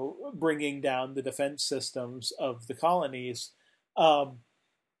 bringing down the defense systems of the colonies.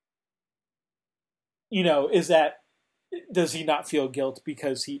 Is that, does he not feel guilt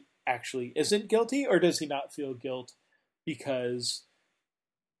because he actually isn't guilty, or does he not feel guilt because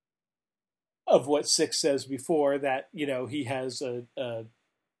of what Six says before, that, he has a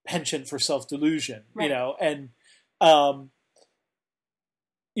penchant for self-delusion, right. And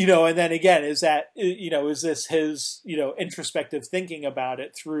and then again, is that, is this his, introspective thinking about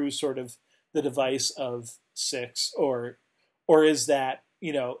it through sort of the device of Six, or is that,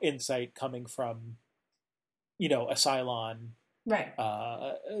 insight coming from, a Cylon right.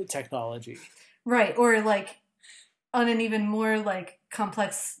 Technology. Right. Or like on an even more like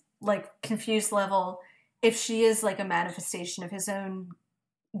complex, like confused level, if she is like a manifestation of his own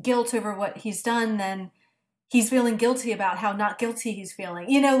guilt over what he's done, then he's feeling guilty about how not guilty he's feeling.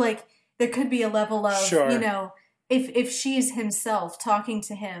 Like there could be a level of, sure. If she's himself talking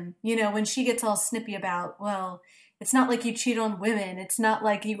to him, when she gets all snippy about, well, it's not like you cheat on women. It's not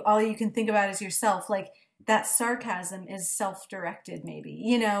like all you can think about is yourself. Like that sarcasm is self-directed, maybe,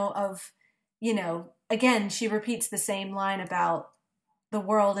 again, she repeats the same line about the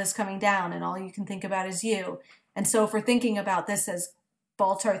world is coming down and all you can think about is you. And so if we're thinking about this as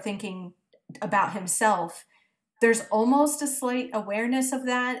Baltar thinking about himself, there's almost a slight awareness of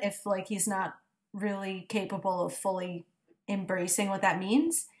that, if like he's not really capable of fully embracing what that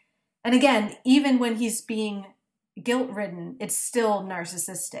means. And again, even when he's being guilt-ridden, it's still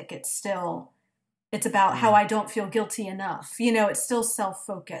narcissistic. It's about how I don't feel guilty enough. It's still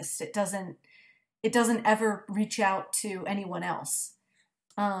self-focused. It doesn't ever reach out to anyone else.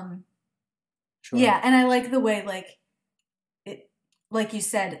 Sure. Yeah, and I like the way, like you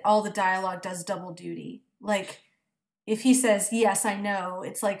said, all the dialogue does double duty. Like, if he says, "Yes, I know,"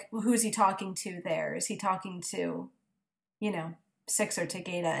 it's like, who's he talking to there? Is he talking to, Six or to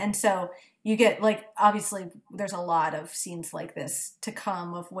Gaeta? And so you get, like, obviously there's a lot of scenes like this to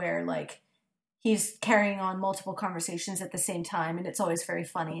come, of where, like, he's carrying on multiple conversations at the same time, and it's always very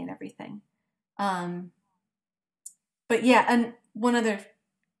funny and everything. But yeah, and one other,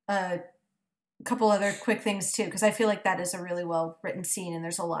 couple other quick things too, because I feel like that is a really well written scene and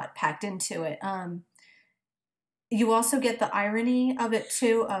there's a lot packed into it. You also get the irony of it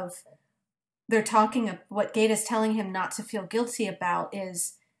too, of they're talking of what Gaeta's telling him not to feel guilty about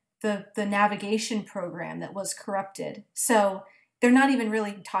is the navigation program that was corrupted. So they're not even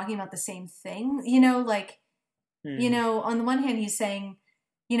really talking about the same thing, on the one hand, he's saying,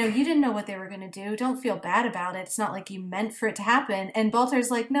 you didn't know what they were going to do. Don't feel bad about it. It's not like you meant for it to happen. And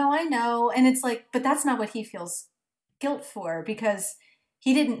Baltar's like, no, I know. And it's like, but that's not what he feels guilt for, because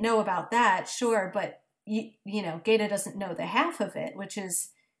he didn't know about that. Sure. But, Gaeta doesn't know the half of it, which is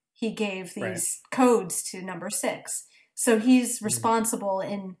he gave these codes to number 6. So he's responsible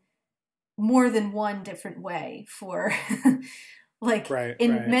in more than one different way for, in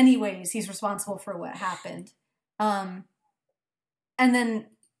many ways, he's responsible for what happened. And then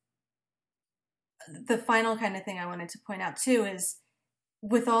the final kind of thing I wanted to point out too is,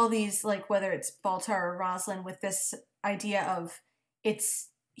 with all these, like, whether it's Baltar or Roslin, with this idea of it's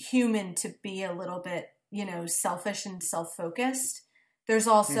human to be a little bit, selfish and self-focused. There's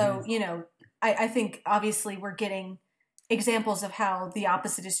also, I think obviously we're getting examples of how the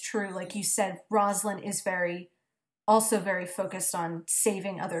opposite is true. Like you said, Roslin is also very focused on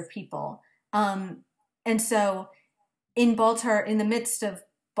saving other people. And so in the midst of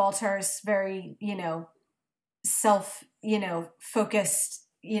Baltar's very, self, focused,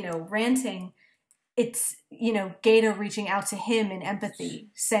 ranting, it's, Gaeta reaching out to him in empathy,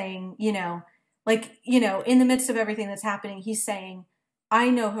 saying, in the midst of everything that's happening, he's saying, I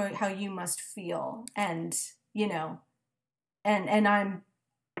know how you must feel, and, and I'm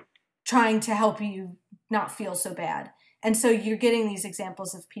trying to help you not feel so bad. And so you're getting these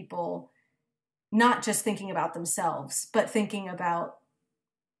examples of people not just thinking about themselves, but thinking about,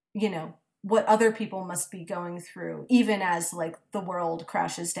 what other people must be going through, even as like the world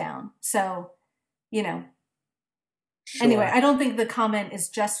crashes down. So, you know, Sure. Anyway, I don't think the comment is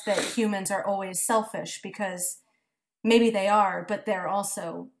just that humans are always selfish, because maybe they are, but they're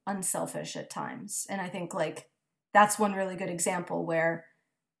also unselfish at times. And I think like that's one really good example where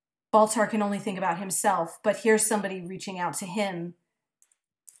Baltar can only think about himself, but here's somebody reaching out to him,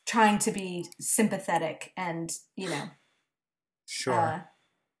 trying to be sympathetic and, Sure.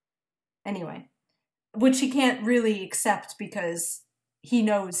 Anyway, which he can't really accept because he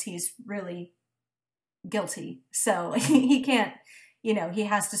knows he's really guilty. So he can't, he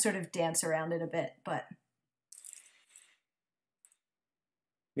has to sort of dance around it a bit, but.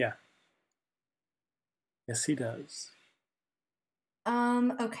 Yeah. Yes, he does.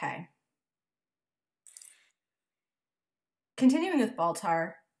 Okay. Continuing with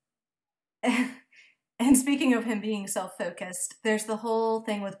Baltar, and speaking of him being self-focused, there's the whole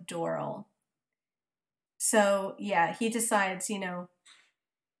thing with Doral. So, yeah, he decides,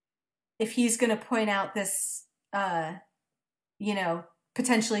 if he's going to point out this,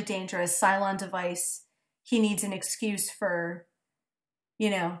 potentially dangerous Cylon device, he needs an excuse for,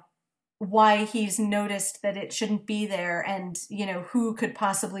 why he's noticed that it shouldn't be there, and, who could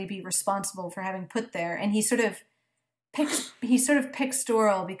possibly be responsible for having put there. And he sort of picks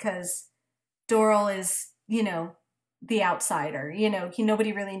Doral because Doral is, the outsider.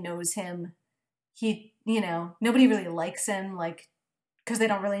 Nobody really knows him. Nobody really likes him, like, because they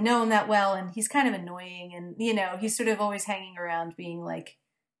don't really know him that well, and he's kind of annoying, and, he's sort of always hanging around being like,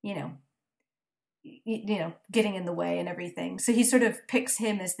 getting in the way and everything. So he sort of picks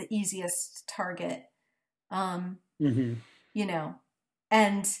him as the easiest target, and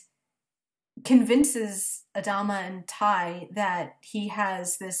convinces Adama and Tai that he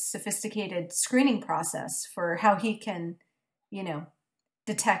has this sophisticated screening process for how he can,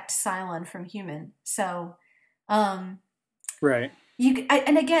 detect Cylon from human. So, right.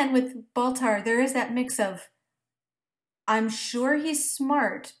 And again, with Baltar, there is that mix of, I'm sure he's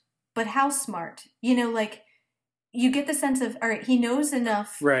smart, but how smart? Like, you get the sense of, all right, he knows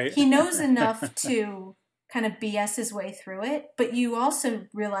enough. Right. He knows enough to kind of BS his way through it, but you also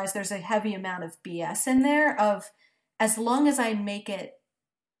realize there's a heavy amount of BS in there of, as long as I make it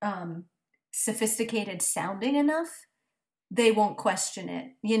sophisticated sounding enough, they won't question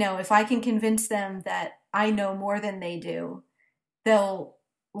it. If I can convince them that I know more than they do, they'll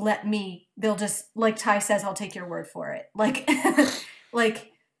just, like Tai says, I'll take your word for it. Like,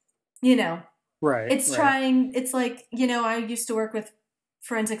 right. It's trying, it's like, I used to work with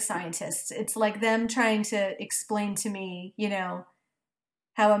forensic scientists. It's like them trying to explain to me,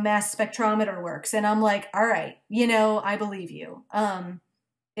 how a mass spectrometer works. And I'm like, all right, I believe you.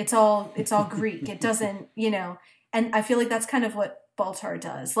 It's all Greek. It doesn't, and I feel like that's kind of what Baltar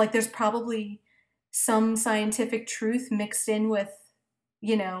does. Like, there's probably some scientific truth mixed in with,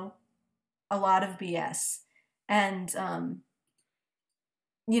 a lot of BS. And,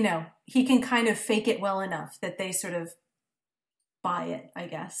 he can kind of fake it well enough that they sort of buy it, I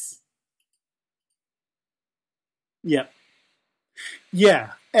guess. Yeah.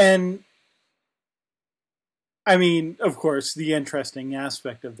 Yeah. And I mean, of course, the interesting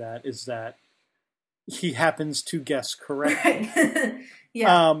aspect of that is that he happens to guess correctly. Right.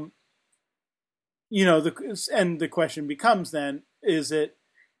 Yeah. The question becomes then, did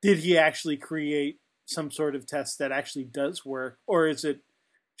he actually create some sort of test that actually does work, or is it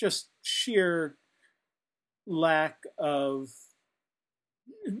just sheer lack of,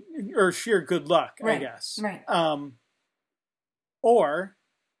 or sheer good luck, right. I guess. Right. Or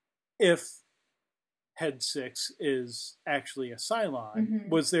if Head 6 is actually a Cylon,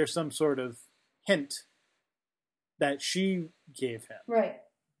 was there some sort of hint that she gave him? Right.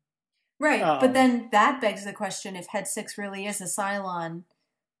 Right. But then that begs the question, if Head 6 really is a Cylon,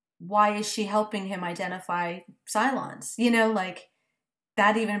 why is she helping him identify Cylons? Like,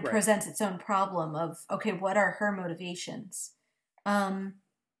 that even presents its own problem of, okay, what are her motivations?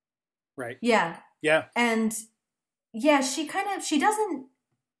 Right. Yeah. Yeah. And yeah, she doesn't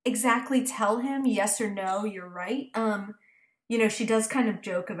exactly tell him yes or no, you're right. She does kind of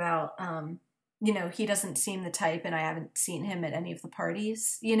joke about, he doesn't seem the type, and I haven't seen him at any of the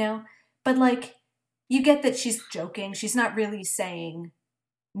parties, but like, you get that she's joking. She's not really saying,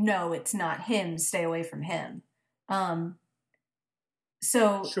 no, it's not him, stay away from him.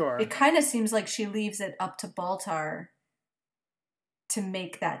 So sure. It kind of seems like she leaves it up to Baltar to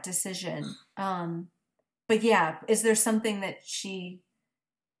make that decision. But yeah, is there something that she,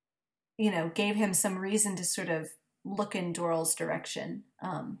 gave him some reason to sort of look in Doral's direction?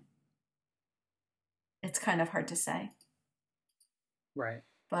 It's kind of hard to say. Right.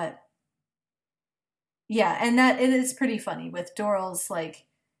 But Yeah, and that it is pretty funny with Doral's like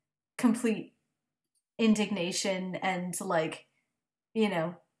complete indignation and like, you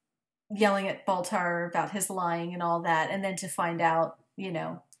know, yelling at Baltar about his lying and all that, and then to find out, you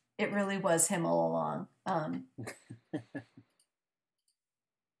know, it really was him all along.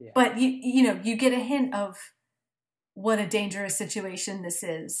 Yeah. But you know, you get a hint of what a dangerous situation this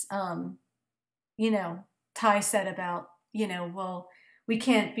is. You know, Ty said about, you know, well, we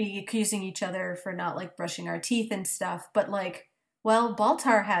can't be accusing each other for not like brushing our teeth and stuff, but like, well,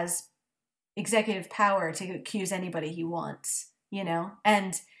 Baltar has executive power to accuse anybody he wants, you know?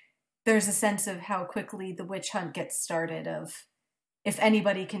 And there's a sense of how quickly the witch hunt gets started of if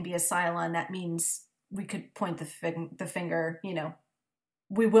anybody can be a Cylon, that means we could point the finger, you know,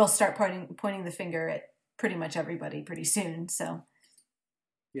 we will start pointing the finger at pretty much everybody pretty soon. So,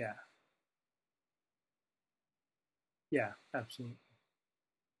 yeah, yeah, absolutely.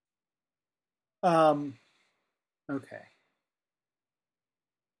 Okay.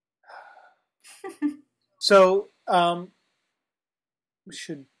 So, we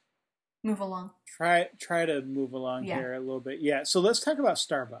should move along. try to move along here a little bit. Yeah. So let's talk about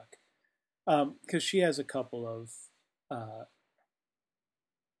Starbuck, because she has a couple of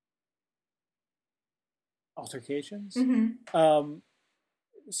altercations. Mm-hmm.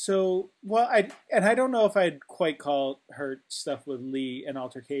 So, well, I don't know if I'd quite call her stuff with Lee an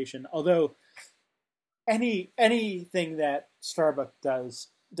altercation, although anything that Starbuck does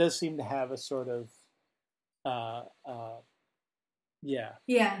seem to have a sort of yeah,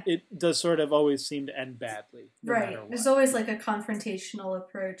 it does sort of always seem to end badly, right? There's always like a confrontational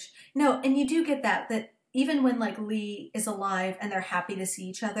approach. No, and you do get that even when like Lee is alive and they're happy to see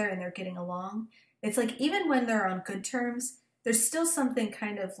each other and they're getting along, it's like even when they're on good terms, there's still something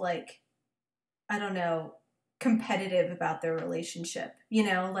kind of like, I don't know, competitive about their relationship. You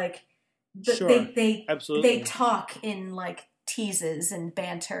know, like sure, they absolutely. they talk in like teases and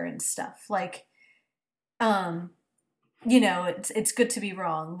banter and stuff. Like, you know, it's good to be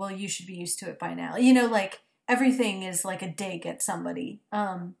wrong. Well, you should be used to it by now. You know, like everything is like a dig at somebody.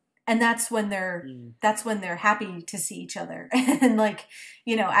 And that's when they're happy to see each other and like,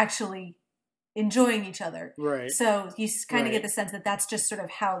 you know, actually enjoying each other. Right. So you kind of get the sense that that's just sort of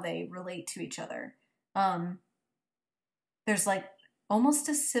how they relate to each other. There's like almost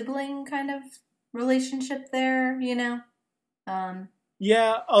a sibling kind of relationship there, you know?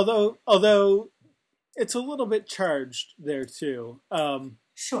 Yeah, although it's a little bit charged there too.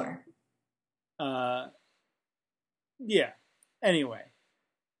 Sure. Yeah. Anyway,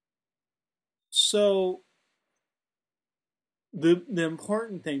 so the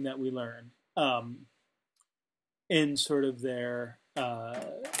important thing that we learn in sort of their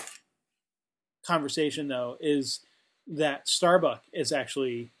conversation, though, is that Starbuck is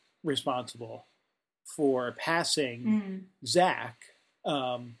actually responsible for passing Zach,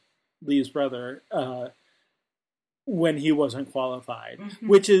 Lee's brother, when he wasn't qualified,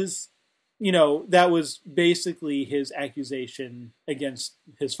 which is, you know, that was basically his accusation against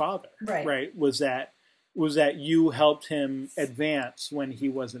his father, right? Was that you helped him advance when he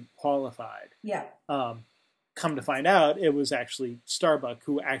wasn't qualified. Yeah. Come to find out, it was actually Starbuck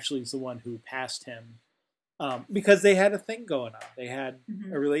who actually is the one who passed him, because they had a thing going on. They had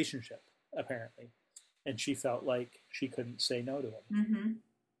a relationship, apparently, and she felt like she couldn't say no to him.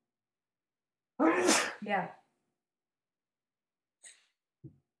 Yeah.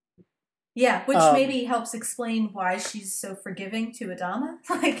 Yeah, which maybe helps explain why she's so forgiving to Adama.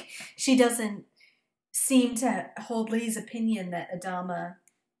 Like, she doesn't seem to hold Lee's opinion that Adama,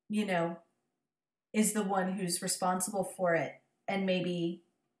 you know, is the one who's responsible for it. And maybe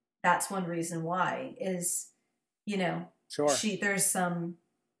that's one reason why is, you know,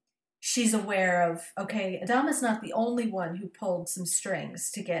 she's aware of, okay, Adama's not the only one who pulled some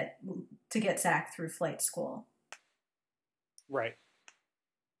strings to get Zach through flight school. Right.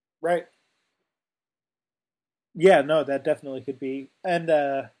 Right. Yeah, no, that definitely could be. And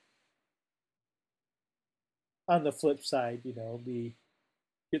on the flip side, you know, Lee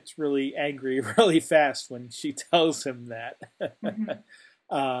gets really angry really fast when she tells him that.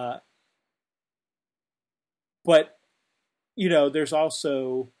 But, you know, there's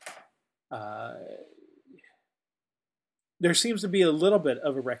also there seems to be a little bit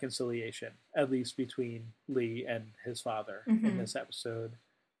of a reconciliation, at least between Lee and his father in this episode,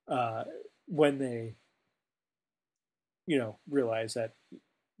 when they, you know, realize that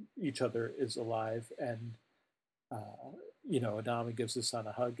each other is alive, and you know, Adama gives his son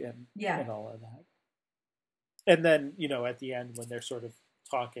a hug and all of that. And then, you know, at the end when they're sort of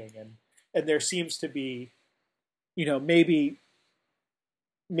talking, and there seems to be, you know, maybe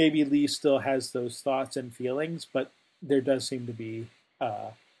maybe Lee still has those thoughts and feelings, but there does seem to be,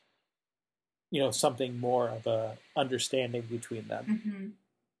 something more of a understanding between them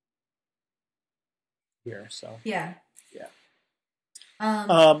here. So yeah.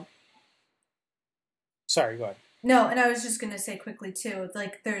 Sorry, go ahead. No, and I was just going to say quickly too,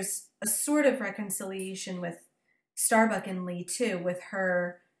 like there's a sort of reconciliation with Starbuck and Lee too, with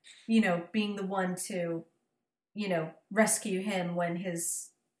her, being the one to, rescue him when his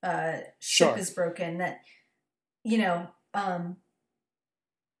ship is broken. That,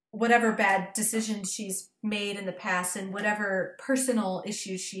 whatever bad decisions she's made in the past and whatever personal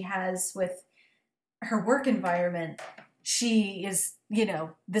issues she has with her work environment, she is,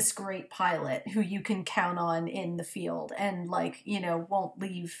 this great pilot who you can count on in the field and won't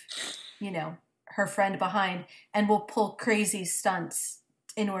leave, her friend behind and will pull crazy stunts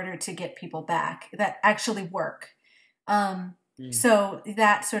in order to get people back that actually work. So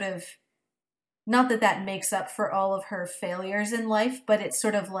that sort of, not that makes up for all of her failures in life, but it's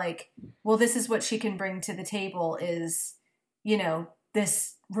sort of like, well, this is what she can bring to the table is,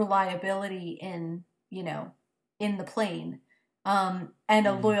 this reliability in the plane, and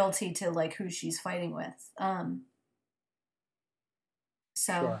a loyalty to like who she's fighting with.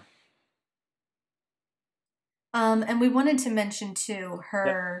 Sure. And we wanted to mention to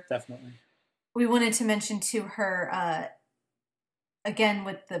her, definitely. We wanted to mention to her, again,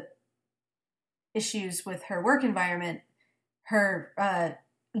 with the issues with her work environment, her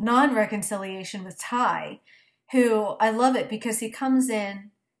non-reconciliation with Ty, who I love it because he comes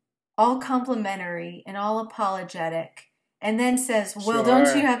in all complimentary and all apologetic and then says, well,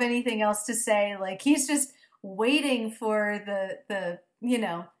 don't you have anything else to say? Like he's just waiting for the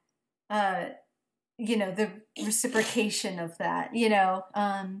reciprocation of that,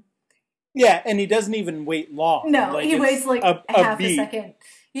 yeah, and he doesn't even wait long. No, he waits like half a second.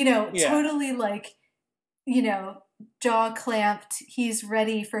 Totally like, jaw clamped. He's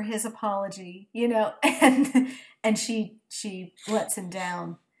ready for his apology, and she lets him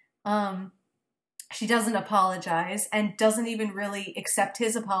down. She doesn't apologize and doesn't even really accept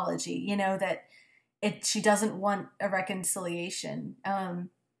his apology. She doesn't want a reconciliation.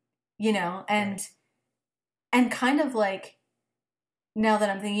 And kind of like, now that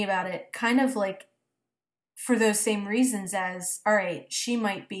I'm thinking about it, kind of like for those same reasons as, all right, she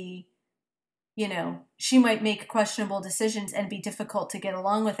might be, she might make questionable decisions and be difficult to get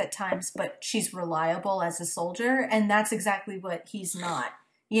along with at times, but she's reliable as a soldier. And that's exactly what he's not.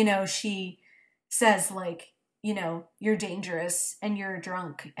 She says like, you're dangerous and you're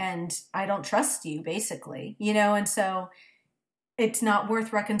drunk and I don't trust you, basically, and so it's not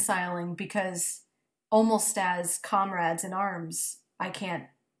worth reconciling because almost as comrades in arms, I can't,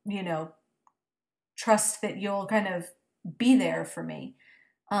 trust that you'll kind of be there for me.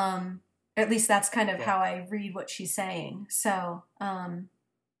 At least that's kind of how I read what she's saying. So,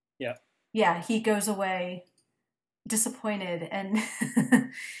 yeah, he goes away disappointed and,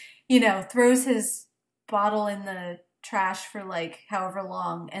 throws his bottle in the trash for like however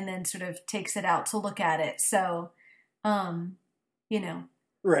long and then sort of takes it out to look at it. So, obviously,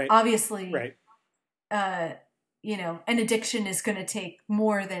 an addiction is going to take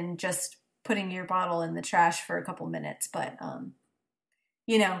more than just putting your bottle in the trash for a couple minutes. But,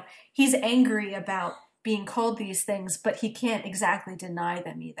 he's angry about being called these things, but he can't exactly deny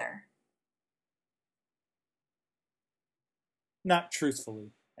them either. Not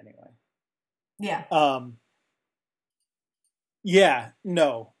truthfully, anyway. Yeah. Yeah,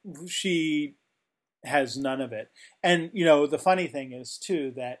 no, she has none of it. And, the funny thing is,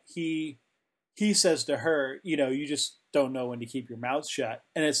 too, that he says to her, you just don't know when to keep your mouth shut.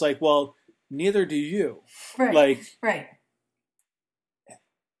 And it's like, well, neither do you. Right. Like, right.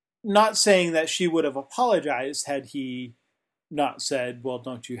 Not saying that she would have apologized had he not said, well,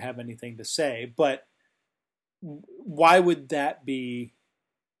 don't you have anything to say? But why would that be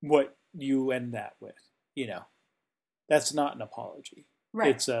what you end that with? That's not an apology.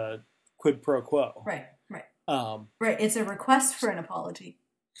 Right. It's a quid pro quo. Right. Right. It's a request for an apology.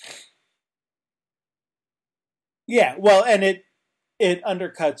 Yeah. Well, and it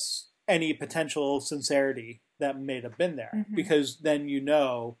undercuts any potential sincerity that may have been there, because then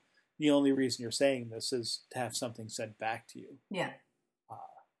the only reason you're saying this is to have something said back to you. Yeah.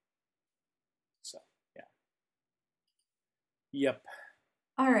 So, yeah. Yep.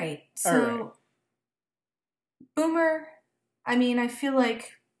 All right. So, Boomer, I mean, I feel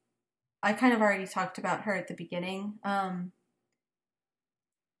like I kind of already talked about her at the beginning.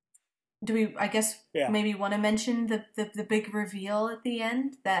 Do we, I guess, maybe want to mention the big reveal at the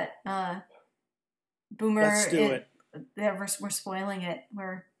end that Boomer... Let's do it. we're spoiling it.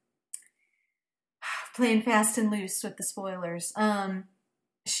 We're playing fast and loose with the spoilers.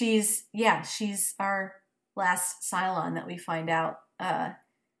 She's our last Cylon that we find out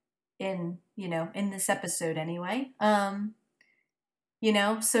in this episode anyway. So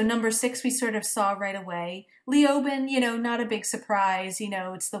number 6 we sort of saw right away. Leoben, not a big surprise.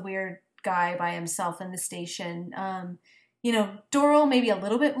 It's the weird guy by himself in the station. Doral maybe a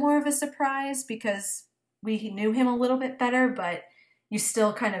little bit more of a surprise because we knew him a little bit better, but you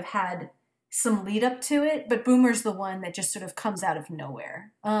still kind of had some lead up to it. But Boomer's the one that just sort of comes out of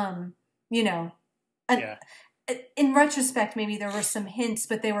nowhere. In retrospect, maybe there were some hints,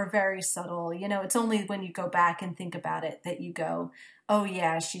 but they were very subtle. It's only when you go back and think about it that you go, oh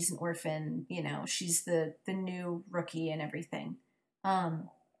yeah, she's an orphan. She's the new rookie and everything.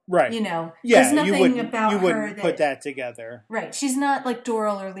 Right. There's nothing about you wouldn't her put that together. Right. She's not like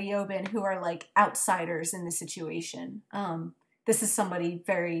Doral or Leoben, who are like outsiders in the situation. This is somebody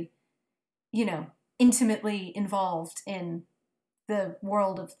very, intimately involved in the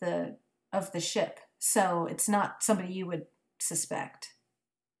world of the ship. So it's not somebody you would suspect.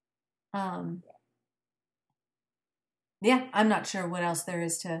 I'm not sure what else there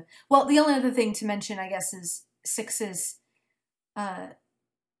is to... Well, the only other thing to mention, I guess, is Six's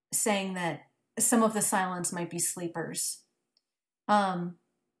saying that some of the Cylons might be sleepers. And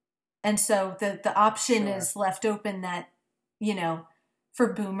so the option is left open that,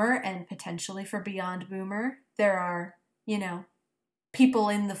 for Boomer and potentially for Beyond Boomer, there are, people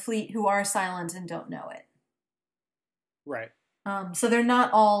in the fleet who are Cylons and don't know it. Right. So they're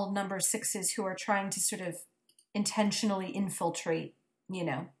not all number 6s who are trying to sort of intentionally infiltrate,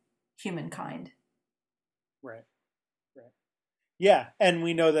 humankind. Right. Yeah, and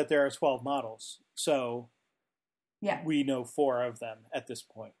we know that there are 12 models, so we know 4 of them at this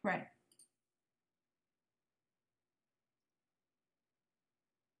point. Right.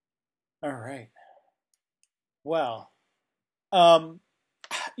 All right. Well, there's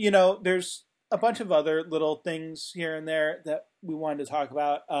a bunch of other little things here and there that we wanted to talk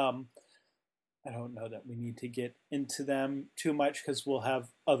about. I don't know that we need to get into them too much because we'll have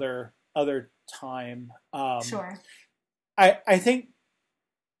other time. Sure. I think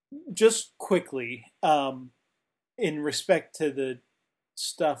just quickly, in respect to the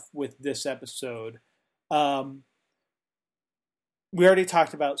stuff with this episode, we already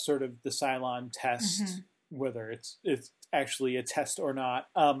talked about sort of the Cylon test, whether it's actually a test or not.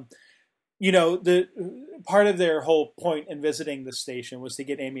 The part of their whole point in visiting the station was to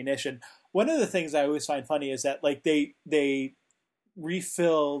get ammunition. One of the things I always find funny is that like they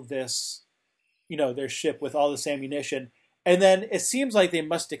refill this, their ship with all this ammunition. And then it seems like they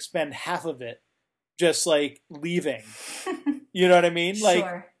must expend half of it just like leaving. You know what I mean?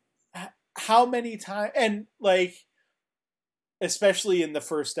 Sure. Like how many times, and like, especially in the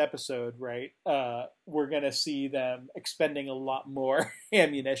first episode, right? We're going to see them expending a lot more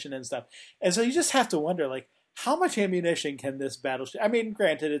ammunition and stuff. And so you just have to wonder, like, how much ammunition can this battleship... I mean,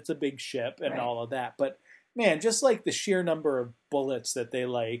 granted, it's a big ship and all of that, but man, just like the sheer number of bullets that they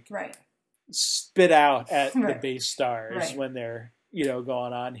like... Right. spit out at the base stars when they're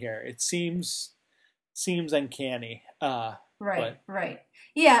going on here. It seems uncanny. Right.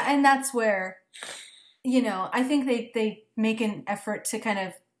 Yeah, and that's where I think they make an effort to kind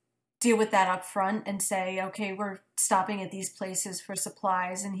of deal with that up front and say, okay, we're stopping at these places for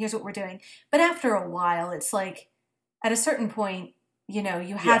supplies and here's what we're doing. But after a while, it's like at a certain point, you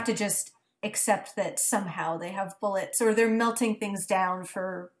have to just accept that somehow they have bullets or they're melting things down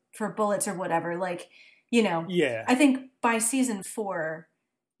for bullets or whatever. Like, I think by season 4,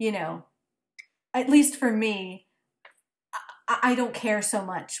 at least for me, I don't care so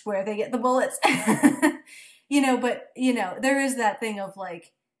much where they get the bullets, but there is that thing of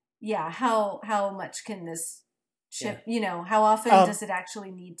like, how much can this ship, how often does it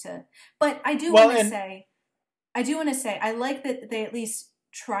actually need to, but I do want to say, I like that they at least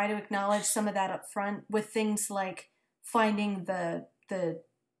try to acknowledge some of that up front with things like finding the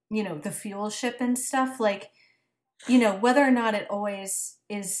fuel ship and stuff, like, whether or not it always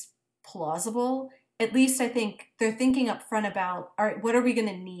is plausible, at least I think they're thinking up front about, all right, what are we going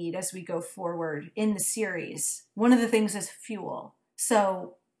to need as we go forward in the series? One of the things is fuel.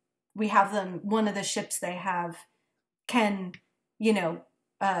 So we have one of the ships they have can,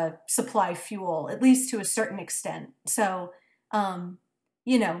 supply fuel, at least to a certain extent. So,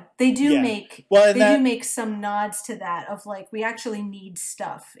 they do make some nods to that of like, we actually need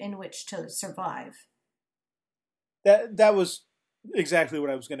stuff in which to survive. That was exactly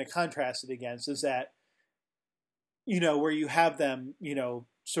what I was going to contrast it against, is that, where you have them,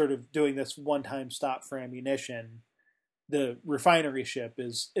 sort of doing this one-time stop for ammunition, the refinery ship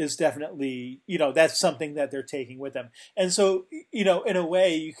is definitely, that's something that they're taking with them. And so, in a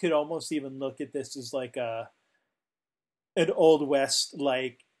way, you could almost even look at this as like an Old West,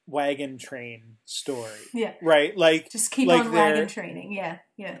 like, wagon train story. Yeah. Right? Like, just keep like on wagon training. Yeah.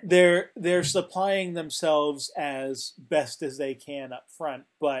 Yeah. They're supplying themselves as best as they can up front,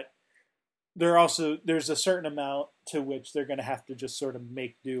 but there's a certain amount to which they're going to have to just sort of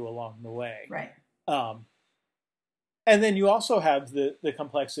make do along the way. Right. And then you also have the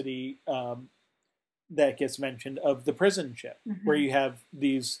complexity that gets mentioned of the prison ship, mm-hmm. where you have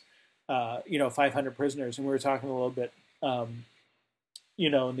these, 500 prisoners. And we were talking a little bit,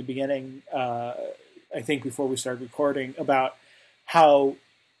 in the beginning, I think before we started recording, about how,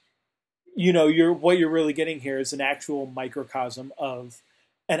 what you're really getting here is an actual microcosm of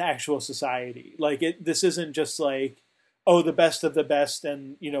an actual society. Like, this isn't just like, oh, the best of the best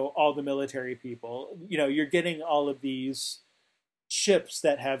and, all the military people. You're getting all of these ships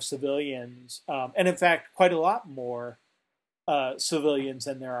that have civilians, and in fact, quite a lot more civilians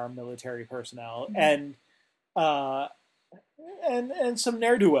than there are military personnel, mm-hmm. and some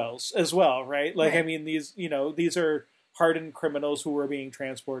ne'er-do-wells as well, right? Like, right. I mean, these are hardened criminals who were being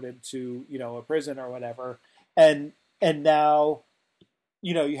transported to, a prison or whatever, and now,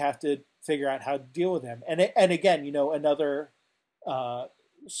 you have to figure out how to deal with them. And again, another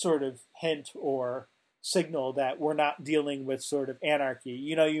sort of hint or signal that we're not dealing with sort of anarchy.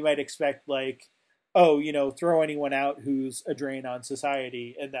 You might expect, like, throw anyone out who's a drain on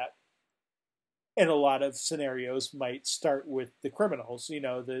society, and that in a lot of scenarios might start with the criminals,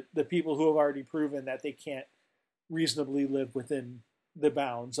 the people who have already proven that they can't reasonably live within the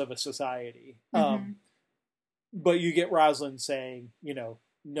bounds of a society. Mm-hmm. But you get Rosalind saying,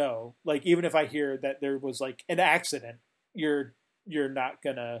 no, like, even if I hear that there was like an accident, you're not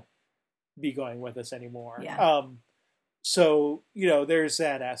gonna be going with us anymore. Yeah. So, there's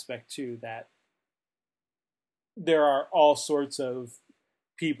that aspect too, that there are all sorts of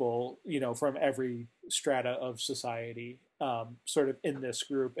people, from every strata of society, sort of in this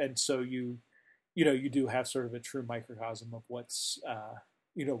group. And so you do have sort of a true microcosm of what's,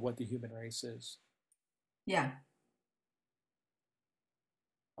 what the human race is. Yeah.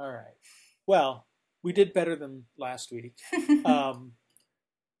 All right. Well, we did better than last week.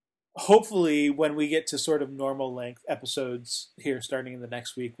 Hopefully, when we get to sort of normal length episodes here, starting in the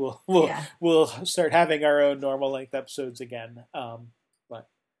next week, we'll start having our own normal length episodes again. But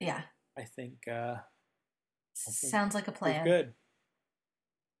yeah, I think sounds like a plan. Good.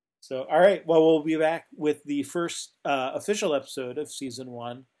 So, all right. Well, we'll be back with the first official episode of season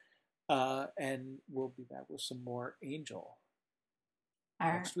 1, and we'll be back with some more Angel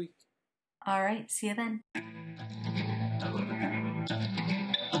next week. All right. See you then.